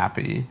feel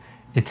happy,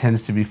 it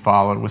tends to be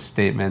followed with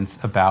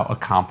statements about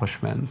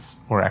accomplishments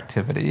or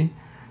activity.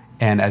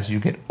 And as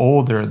you get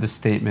older, the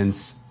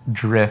statements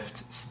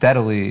drift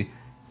steadily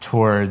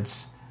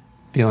towards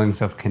feelings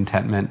of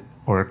contentment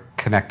or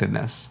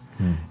connectedness.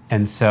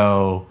 And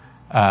so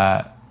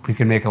we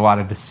can make a lot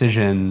of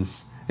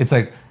decisions. It's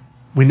like,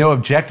 we know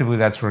objectively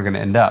that's where we're going to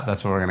end up.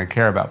 That's what we're going to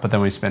care about. But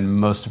then we spend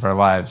most of our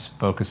lives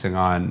focusing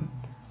on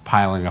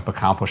piling up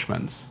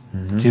accomplishments.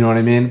 Do you know what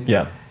I mean?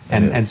 Yeah.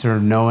 And sort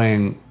of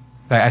knowing,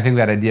 I think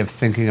that idea of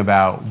thinking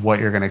about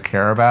what you're going to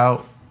care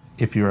about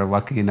if you are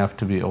lucky enough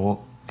to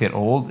get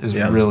old is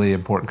really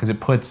important because it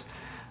puts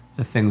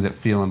the things that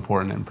feel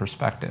important in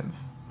perspective.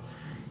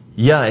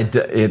 Yeah,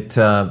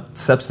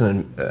 Sepp's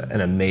an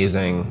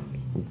amazing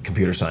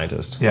computer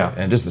scientist. Yeah.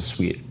 And just a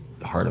sweet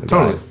heart of a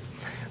Totally.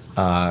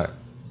 guy.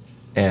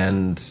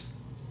 And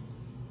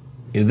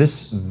you know,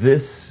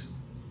 this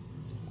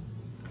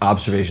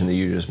observation that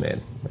you just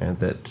made, right,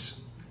 that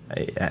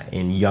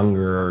in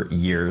younger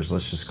years,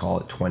 let's just call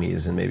it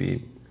 20s and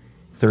maybe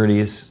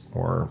 30s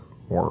or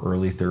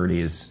early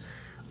 30s,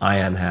 I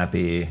am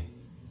happy,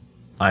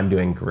 I'm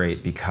doing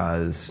great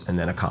because, and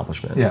then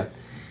accomplishment. Yeah.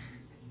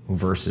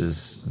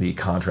 Versus the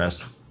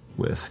contrast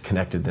with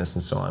connectedness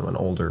and so on when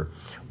older,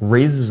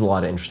 raises a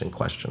lot of interesting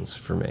questions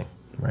for me,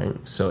 right?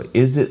 So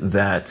is it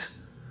that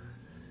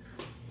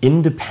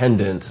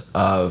independent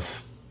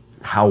of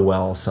how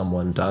well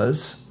someone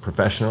does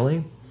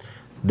professionally,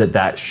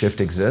 that shift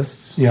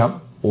exists? Yeah.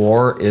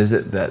 Or is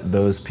it that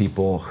those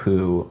people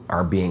who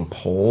are being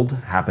polled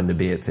happen to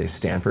be at, say,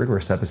 Stanford, where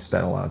Sepp has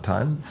spent a lot of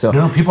time? So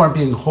no, people aren't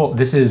being polled.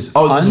 This is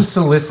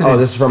unsolicited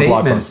this is from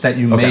blog statements posts that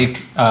you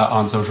make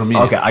on social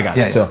media. Okay, I got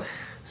it. Yeah.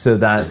 So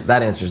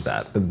that answers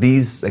that. But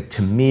these, like,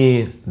 to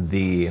me,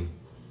 the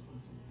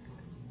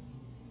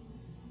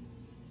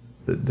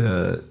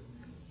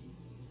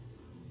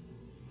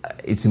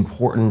it's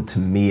important to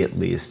me, at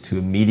least, to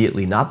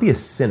immediately not be a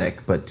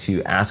cynic, but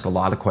to ask a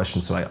lot of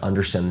questions so I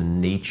understand the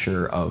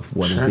nature of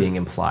what is being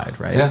implied,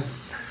 right? Yeah.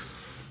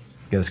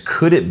 Because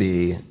could it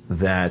be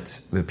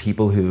that the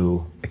people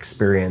who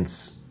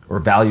experience or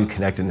value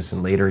connectedness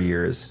in later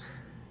years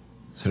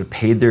sort of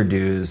paid their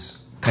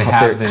dues,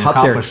 cut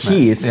their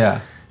teeth,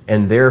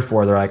 and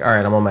therefore they're like, all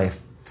right, I'm on my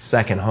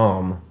second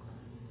home.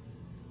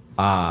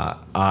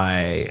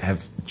 I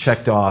have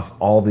checked off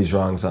all these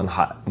rungs on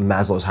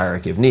Maslow's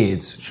hierarchy of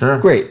needs. Sure.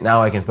 Great.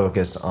 Now I can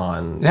focus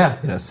on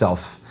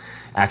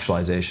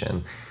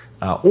self-actualization.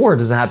 Or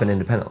does it happen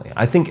independently?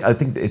 I think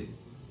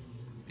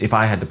if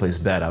I had to place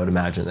a bet, I would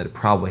imagine that it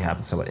probably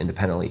happens somewhat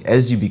independently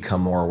as you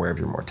become more aware of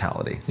your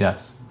mortality.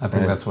 Yes, I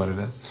think that's what it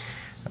is.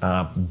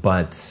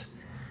 But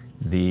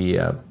this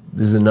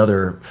is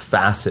another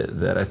facet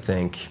that I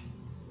think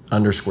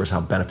underscores how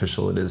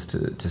beneficial it is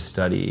to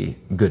study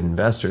good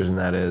investors, and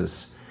that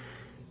is,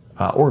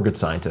 or good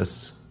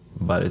scientists,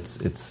 but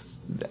it's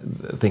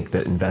I think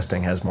that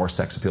investing has more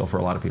sex appeal for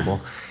a lot of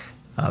people.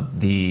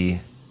 The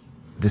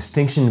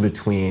distinction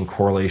between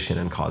correlation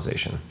and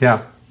causation.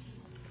 Yeah.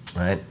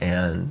 Right?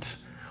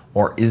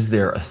 Or is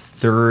there a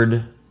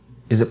third,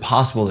 is it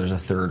possible there's a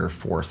third or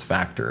fourth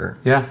factor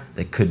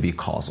that could be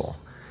causal?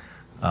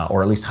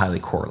 Or at least highly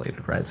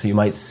correlated, right? So you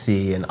might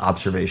see an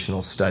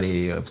observational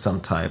study of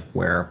some type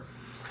where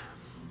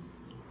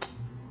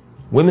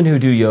women who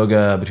do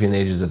yoga between the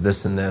ages of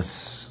this and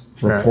this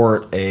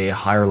report a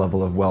higher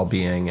level of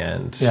well-being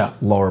and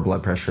lower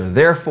blood pressure.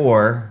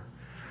 Therefore,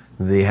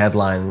 the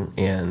headline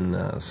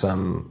in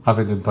some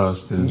Huffington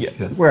Post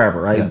is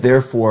wherever, right? Yes.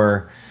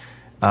 Therefore,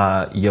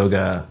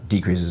 yoga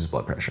decreases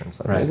blood pressure. It's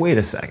like, well, wait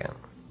a second.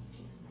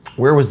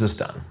 Where was this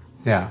done?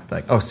 Yeah. It's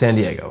like, oh, San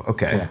Diego.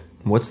 Okay. Yeah.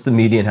 What's the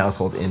median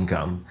household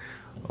income?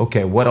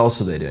 Okay, what else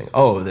are they doing?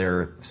 Oh, they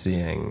have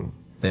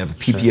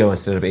PPO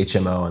instead of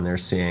HMO, and they're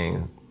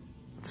seeing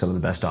some of the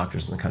best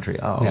doctors in the country.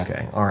 Oh,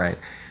 okay, all right.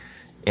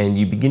 And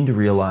you begin to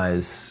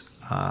realize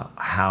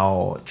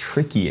how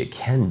tricky it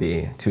can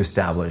be to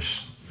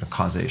establish a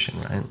causation,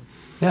 right?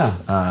 Yeah.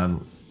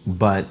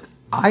 But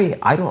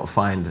I don't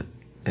find,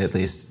 at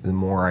least the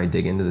more I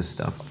dig into this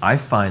stuff, I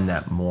find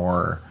that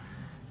more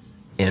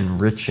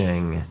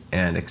enriching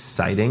and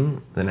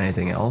exciting than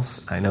anything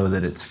else. I know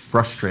that it's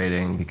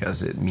frustrating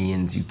because it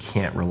means you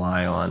can't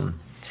rely on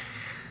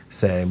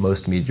say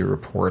most media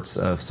reports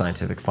of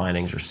scientific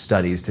findings or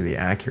studies to be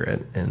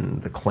accurate in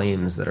the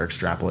claims that are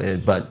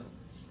extrapolated. But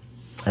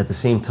at the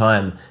same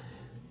time,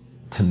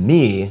 to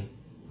me,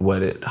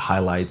 what it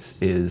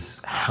highlights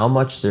is how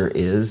much there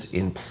is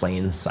in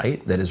plain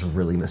sight that is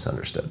really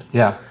misunderstood.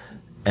 Yeah.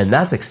 And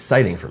that's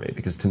exciting for me,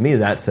 because to me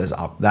that says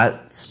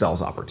that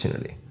spells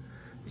opportunity.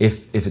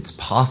 If it's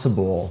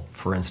possible,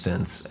 for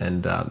instance,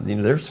 and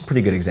there's some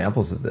pretty good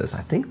examples of this. I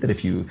think that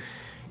if you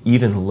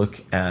even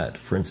look at,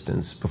 for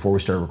instance, before we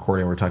started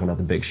recording, we were talking about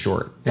The Big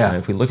Short. Yeah. And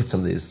if we look at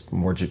some of these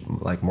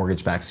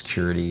mortgage-backed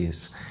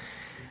securities,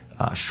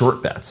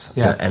 short bets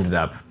that ended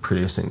up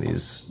producing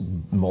these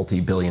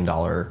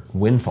multi-billion-dollar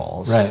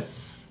windfalls. Right.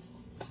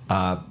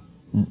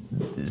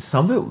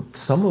 Some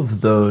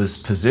of those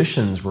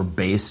positions were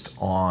based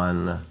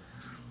on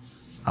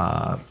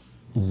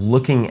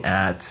looking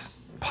at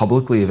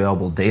publicly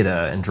available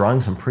data and drawing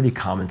some pretty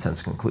common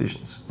sense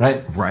conclusions.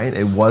 Right. Right?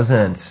 It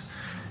wasn't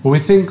we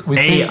think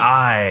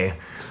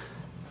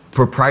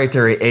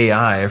proprietary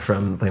AI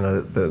from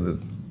the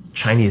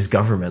Chinese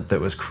government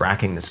that was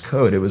cracking this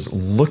code. It was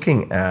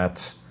looking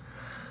at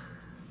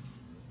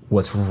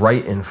what's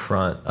right in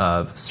front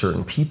of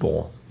certain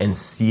people and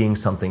seeing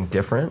something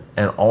different,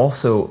 and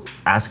also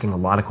asking a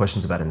lot of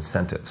questions about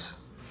incentives.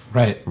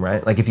 Right.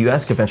 Right? Like if you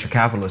ask a venture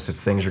capitalist if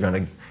things are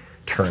going to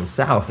turn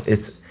south,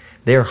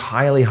 they're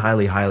highly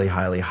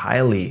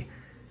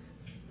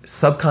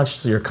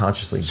subconsciously or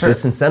consciously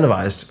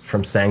disincentivized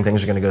from saying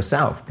things are going to go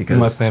south, because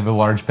unless they have a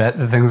large bet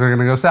that things are going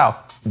to go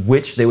south,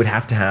 which they would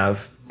have to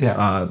have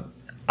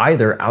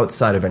either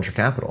outside of venture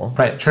capital,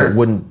 right? So it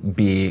wouldn't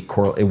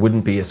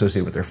be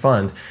associated with their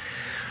fund,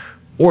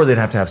 or they'd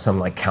have to have some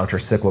like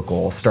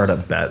counter-cyclical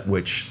startup bet,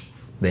 which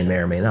they may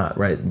or may not.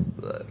 Right?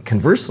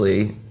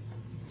 Conversely,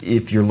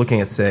 if you're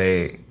looking at,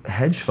 say,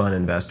 hedge fund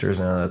investors,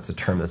 now that's a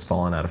term that's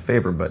fallen out of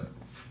favor, but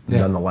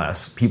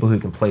nonetheless, people who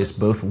can place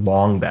both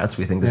long bets,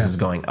 we think this is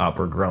going up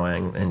or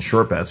growing, and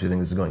short bets, we think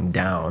this is going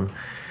down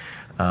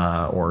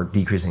or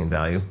decreasing in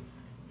value,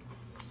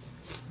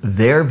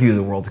 their view of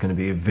the world is going to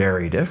be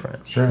very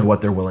different in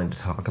what they're willing to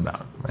talk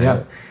about.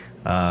 Right?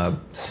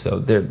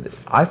 So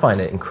I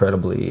find it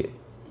incredibly,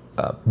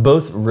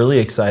 both really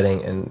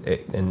exciting and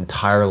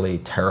entirely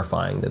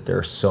terrifying that there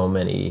are so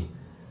many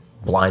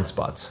blind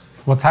spots.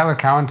 Well, Tyler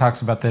Cowen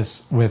talks about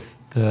this with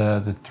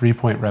the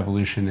three-point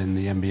revolution in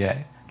the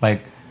NBA.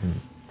 Like,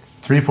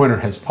 three-pointer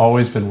has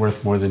always been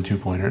worth more than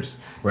two-pointers.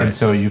 Right. And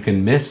so you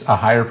can miss a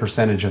higher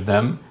percentage of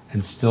them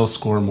and still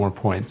score more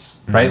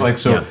points, right? Like,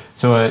 so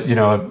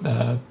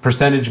a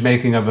percentage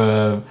making of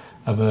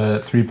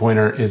a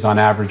three-pointer is on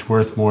average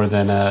worth more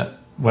than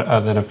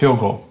a field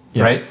goal,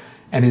 right?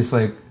 And it's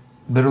like,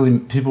 literally,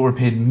 people were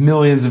paid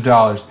millions of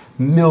dollars,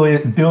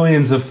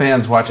 billions of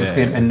fans watch this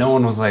game, and no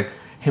one was like,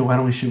 hey, why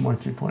don't we shoot more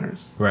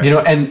three-pointers? Right.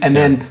 And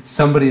then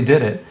somebody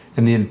did it,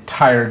 and the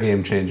entire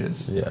game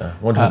changes. Yeah,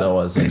 I wonder who that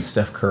was, like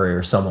Steph Curry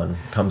or someone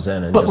comes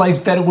in and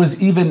that it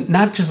was even,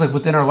 not just like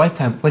within our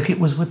lifetime, like it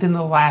was within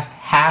the last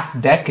half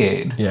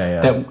decade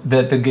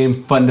that the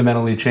game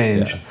fundamentally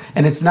changed. Yeah.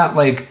 And it's not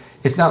like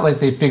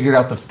they figured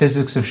out the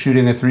physics of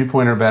shooting a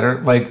three-pointer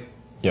better. Like,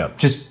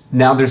 just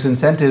now there's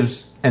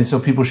incentives, and so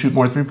people shoot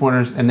more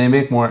three-pointers, and they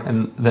make more,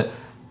 and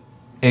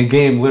a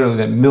game literally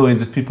that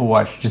millions of people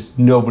watch, just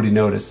nobody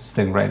noticed this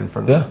thing right in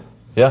front of them.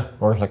 Yeah,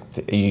 or like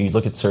you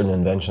look at certain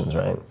inventions,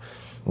 right?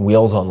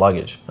 Wheels on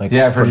luggage. Like,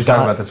 I've heard you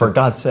talk about this. For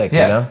God's sake,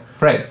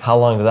 right? How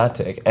long did that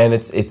take? And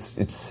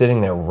it's sitting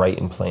there right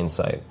in plain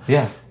sight.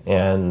 Yeah.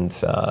 And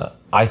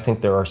I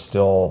think there are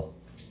still,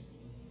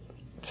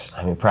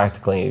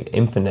 practically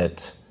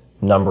infinite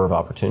number of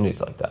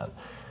opportunities like that.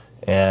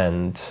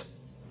 And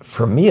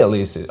for me, at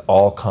least, it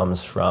all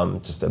comes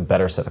from just a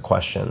better set of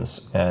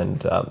questions.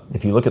 And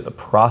if you look at the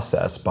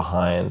process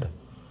behind,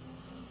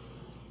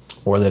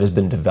 or that has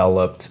been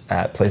developed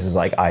at places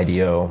like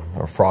IDEO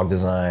or Frog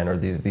Design or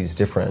these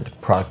different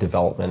product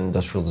development,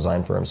 industrial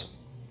design firms,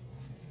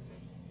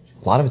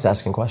 a lot of it's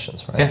asking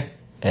questions, right? Yeah.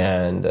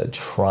 And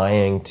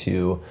trying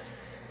to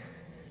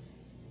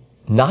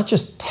not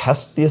just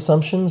test the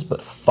assumptions,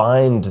 but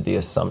find the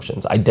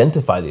assumptions,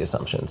 identify the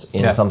assumptions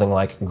in something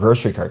like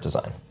grocery cart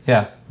design.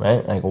 Yeah.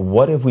 Right? Like,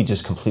 what if we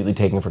just completely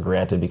taken it for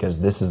granted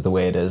because this is the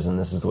way it is and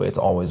this is the way it's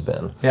always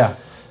been? Yeah.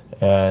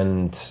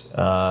 And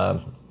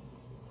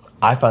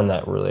I find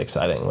that really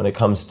exciting when it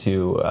comes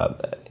to,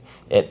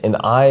 and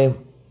I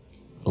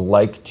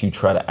like to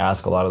try to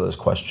ask a lot of those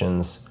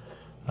questions.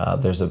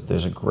 There's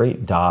a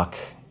great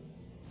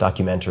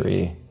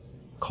documentary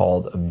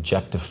called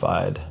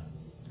Objectified.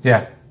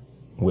 Yeah.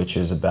 Which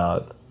is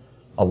about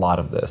a lot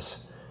of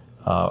this.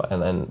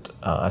 And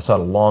I saw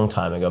it a long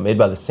time ago, made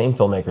by the same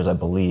filmmakers, I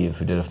believe,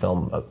 who did a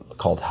film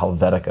called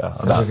Helvetica.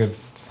 Such a good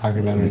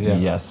documentary,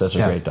 Yes, such a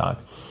great doc.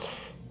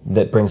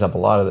 That brings up a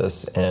lot of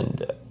this.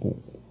 And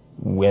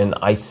when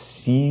I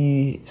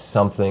see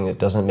something that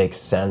doesn't make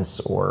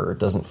sense or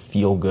doesn't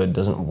feel good,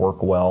 doesn't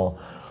work well,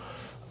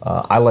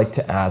 I like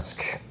to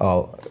ask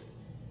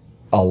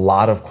a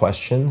lot of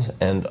questions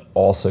and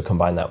also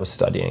combine that with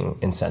studying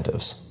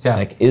incentives. Yeah.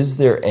 Like, is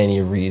there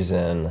any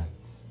reason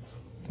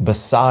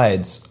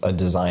besides a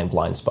design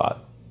blind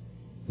spot,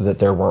 that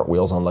there weren't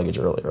wheels on luggage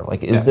earlier?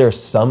 Like, is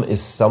someone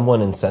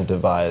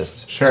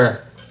incentivized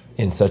Sure.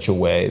 in such a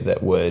way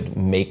that would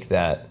make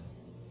that,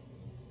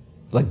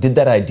 like, did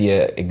that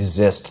idea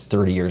exist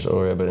 30 years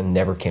earlier, but it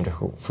never came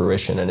to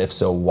fruition? And if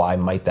so, why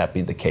might that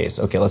be the case?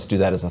 Okay, let's do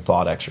that as a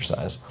thought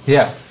exercise.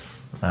 Yeah.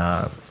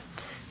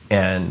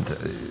 And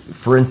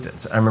for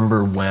instance, I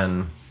remember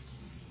when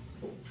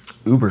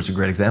Uber's a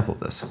great example of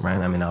this, right?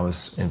 I mean, I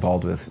was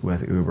involved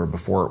with Uber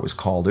before it was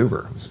called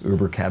Uber. It was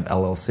Uber Cab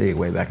LLC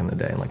way back in the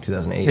day, in like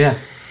 2008. Yeah.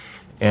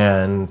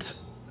 And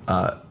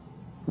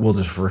we'll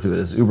just refer to it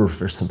as Uber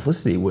for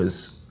simplicity,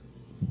 was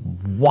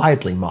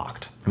widely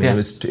mocked. I mean,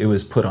 it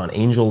was put on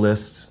Angel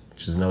List,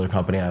 which is another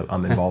company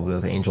I'm involved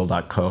with,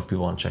 angel.co, if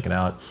people want to check it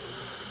out.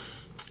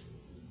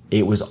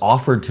 It was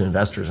offered to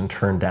investors and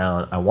turned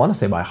down, I want to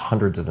say by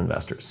hundreds of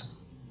investors,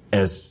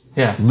 as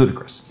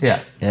ludicrous.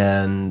 Yeah.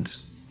 And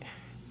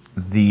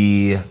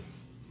the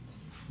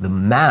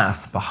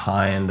math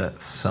behind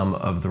some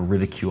of the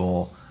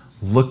ridicule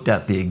looked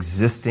at the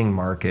existing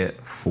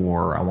market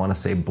for, I want to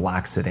say,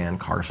 black sedan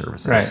car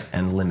services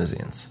and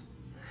limousines.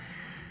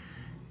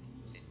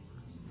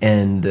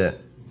 And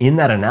in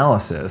that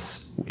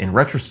analysis, in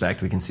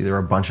retrospect, we can see there were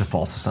a bunch of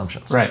false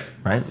assumptions. Right?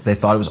 They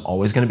thought it was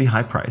always going to be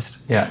high priced.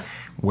 Yeah.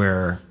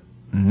 Where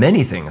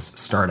many things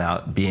start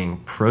out being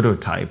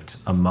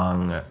prototyped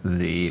among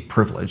the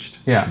privileged.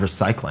 Yeah.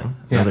 Recycling,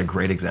 another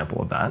great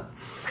example of that.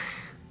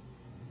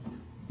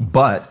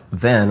 But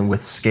then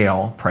with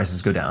scale,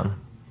 prices go down.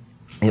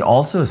 It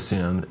also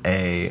assumed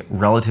a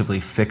relatively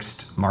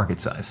fixed market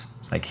size.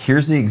 It's like,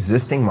 here's the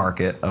existing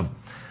market of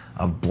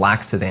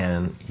black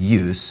sedan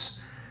use.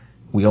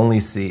 We only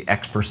see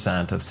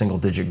X% of single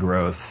digit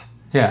growth.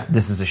 Yeah.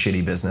 This is a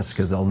shitty business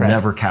because they'll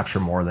never capture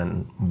more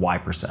than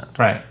Y%.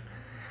 Right.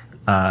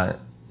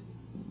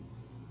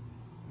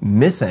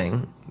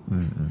 Missing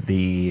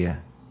the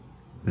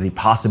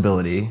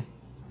possibility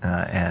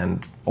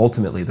and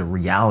ultimately the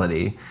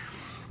reality,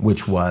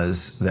 which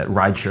was that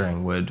ride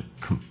sharing would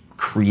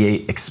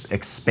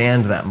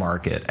expand that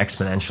market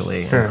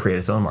exponentially and create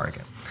its own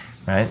market,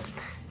 right?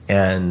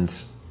 And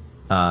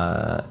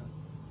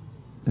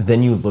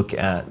then you look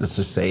at, let's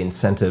just say,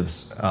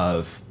 incentives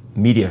of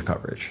media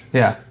coverage.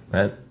 Yeah.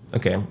 Right.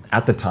 Okay.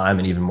 At the time,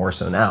 and even more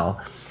so now,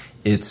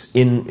 it's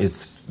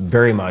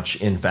very much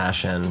in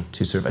fashion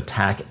to sort of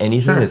attack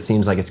anything that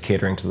seems like it's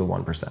catering to the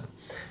 1%,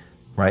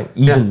 right?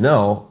 Even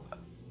though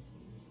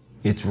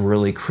it's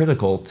really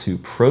critical to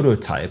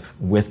prototype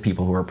with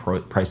people who are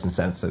price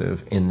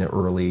insensitive in the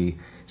early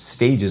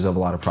stages of a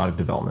lot of product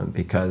development,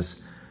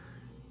 because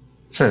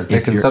they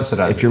can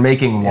subsidize. If you're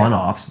making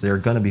one-offs, they're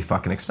going to be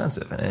fucking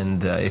expensive,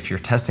 and if you're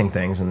testing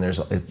things and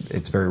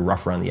it's very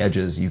rough around the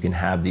edges, you can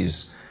have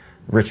these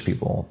rich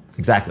people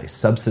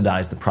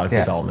subsidize the product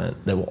development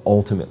that will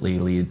ultimately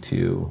lead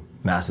to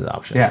mass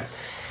adoption. Yeah.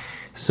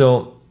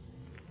 So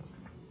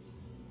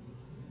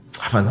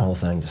I find the whole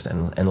thing just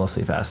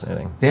endlessly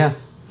fascinating. Yeah.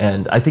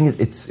 And I think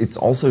it's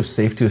also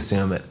safe to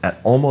assume that at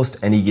almost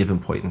any given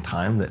point in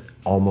time that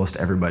almost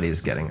everybody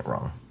is getting it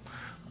wrong.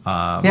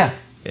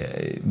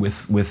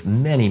 With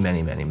many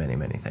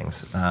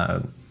things.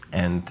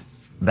 And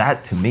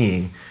that to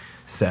me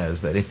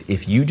says that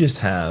if you just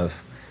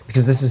have,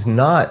 because this is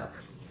not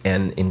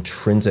an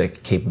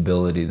intrinsic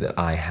capability that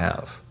I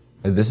have.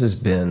 This has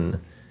been,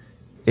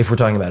 if we're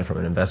talking about it from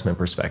an investment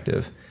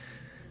perspective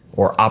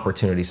or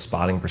opportunity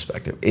spotting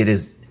perspective, it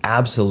is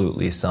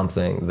absolutely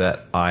something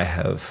that I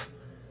have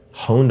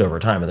honed over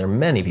time. And there are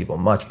many people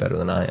much better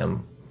than I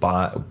am,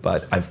 but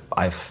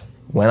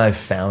when I've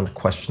found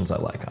questions I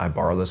like, I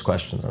borrow those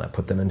questions and I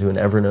put them into an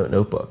Evernote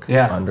notebook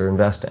under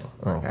investing.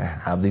 Like, I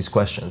have these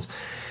questions.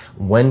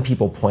 When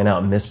people point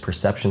out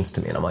misperceptions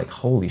to me, and I'm like,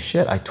 holy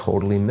shit, I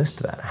totally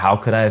missed that. How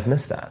could I have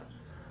missed that?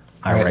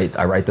 I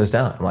write those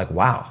down. I'm like,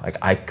 wow, like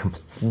I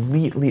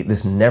completely,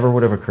 this never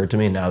would have occurred to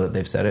me. Now that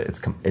they've said it,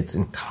 it's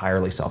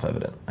entirely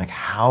self-evident. Like,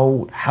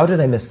 how did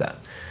I miss that?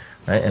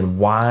 Right? And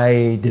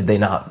why did they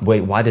not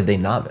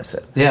miss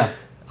it? Yeah.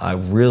 I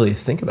really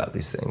think about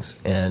these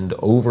things, and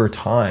over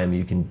time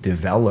you can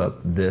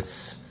develop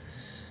this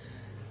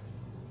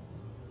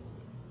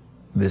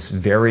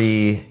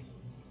very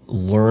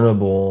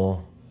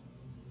learnable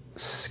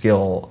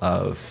skill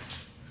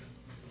of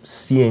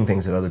seeing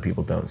things that other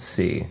people don't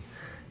see,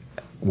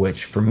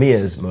 which for me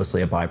is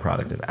mostly a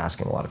byproduct of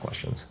asking a lot of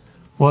questions.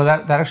 Well,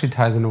 that actually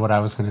ties into what I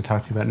was going to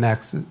talk to you about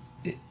next.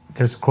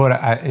 There's a quote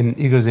in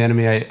Ego's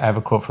Enemy. I have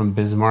a quote from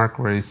Bismarck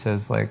where he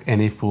says, like,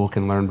 any fool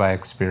can learn by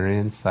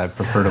experience. I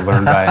prefer to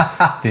learn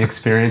by the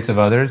experience of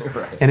others.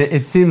 Right. And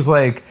it seems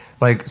like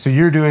so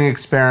you're doing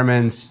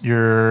experiments,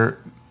 you're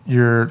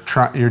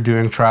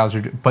doing trials,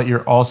 but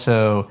you're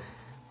also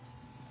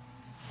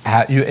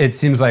it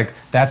seems like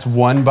that's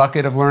one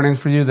bucket of learning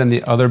for you. Then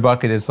the other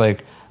bucket is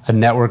like a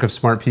network of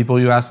smart people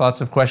you ask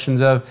lots of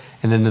questions of,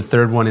 and then the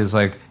third one is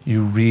like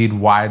you read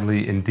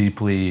widely and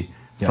deeply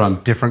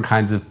from different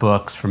kinds of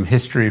books, from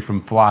history,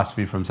 from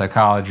philosophy, from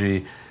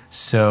psychology,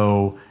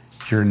 so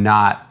you're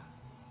not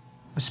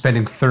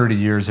spending 30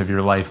 years of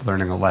your life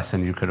learning a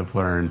lesson you could have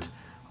learned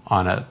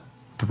on a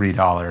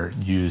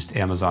 $3 used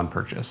Amazon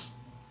purchase?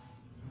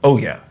 Oh,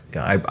 yeah.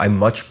 I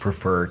much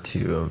prefer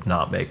to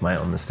not make my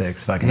own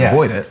mistakes if I can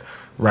avoid it,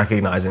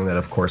 recognizing that,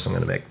 of course, I'm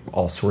going to make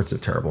all sorts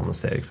of terrible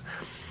mistakes.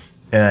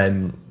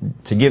 And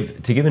to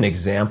give an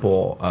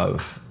example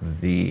of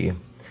the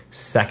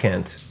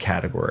second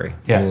category,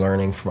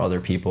 learning from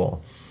other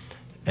people,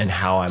 and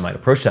how I might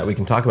approach that, we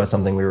can talk about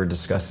something we were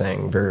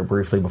discussing very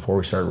briefly before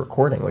we started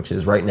recording, which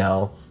is right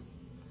now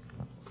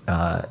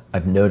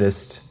I've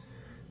noticed,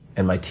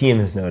 and my team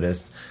has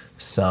noticed,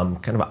 some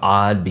kind of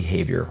odd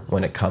behavior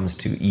when it comes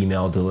to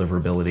email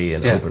deliverability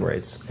and open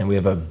rates. And we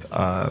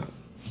have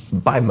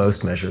by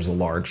most measures, a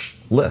large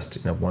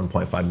list,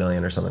 1.5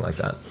 million or something like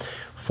that,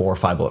 for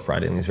 5 Bullet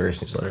Friday and these various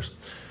newsletters.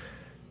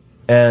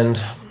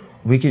 And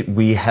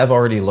we have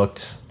already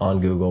looked on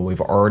Google. We've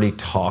already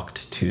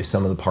talked to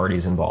some of the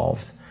parties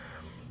involved,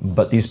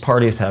 but these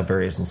parties have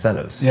various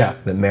incentives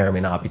that may or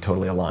may not be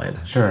totally aligned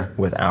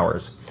with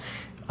ours.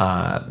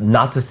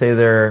 Not to say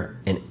they're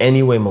in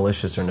any way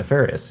malicious or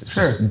nefarious. It's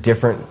just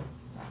different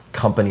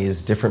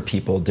companies, different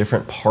people,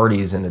 different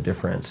parties in a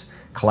different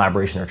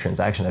collaboration or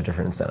transaction have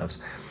different incentives.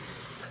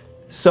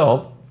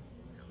 So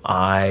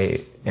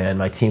I and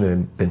my team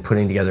have been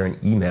putting together an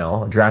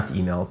email, a draft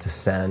email, to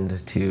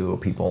send to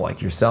people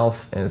like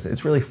yourself. And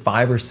it's really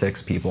 5 or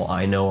 6 people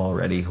I know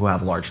already who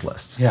have large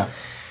lists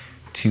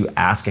to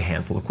ask a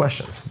handful of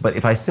questions. But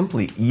if I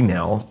simply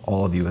email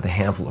all of you with a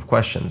handful of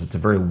questions, it's a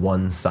very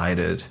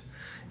one-sided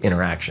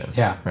interaction,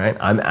 right?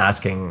 I'm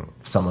asking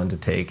someone to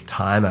take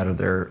time out of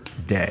their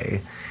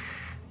day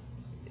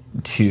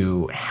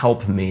to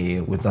help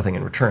me with nothing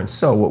in return.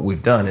 So what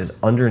we've done is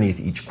underneath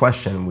each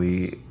question,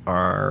 we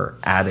are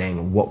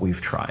adding what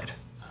we've tried,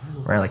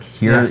 right? Like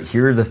here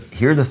are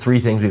the 3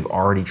 things we've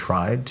already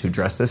tried to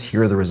address this.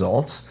 Here are the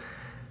results,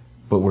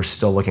 but we're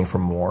still looking for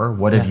more.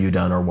 What have you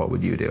done, or what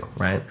would you do,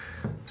 right?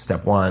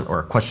 Step 1,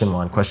 or question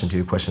 1, question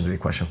 2, question 3,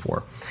 question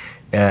 4.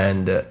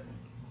 And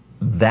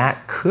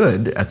that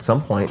could, at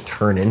some point,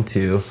 turn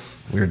into,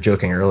 we were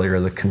joking earlier,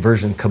 the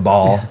conversion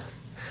cabal,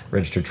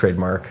 registered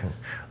trademark,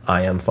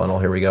 IM funnel,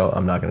 here we go.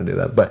 I'm not going to do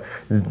that. But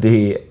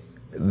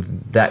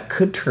that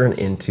could turn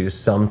into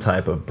some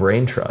type of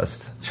brain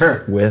trust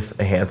with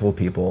a handful of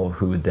people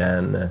who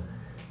then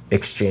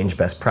exchange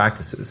best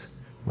practices,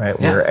 right?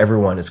 Where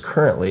everyone is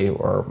currently,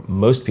 or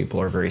most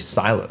people are very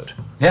siloed.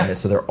 Right?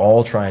 So they're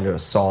all trying to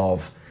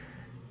solve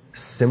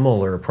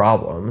similar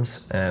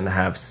problems and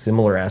have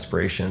similar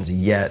aspirations,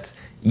 yet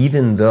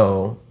even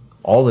though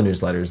all the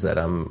newsletters that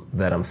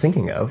I'm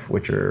thinking of,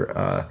 which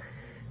are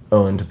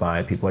owned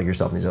by people like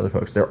yourself and these other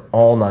folks, they're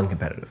all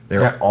non-competitive.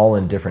 They're all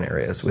in different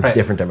areas with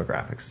different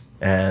demographics.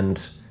 And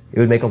it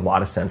would make a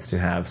lot of sense to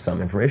have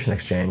some information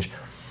exchange.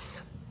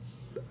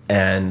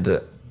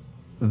 And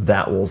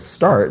that will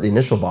start, the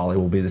initial volley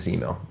will be this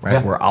email,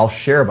 right? Where I'll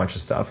share a bunch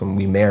of stuff and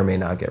we may or may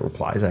not get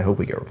replies. I hope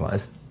we get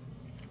replies.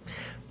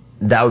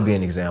 That would be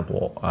an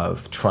example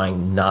of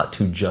trying not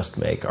to just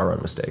make our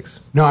own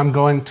mistakes. No, I'm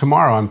going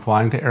tomorrow. I'm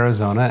flying to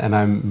Arizona and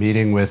I'm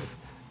meeting with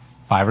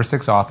 5 or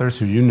 6 authors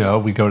who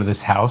we go to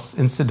this house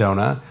in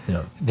Sedona.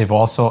 They've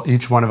all sold,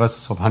 each one of us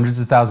sold hundreds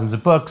of thousands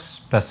of books,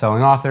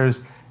 best-selling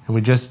authors, and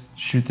we just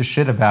shoot the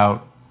shit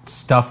about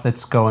stuff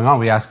that's going on.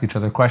 We ask each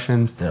other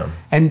questions.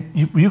 And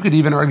you could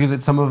even argue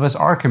that some of us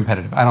are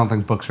competitive. I don't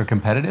think books are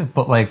competitive,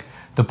 but like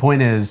the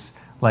point is,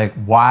 like,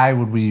 why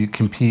would we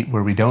compete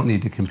where we don't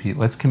need to compete?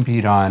 Let's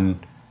compete on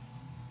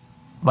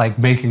like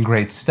making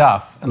great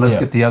stuff, and let's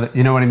get the other,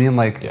 you know what I mean?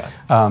 Like,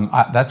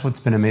 that's what's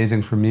been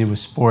amazing for me with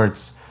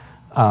sports.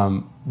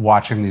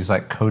 Watching these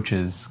like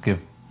coaches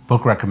give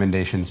book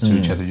recommendations to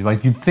each other.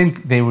 You'd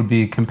think they would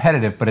be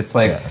competitive, but it's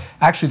like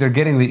actually they're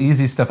getting the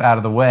easy stuff out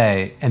of the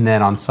way, and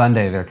then on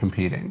Sunday they're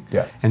competing.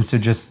 And so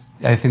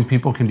I think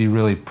people can be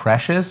really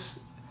precious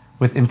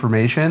with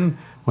information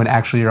when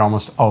actually you're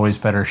almost always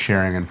better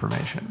sharing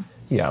information.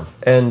 Yeah,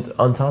 and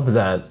on top of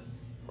that,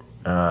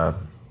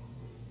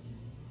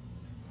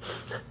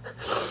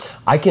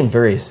 I can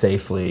very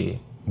safely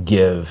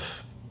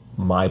give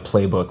my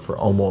playbook for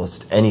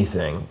almost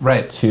anything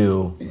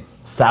to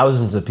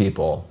thousands of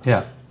people,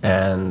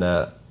 and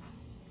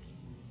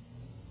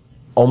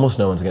almost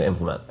no one's going to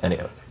implement any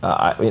of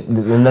it.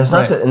 And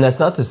that's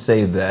not to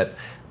say that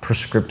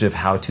prescriptive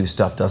how-to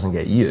stuff doesn't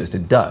get used.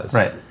 It does,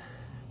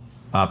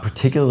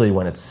 particularly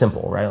when it's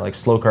simple, right? Like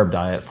slow carb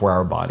diet,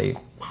 4-hour body.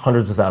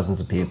 Hundreds of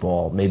thousands of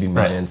people, maybe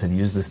millions, have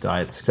used this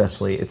diet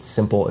successfully. It's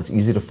simple. It's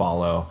easy to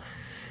follow.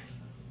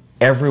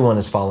 Everyone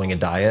is following a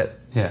diet,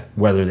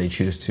 whether they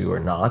choose to or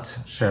not.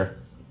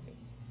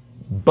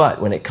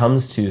 But when it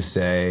comes to,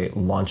 say,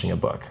 launching a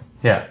book,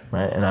 right?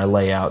 And I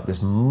lay out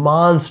this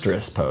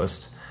monstrous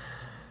post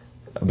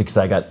because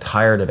I got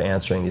tired of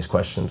answering these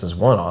questions as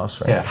one-offs,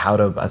 right?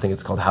 Like I think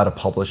it's called How to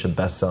Publish a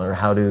Bestseller, or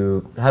how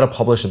to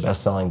publish a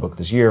best-selling book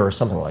this year, or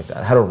something like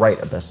that. How to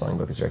write a best-selling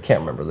book this year. I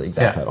can't remember the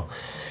exact title.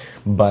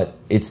 But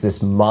it's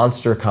this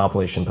monster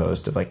compilation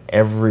post of like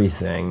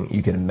everything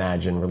you can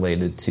imagine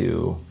related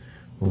to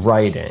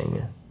writing,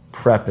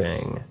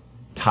 prepping,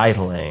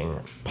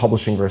 titling,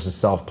 publishing versus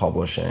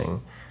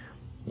self-publishing,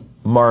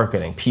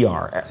 marketing,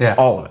 PR, Yeah.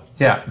 all of it.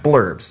 Yeah.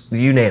 Blurbs,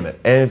 you name it.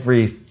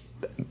 Every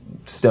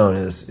stone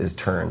is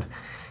turned.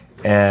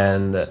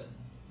 And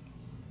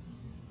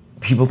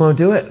people don't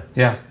do it.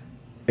 Yeah.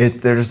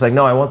 They're just like,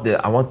 no, I want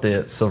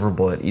the silver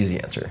bullet easy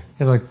answer.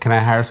 You're like, can I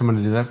hire someone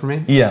to do that for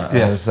me? Yeah. And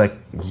Yeah. I was like,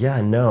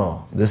 yeah,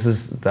 no. This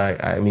is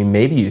that. I mean,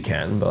 maybe you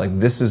can, but like,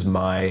 this is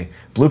my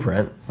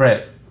blueprint.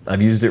 Right.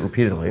 I've used it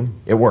repeatedly.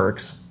 It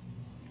works.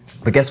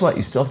 But guess what?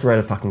 You still have to write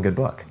a fucking good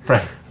book.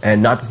 Right.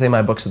 And not to say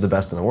my books are the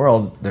best in the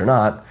world. They're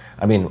not.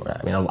 I mean,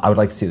 I would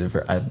like to see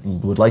I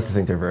would like to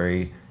think they're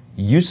very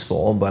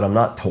useful, but I'm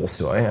not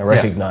Tolstoy. I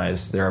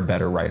recognize there are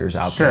better writers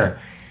out there.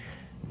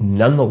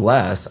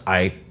 Nonetheless,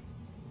 I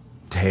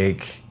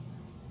take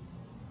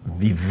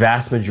the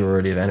vast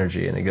majority of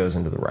energy and it goes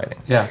into the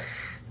writing. Yeah.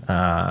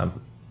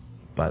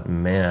 But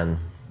man,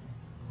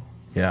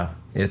 yeah,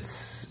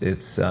 it's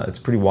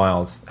pretty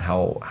wild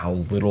how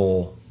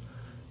little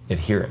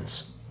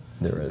adherence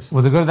there is.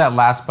 Well, to go to that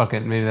last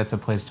bucket, maybe that's a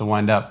place to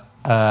wind up.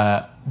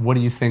 What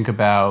do you think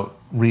about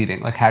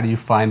reading? Like, how do you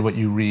find what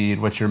you read?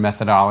 What's your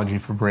methodology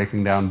for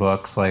breaking down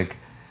books? Like,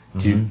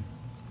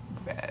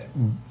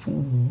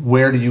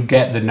 where do you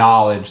get the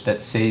knowledge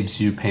that saves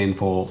you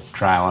painful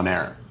trial and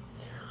error?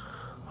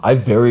 I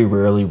very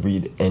rarely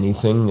read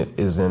anything that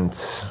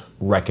isn't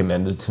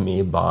recommended to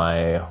me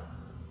by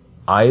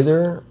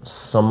either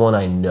someone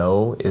I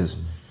know is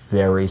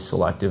very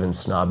selective and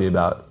snobby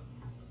about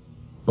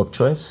book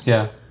choice,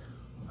 Yeah.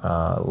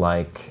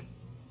 like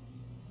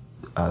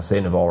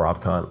say Naval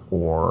Ravikant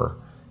or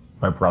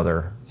my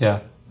brother.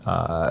 Yeah.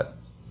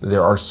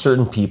 There are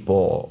certain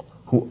people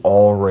who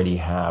already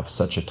have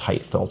such a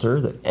tight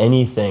filter that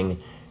anything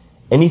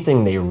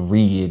they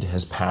read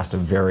has passed a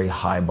very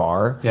high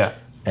bar. Yeah.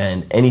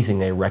 And anything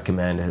they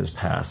recommend has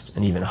passed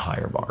an even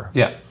higher bar.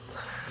 Yeah.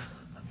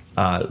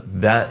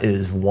 That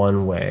is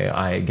one way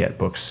I get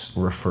books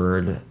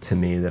referred to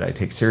me that I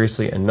take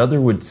seriously.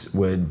 Another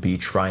would be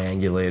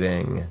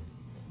triangulating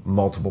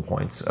multiple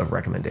points of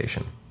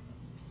recommendation.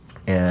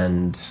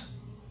 And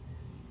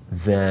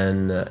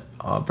then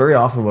very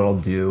often what I'll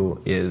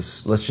do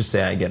is, let's just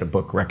say I get a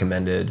book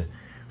recommended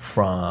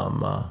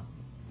from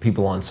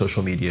people on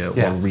social media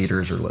or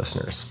readers or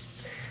listeners.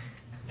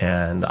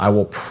 And I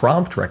will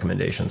prompt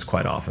recommendations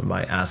quite often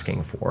by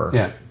asking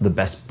for the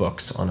best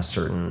books on a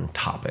certain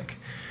topic.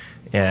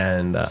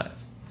 And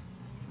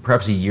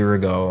perhaps a year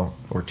ago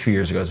or 2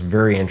 years ago, I was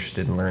very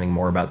interested in learning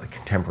more about the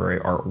contemporary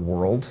art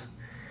world.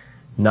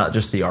 Not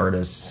just the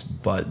artists,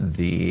 but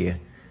the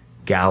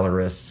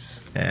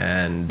gallerists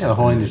and the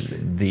whole industry.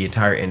 The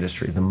entire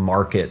industry, the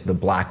market, the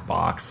black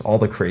box, all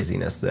the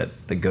craziness that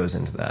goes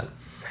into that.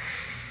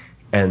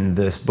 And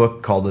this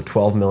book called The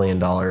 $12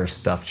 Million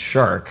Stuffed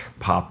Shark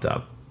popped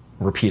up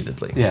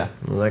repeatedly. Yeah.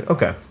 I was like,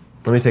 okay,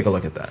 let me take a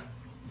look at that.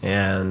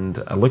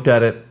 And I looked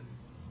at it,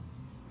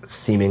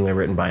 seemingly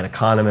written by an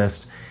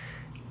economist.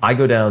 I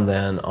go down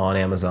then on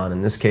Amazon,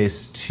 in this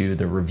case, to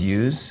the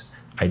reviews.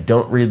 I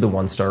don't read the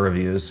one-star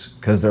reviews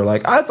because they're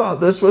like, I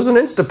thought this was an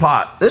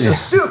Instapot. This is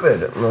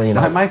stupid. Well, you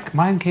know.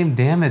 Mine came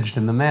damaged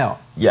in the mail.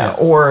 Yeah,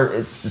 or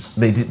it's just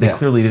they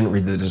clearly didn't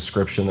read the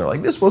description. They're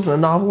like, this wasn't a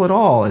novel at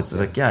all. It's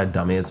like, yeah,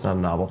 dummy, it's not a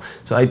novel.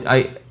 So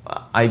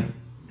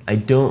I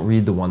don't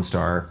read the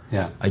one-star.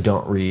 Yeah. I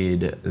don't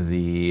read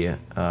the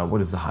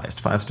what is the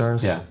highest? 5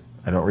 stars? Yeah.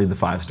 I don't read the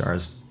 5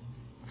 stars.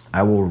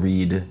 I will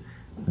read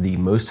the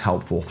most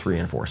helpful 3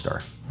 and 4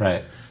 star.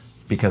 Right.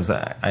 Because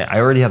I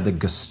already have the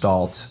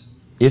gestalt.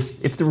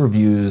 If the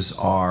reviews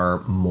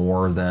are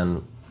more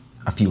than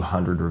a few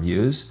hundred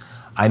reviews,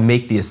 I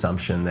make the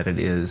assumption that it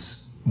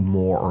is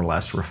more or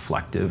less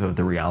reflective of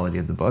the reality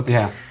of the book.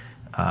 Yeah.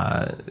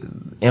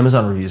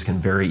 Amazon reviews can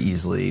very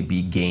easily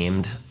be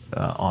gamed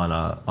on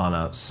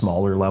a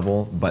smaller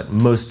level, but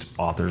most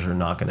authors are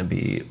not going to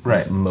be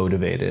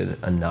motivated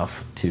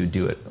enough to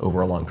do it over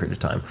a long period of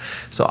time.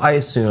 So I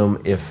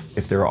assume if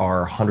there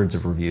are hundreds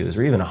of reviews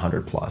or even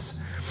 100 plus,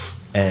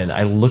 and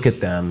I look at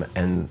them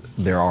and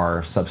there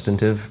are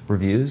substantive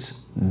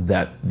reviews,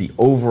 that the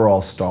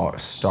overall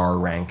star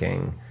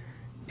ranking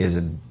is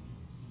a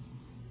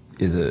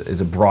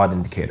broad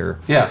indicator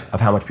of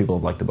how much people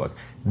have liked the book.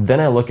 Then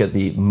I look at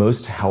the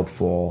most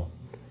helpful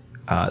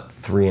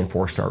 3 and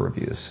 4 star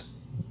reviews,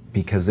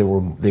 because they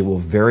will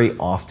very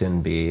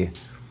often be,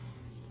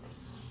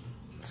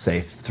 say,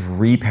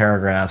 3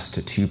 paragraphs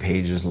to 2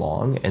 pages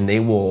long, and they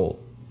will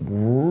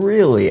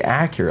really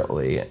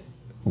accurately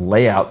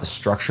lay out the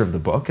structure of the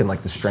book and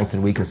like the strengths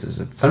and weaknesses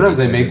of sometimes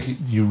they make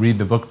you read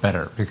the book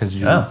better because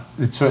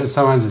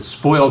sometimes it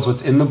spoils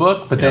what's in the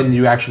book, but then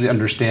you actually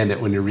understand it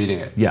when you're reading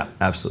it. Yeah,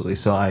 absolutely.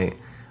 So I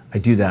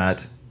do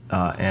that,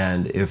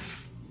 and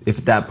if at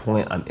that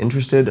point I'm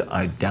interested,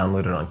 I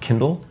download it on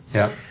Kindle.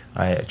 Yeah.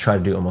 I try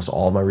to do almost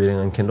all of my reading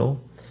on Kindle,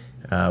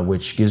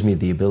 which gives me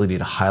the ability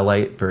to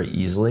highlight very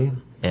easily,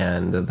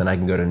 and then I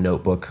can go to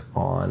Notebook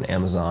on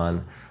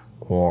Amazon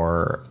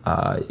or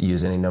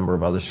use any number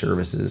of other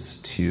services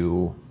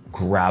to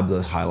grab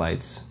those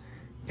highlights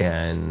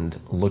and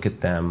look at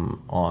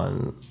them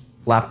on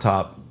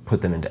laptop,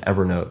 put them into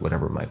Evernote,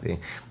 whatever it might be.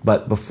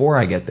 But before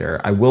I get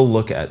there, I will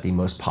look at the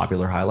most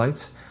popular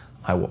highlights.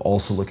 I will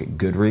also look at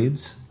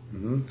Goodreads.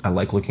 I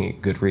like looking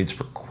at Goodreads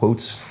for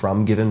quotes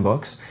from given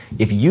books.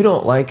 If you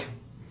don't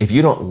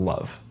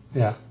love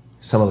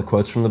some of the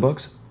quotes from the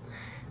books,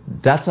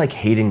 that's like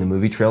hating the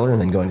movie trailer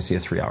and then going to see a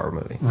 3-hour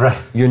movie. Right.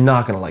 You're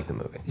not going to like the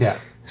movie. Yeah.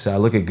 So I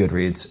look at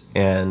Goodreads,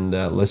 and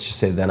let's just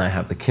say then I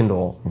have the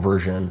Kindle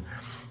version.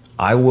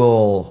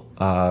 I'll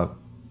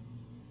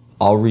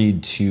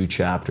read 2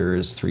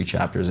 chapters, 3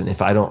 chapters, and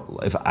if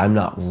I'm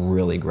not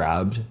really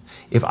grabbed,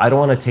 if I don't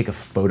want to take a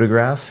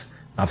photograph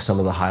of some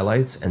of the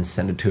highlights and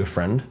send it to a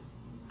friend,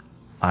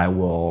 I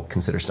will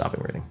consider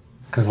stopping reading.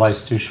 Because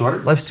life's too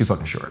short? Life's too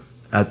fucking short.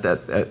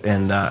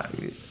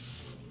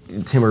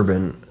 Tim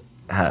Urban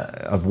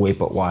of Wait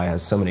But Why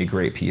has so many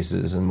great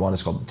pieces, and one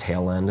is called The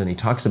Tail End, and he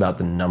talks about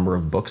the number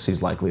of books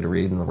he's likely to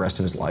read in the rest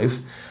of his life.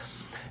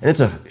 And it's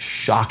a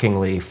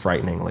shockingly,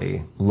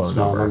 frighteningly low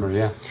Small number. number,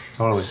 yeah,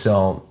 totally.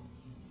 So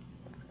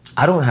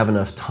I don't have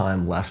enough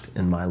time left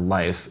in my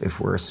life if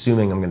we're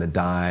assuming I'm going to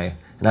die.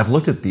 And I've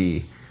looked at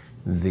the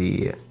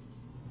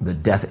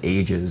death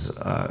ages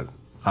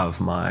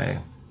of my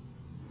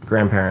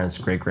grandparents,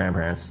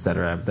 great-grandparents,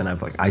 etc. Then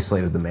I've like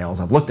isolated the males.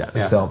 I've looked at it.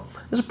 Yeah. So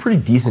there's a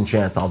pretty decent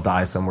chance I'll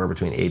die somewhere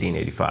between 80 and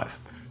 85.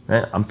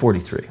 Right? I'm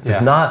 43. There's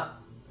Yeah.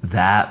 not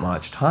that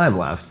much time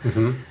left,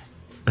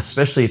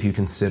 especially if you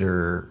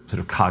consider sort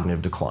of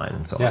cognitive decline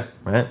and so on.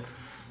 Right?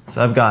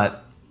 So I've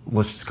got,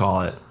 let's just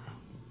call it,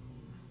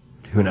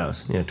 who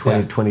knows,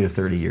 20 to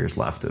 30 years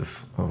left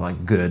of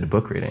like good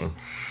book reading.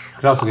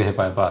 Could also get hit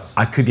by a bus.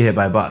 I could get hit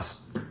by a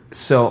bus.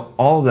 So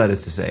all of that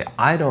is to say,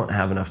 I don't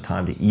have enough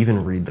time to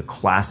even read the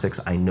classics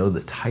I know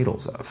the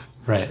titles of.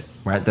 Right.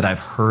 That I've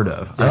heard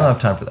of. I don't have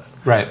time for that.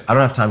 Right. I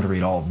don't have time to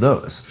read all of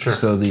those. Sure.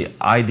 So the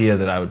idea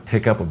that I would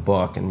pick up a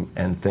book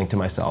and think to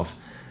myself,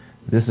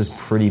 this is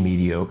pretty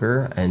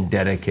mediocre, and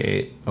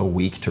dedicate a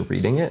week to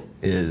reading it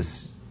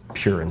is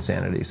pure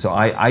insanity. So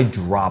I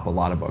drop a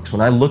lot of books.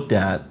 When I looked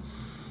at,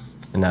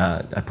 and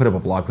I put up a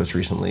blog post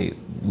recently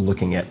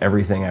looking at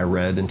everything I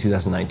read in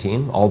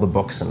 2019, all the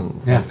books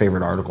and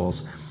favorite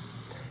articles.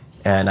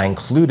 And I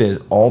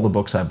included all the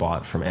books I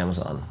bought from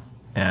Amazon.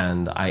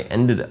 And I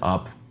ended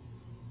up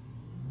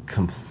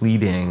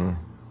completing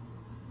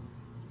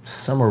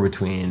somewhere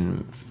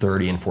between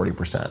 30 and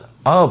 40%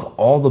 of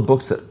all the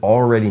books that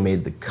already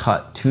made the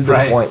cut to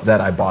the point that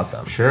I bought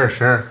them.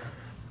 Sure.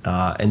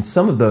 And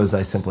some of those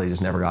I simply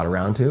just never got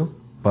around to,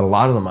 but a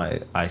lot of them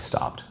I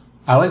stopped.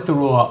 I like the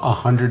rule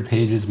 100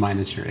 pages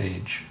minus your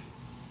age.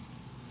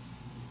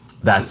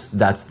 That's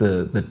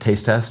the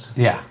taste test?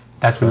 Yeah,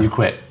 that's when you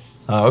quit.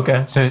 Oh,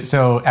 okay.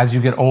 So as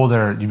you get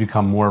older, you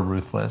become more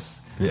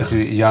ruthless. Yeah. As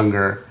you get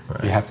younger,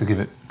 you have to give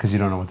it, because you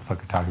don't know what the fuck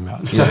you're talking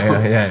about. So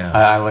Yeah.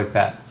 I like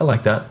that. I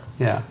like that.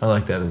 Yeah. I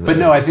like that. But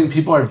no, I think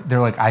people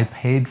they're like, I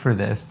paid for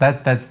this.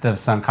 That's the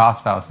sunk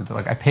cost fallacy. They're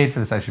like, I paid for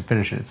this, I should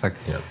finish it. It's like,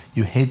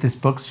 you hate this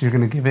book, so you're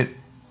going to give it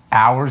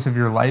hours of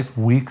your life,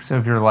 weeks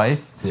of your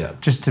life,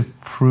 just to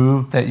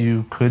prove that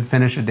you could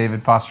finish a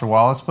David Foster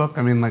Wallace book?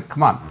 I mean, like,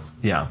 come on.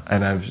 Yeah,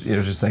 and I was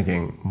just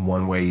thinking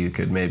one way you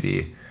could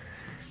maybe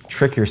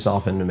trick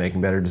yourself into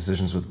making better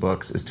decisions with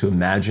books is to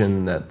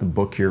imagine that the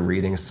book you're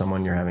reading is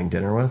someone you're having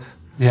dinner with.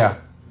 Yeah.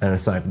 And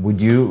it's like,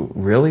 would you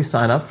really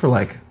sign up for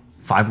like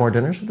 5 more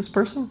dinners with this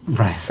person?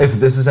 Right. If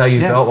this is how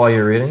you felt while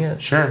you're reading it?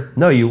 Sure.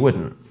 No, you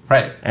wouldn't.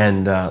 Right.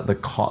 And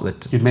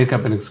you'd make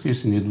up an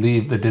excuse and you'd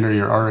leave the dinner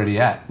you're already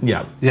at.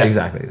 Yeah,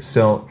 exactly.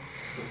 So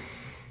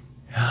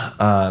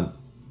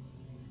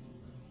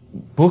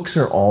books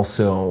are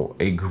also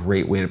a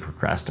great way to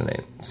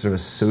procrastinate, sort of a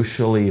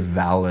socially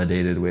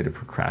validated way to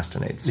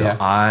procrastinate. So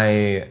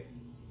I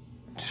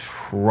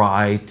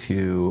try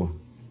to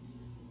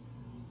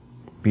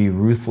be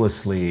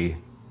ruthlessly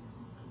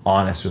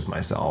honest with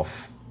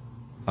myself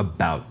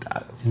about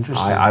that.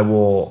 Interesting. I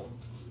will.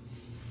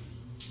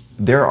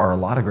 There are a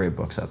lot of great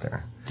books out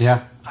there.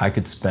 Yeah. I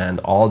could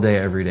spend all day,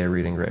 every day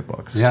reading great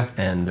books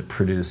and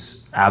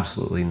produce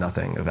absolutely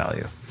nothing of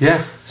value.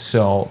 Yeah.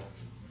 So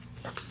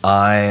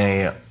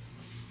I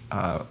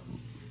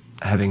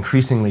have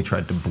increasingly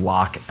tried to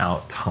block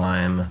out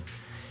time.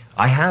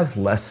 I have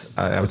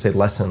I would say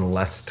less and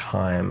less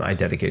time I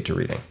dedicate to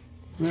reading.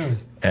 Really?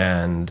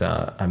 And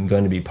I'm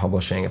going to be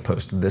publishing a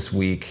post this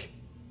week,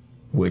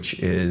 which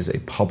is a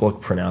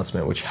public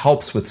pronouncement, which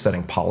helps with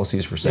setting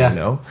policies for saying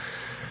no.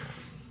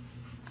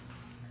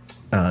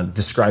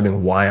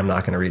 Describing why I'm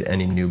not going to read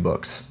any new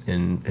books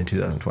in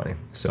 2020.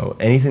 So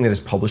anything that is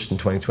published in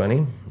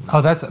 2020.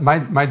 Oh, that's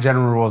my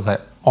general rule is I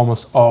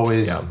almost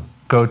always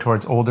go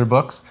towards older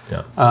books.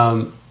 Yeah.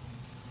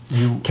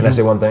 Can I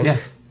say one thing? Yeah.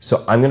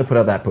 So I'm going to put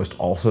out that post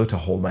also to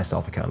hold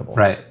myself accountable.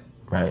 Right.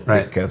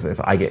 Because if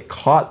I get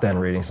caught then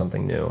reading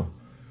something new,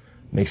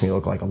 it makes me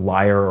look like a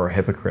liar or a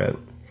hypocrite.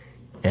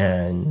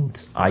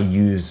 And I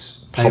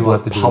use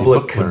public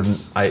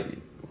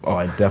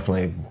I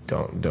definitely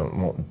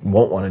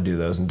won't want to do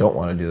those and don't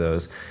want to do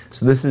those.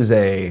 So this is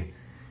a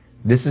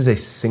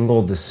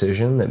single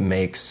decision that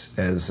makes,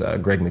 as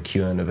Greg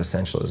McKeown of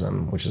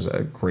Essentialism, which is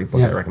a great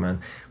book I recommend,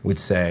 would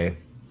say,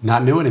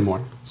 not new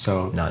anymore.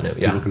 So not new.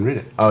 People can read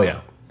it. Oh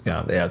yeah,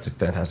 it's a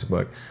fantastic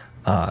book.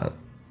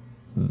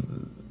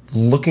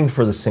 looking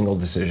for the single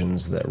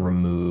decisions that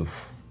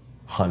remove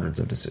hundreds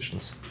of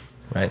decisions,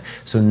 right?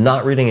 So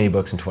not reading any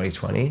books in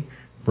 2020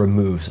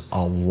 removes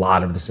a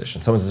lot of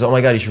decisions. Someone says, oh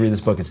my God, you should read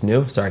this book, it's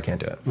new. Sorry, I can't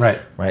do it.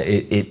 Right.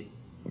 It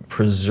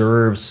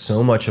preserves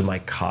so much of my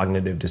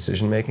cognitive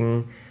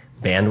decision-making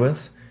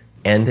bandwidth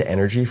and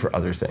energy for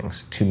other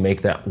things to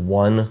make that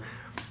one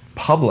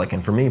public.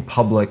 And for me,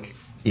 public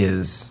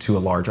is to a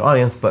large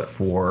audience, but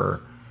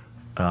for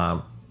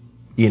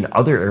in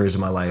other areas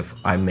of my life,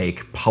 I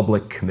make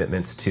public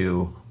commitments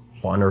to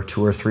 1 or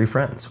 2 or 3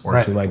 friends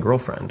or to my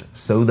girlfriend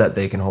so that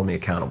they can hold me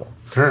accountable.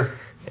 Sure.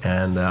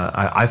 And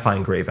I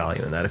find great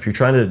value in that. If you're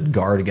trying to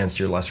guard against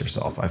your lesser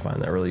self, I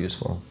find that really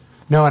useful.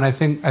 No, and I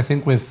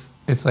think with,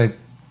 it's like,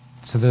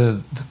 so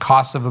the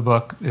cost of a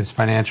book is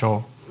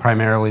financial,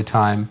 primarily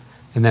time,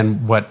 and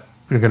then what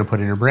you're going to put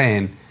in your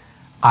brain.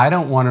 I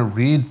don't want to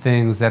read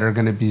things that are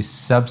going to be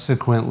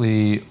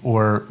subsequently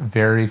or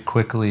very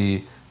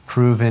quickly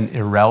proven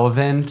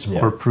irrelevant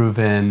or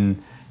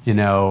proven,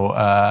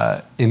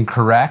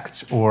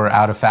 incorrect or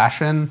out of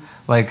fashion.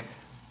 Like,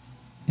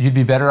 you'd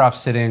be better off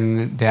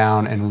sitting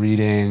down and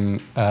reading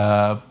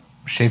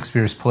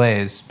Shakespeare's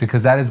plays,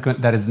 because that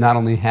has not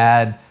only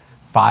had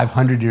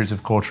 500 years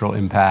of cultural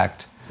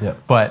impact,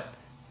 but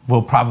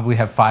will probably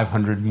have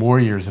 500 more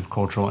years of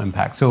cultural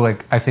impact. So,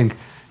 like, I think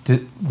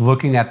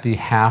looking at the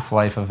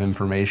half-life of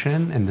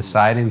information and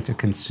deciding to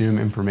consume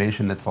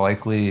information that's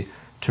likely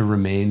to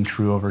remain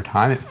true over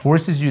time, it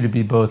forces you to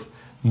be both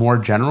more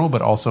general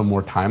but also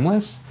more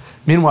timeless.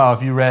 Meanwhile,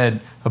 if you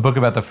read a book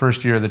about the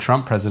first year of the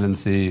Trump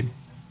presidency,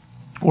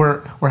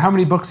 or how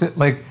many books,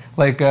 like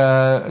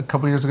a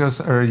couple years ago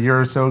or a year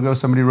or so ago,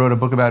 somebody wrote a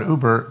book about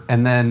Uber,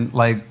 and then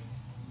like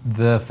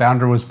the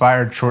founder was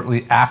fired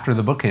shortly after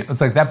the book came.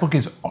 It's like that book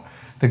is,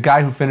 the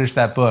guy who finished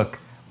that book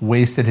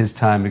wasted his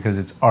time because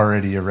it's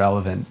already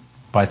irrelevant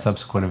by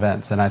subsequent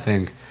events. And I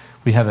think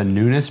we have a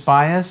newness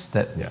bias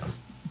that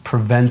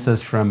prevents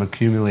us from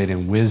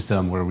accumulating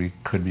wisdom where we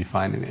could be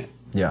finding it.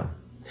 Yeah.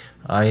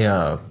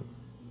 I'm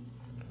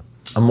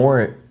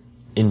more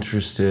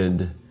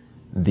interested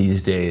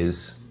these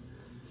days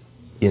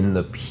in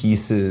the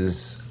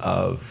pieces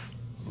of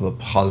the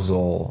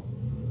puzzle,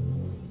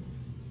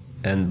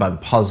 and by the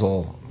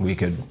puzzle we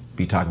could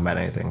be talking about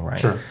anything, right?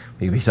 Sure.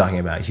 We could be talking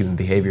about human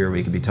behavior,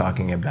 we could be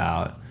talking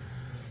about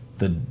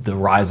the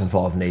rise and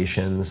fall of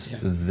nations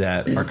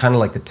that are kind of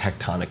like the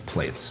tectonic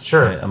plates.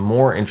 Sure. Right? I'm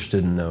more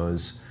interested in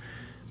those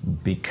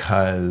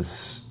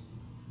because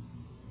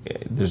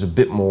there's a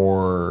bit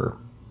more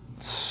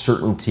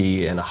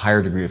certainty and a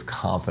higher degree of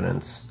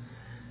confidence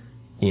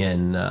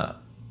in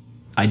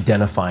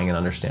identifying and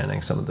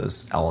understanding some of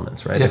those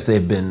elements, right? If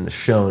they've been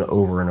shown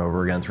over and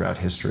over again throughout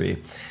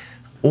history,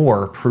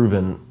 or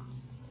proven,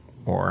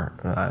 or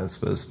I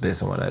suppose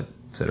based on what I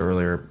said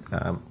earlier,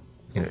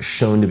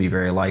 shown to be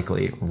very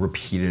likely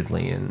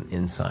repeatedly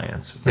in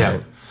science,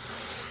 right?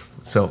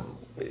 So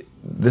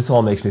this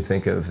all makes me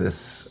think of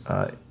this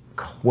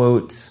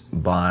quote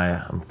by,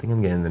 I think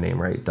I'm getting the name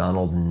right,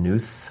 Donald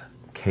Knuth,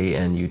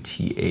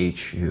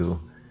 Knuth, who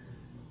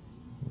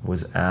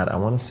was at, I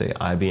want to say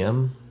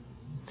IBM,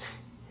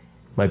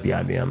 might be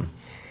IBM,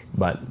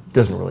 but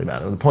doesn't really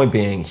matter. The point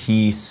being,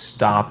 he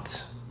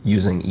stopped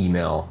using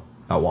email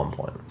at one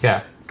point.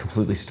 Yeah.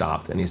 Completely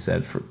stopped. And he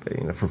said,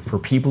 for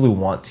people who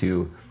want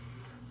to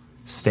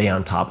stay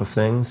on top of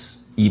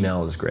things,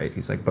 email is great.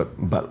 He's like,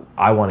 but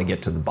I want to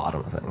get to the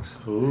bottom of things.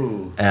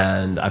 Ooh.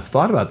 And I've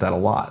thought about that a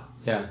lot.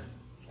 Yeah.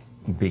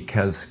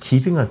 Because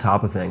keeping on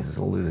top of things is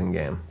a losing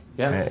game.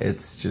 Yeah. Right?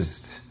 It's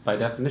just, by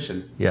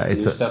definition. Yeah, new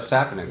stuff's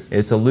happening.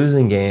 It's a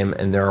losing game,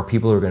 and there are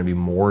people who are going to be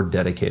more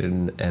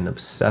dedicated and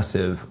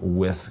obsessive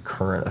with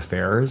current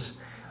affairs.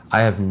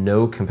 I have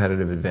no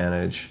competitive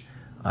advantage.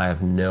 I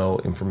have no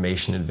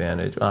information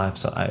advantage. I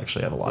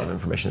actually have a lot of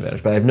information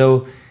advantage, but I have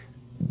no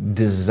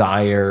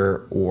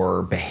desire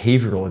or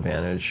behavioral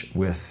advantage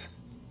with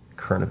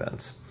current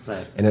events.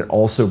 Right. And it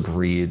also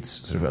breeds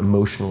sort of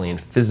emotionally and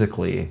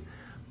physically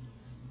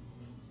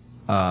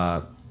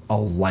a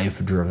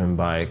life driven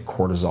by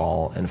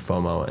cortisol and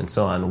FOMO and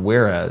so on.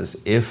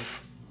 Whereas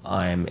if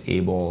I'm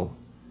able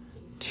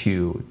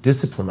to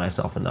discipline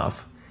myself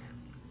enough,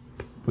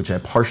 which I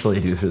partially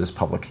do through this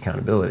public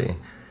accountability,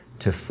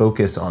 to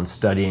focus on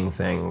studying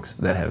things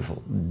that have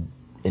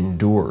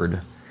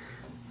endured,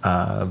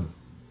 I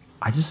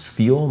just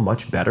feel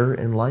much better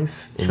in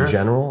life in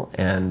general,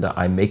 and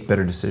I make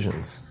better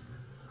decisions.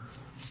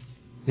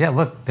 Yeah,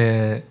 look,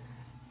 they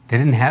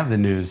didn't have the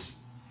news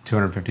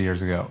 250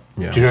 years ago.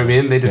 Yeah. Do you know what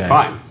I mean? They did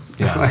fine.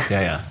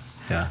 Yeah.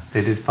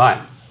 They did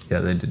fine. Yeah,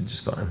 they did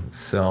just fine.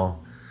 So,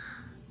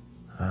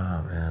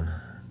 oh man.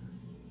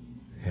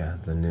 Yeah,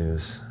 the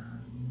news.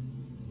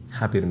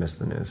 Happy to miss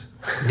the news.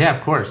 Yeah,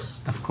 of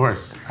course.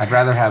 I'd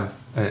rather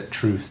have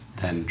truth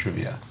than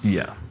trivia.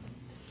 Yeah.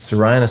 So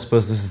Ryan, I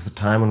suppose this is the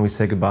time when we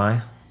say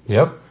goodbye.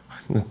 Yep.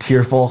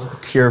 Tearful,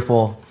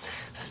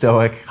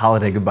 stoic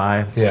holiday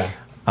goodbye. Yeah.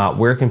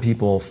 Where can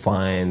people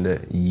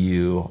find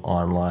you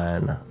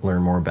online,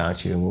 learn more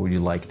about you, and what would you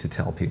like to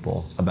tell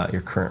people about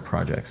your current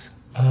projects?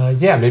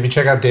 Yeah, maybe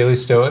check out Daily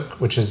Stoic,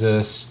 which is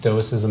a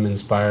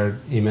Stoicism-inspired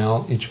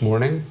email each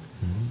morning.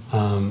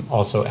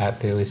 Also at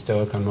Daily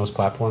Stoic on most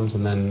platforms.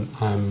 And then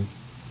I'm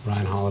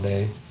Ryan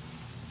Holiday,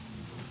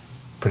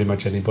 pretty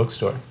much any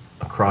bookstore.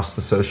 Across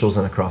the socials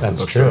and across That's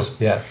the bookstores. True,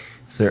 yes.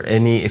 Is there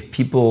any, if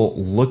people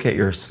look at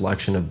your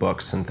selection of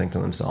books and think to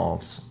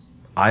themselves,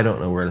 I don't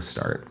know where to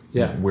start,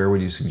 where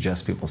would you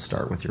suggest people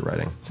start with your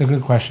writing? It's a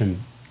good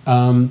question.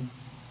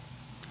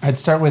 I'd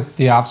start with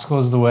The Obstacle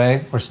is the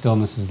Way or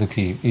Stillness is the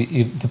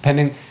Key.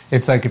 Depending,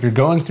 it's like if you're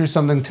going through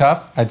something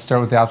tough, I'd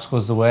start with The Obstacle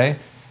is the Way.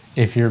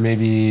 If you're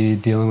maybe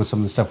dealing with some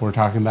of the stuff we're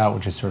talking about,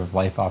 which is sort of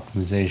life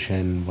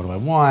optimization, what do I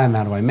want,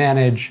 how do I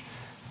manage,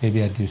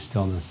 maybe I'd do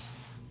Stillness.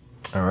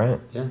 All right.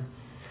 Yeah.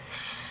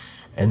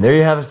 And there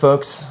you have it,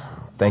 folks.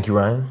 Thank you,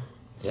 Ryan.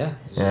 Yeah.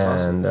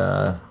 And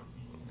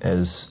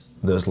as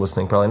those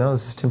listening probably know,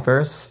 this is Tim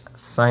Ferriss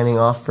signing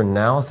off for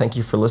now. Thank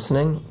you for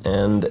listening.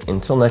 And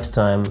until next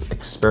time,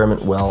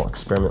 experiment well,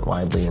 experiment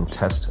widely, and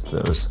test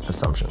those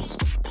assumptions.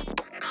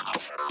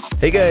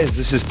 Hey guys,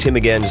 this is Tim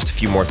again. Just a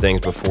few more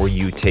things before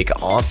you take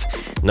off.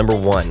 Number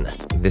one,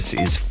 this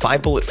is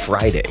 5 Bullet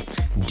Friday.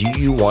 Do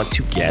you want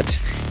to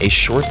get a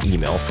short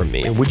email from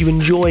me? Would you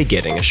enjoy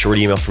getting a short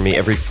email from me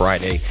every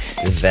Friday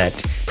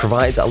that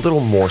provides a little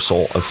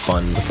morsel of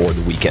fun before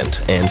the weekend?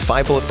 And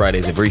 5 Bullet Friday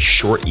is a very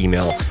short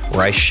email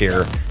where I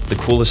share the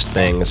coolest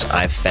things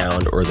I've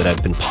found or that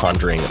I've been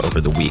pondering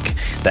over the week.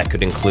 That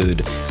could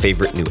include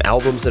favorite new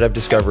albums that I've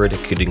discovered.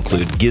 It could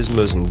include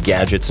gizmos and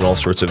gadgets and all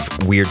sorts of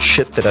weird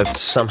shit that I've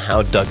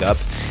somehow dug up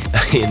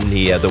in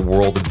the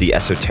world of the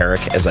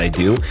esoteric as I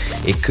do.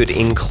 It could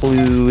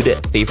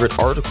include favorite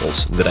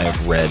articles that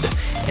I've read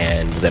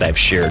and that I've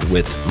shared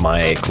with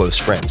my close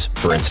friends,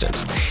 for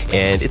instance.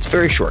 And it's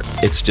very short.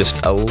 It's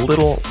just a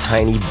little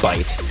tiny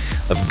bite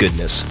of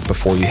goodness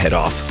before you head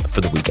off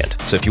for the weekend.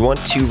 So if you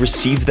want to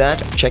receive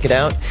that, check it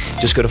out.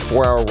 Just go to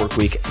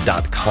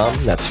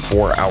 4hourworkweek.com. That's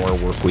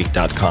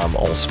 4hourworkweek.com,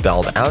 all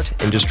spelled out,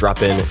 and just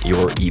drop in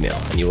your email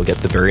and you will get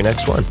the very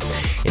next one.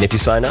 And if you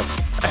sign up,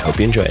 I hope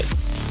you enjoy it.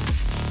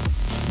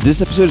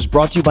 This episode is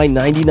brought to you by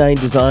 99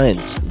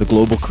 Designs, the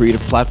global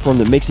creative platform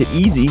that makes it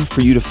easy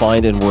for you to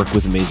find and work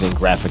with amazing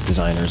graphic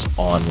designers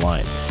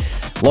online.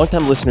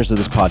 Longtime listeners of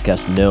this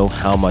podcast know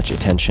how much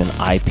attention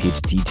I pay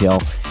to detail,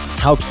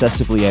 how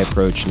obsessively I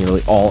approach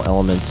nearly all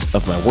elements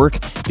of my work,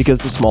 because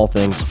the small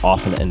things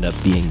often end up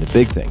being the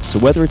big things. So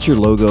whether it's your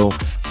logo,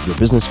 your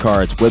business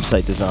cards,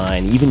 website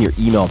design, even your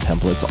email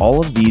templates,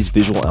 all of these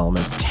visual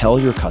elements tell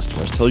your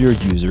customers, tell your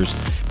users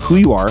who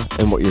you are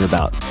and what you're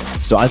about.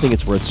 So I think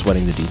it's worth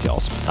sweating the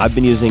details. I've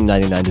been using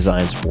 99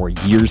 Designs for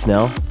years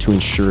now to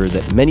ensure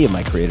that many of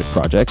my creative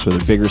projects,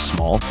 whether big or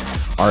small,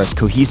 are as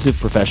cohesive,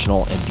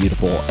 professional, and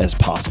beautiful as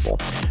possible.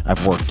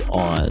 I've worked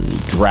on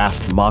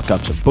draft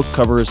mock-ups of book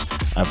covers.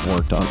 I've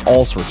worked on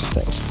all sorts of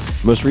things.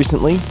 Most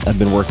recently, I've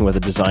been working with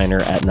a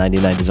designer at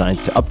 99 Designs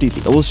to update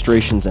the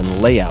illustrations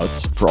and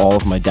layouts for all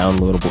of my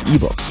downloadable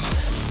ebooks.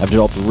 I've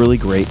developed a really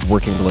great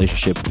working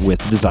relationship with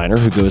the designer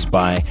who goes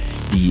by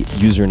the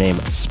username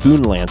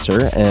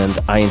Spoonlancer, and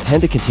I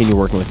intend to continue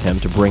working with him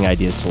to bring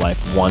ideas to life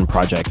one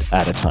project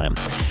at a time.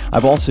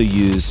 I've also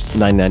used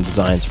 99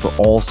 Designs for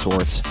all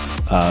sorts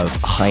of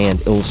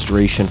high-end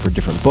illustration for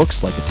different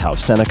books, like the Tao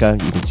of Seneca.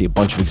 You can see a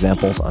bunch of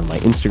examples on my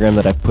Instagram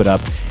that I've put up,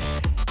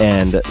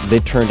 and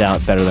they've turned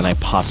out better than I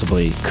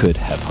possibly could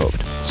have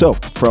hoped. So,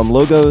 from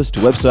logos to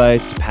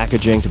websites to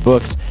packaging to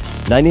books,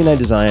 99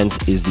 Designs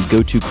is the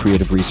go-to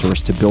creative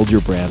resource to build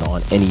your brand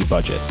on any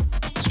budget.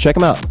 So check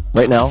them out.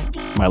 Right now,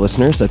 my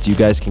listeners, that's you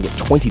guys, can get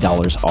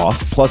 $20 off,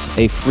 plus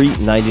a free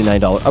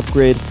 $99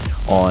 upgrade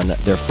on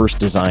their first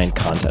design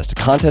contest. A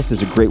contest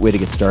is a great way to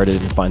get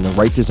started and find the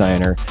right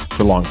designer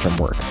for long-term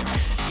work.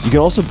 You can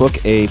also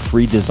book a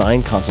free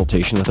design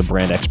consultation with a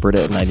brand expert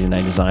at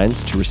 99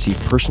 Designs to receive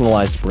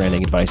personalized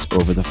branding advice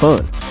over the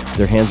phone.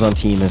 Their hands-on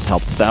team has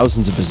helped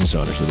thousands of business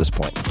owners at this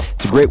point.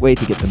 It's a great way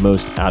to get the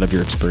most out of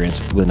your experience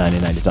with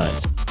 99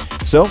 Designs.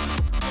 So,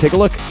 take a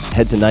look.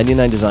 Head to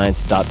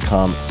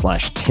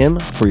 99designs.com/Tim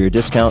for your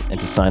discount and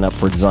to sign up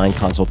for a design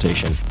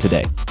consultation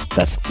today.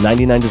 That's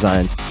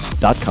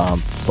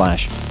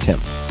 99designs.com/Tim.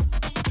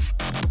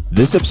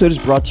 This episode is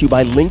brought to you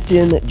by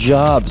LinkedIn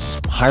Jobs.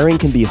 Hiring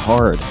can be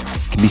hard. It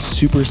can be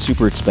super,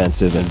 super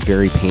expensive and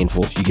very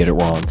painful if you get it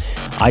wrong.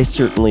 I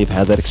certainly have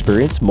had that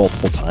experience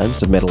multiple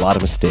times. I've made a lot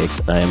of mistakes,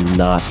 and I am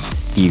not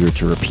eager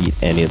to repeat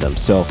any of them.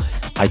 So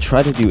I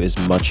try to do as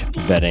much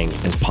vetting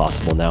as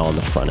possible now on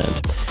the front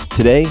end.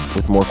 Today,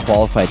 with more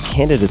qualified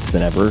candidates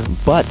than ever,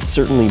 but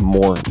certainly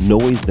more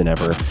noise than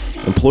ever,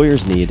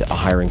 employers need a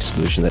hiring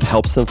solution that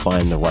helps them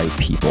find the right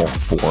people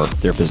for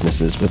their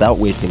businesses without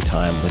wasting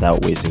time,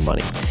 without wasting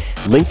money.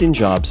 LinkedIn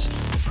Jobs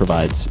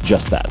provides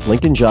just that.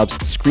 LinkedIn Jobs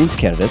screens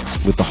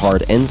candidates with the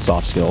hard and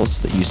soft skills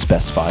that you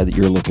specify that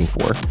you're looking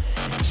for,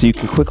 so you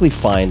can quickly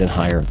find and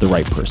hire the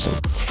right person.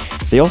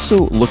 They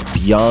also look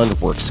beyond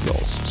work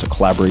skills, so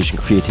collaboration,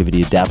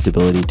 creativity,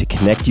 adaptability, to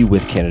connect you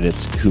with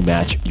candidates who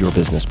match your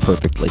business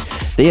perfectly.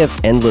 They have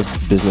endless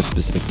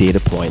business-specific data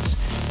points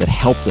that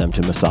help them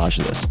to massage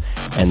this,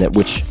 and that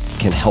which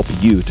can help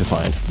you to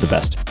find the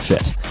best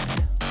fit.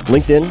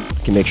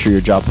 LinkedIn can make sure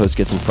your job post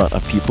gets in front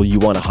of people you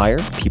want to hire,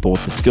 people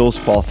with the skills,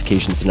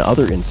 qualifications, and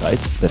other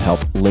insights that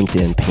help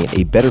LinkedIn paint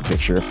a better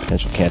picture of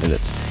potential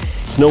candidates.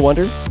 It's no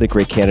wonder that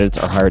great candidates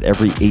are hired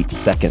every 8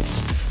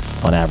 seconds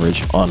on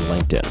average on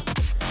LinkedIn.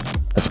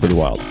 That's pretty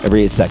wild.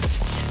 Every 8 seconds.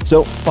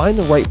 So find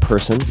the right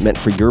person meant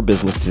for your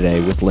business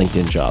today with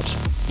LinkedIn Jobs.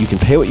 You can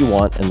pay what you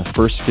want, and the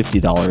first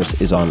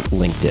 $50 is on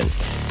LinkedIn.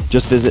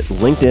 Just visit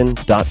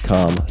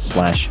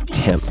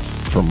linkedin.com/Tim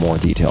for more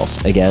details.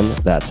 Again,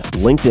 that's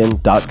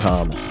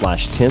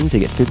linkedin.com/Tim to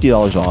get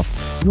 $50 off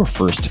your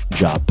first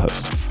job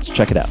post. So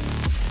check it out.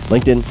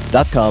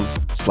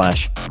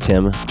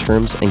 LinkedIn.com/Tim.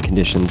 Terms and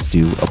conditions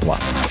do apply.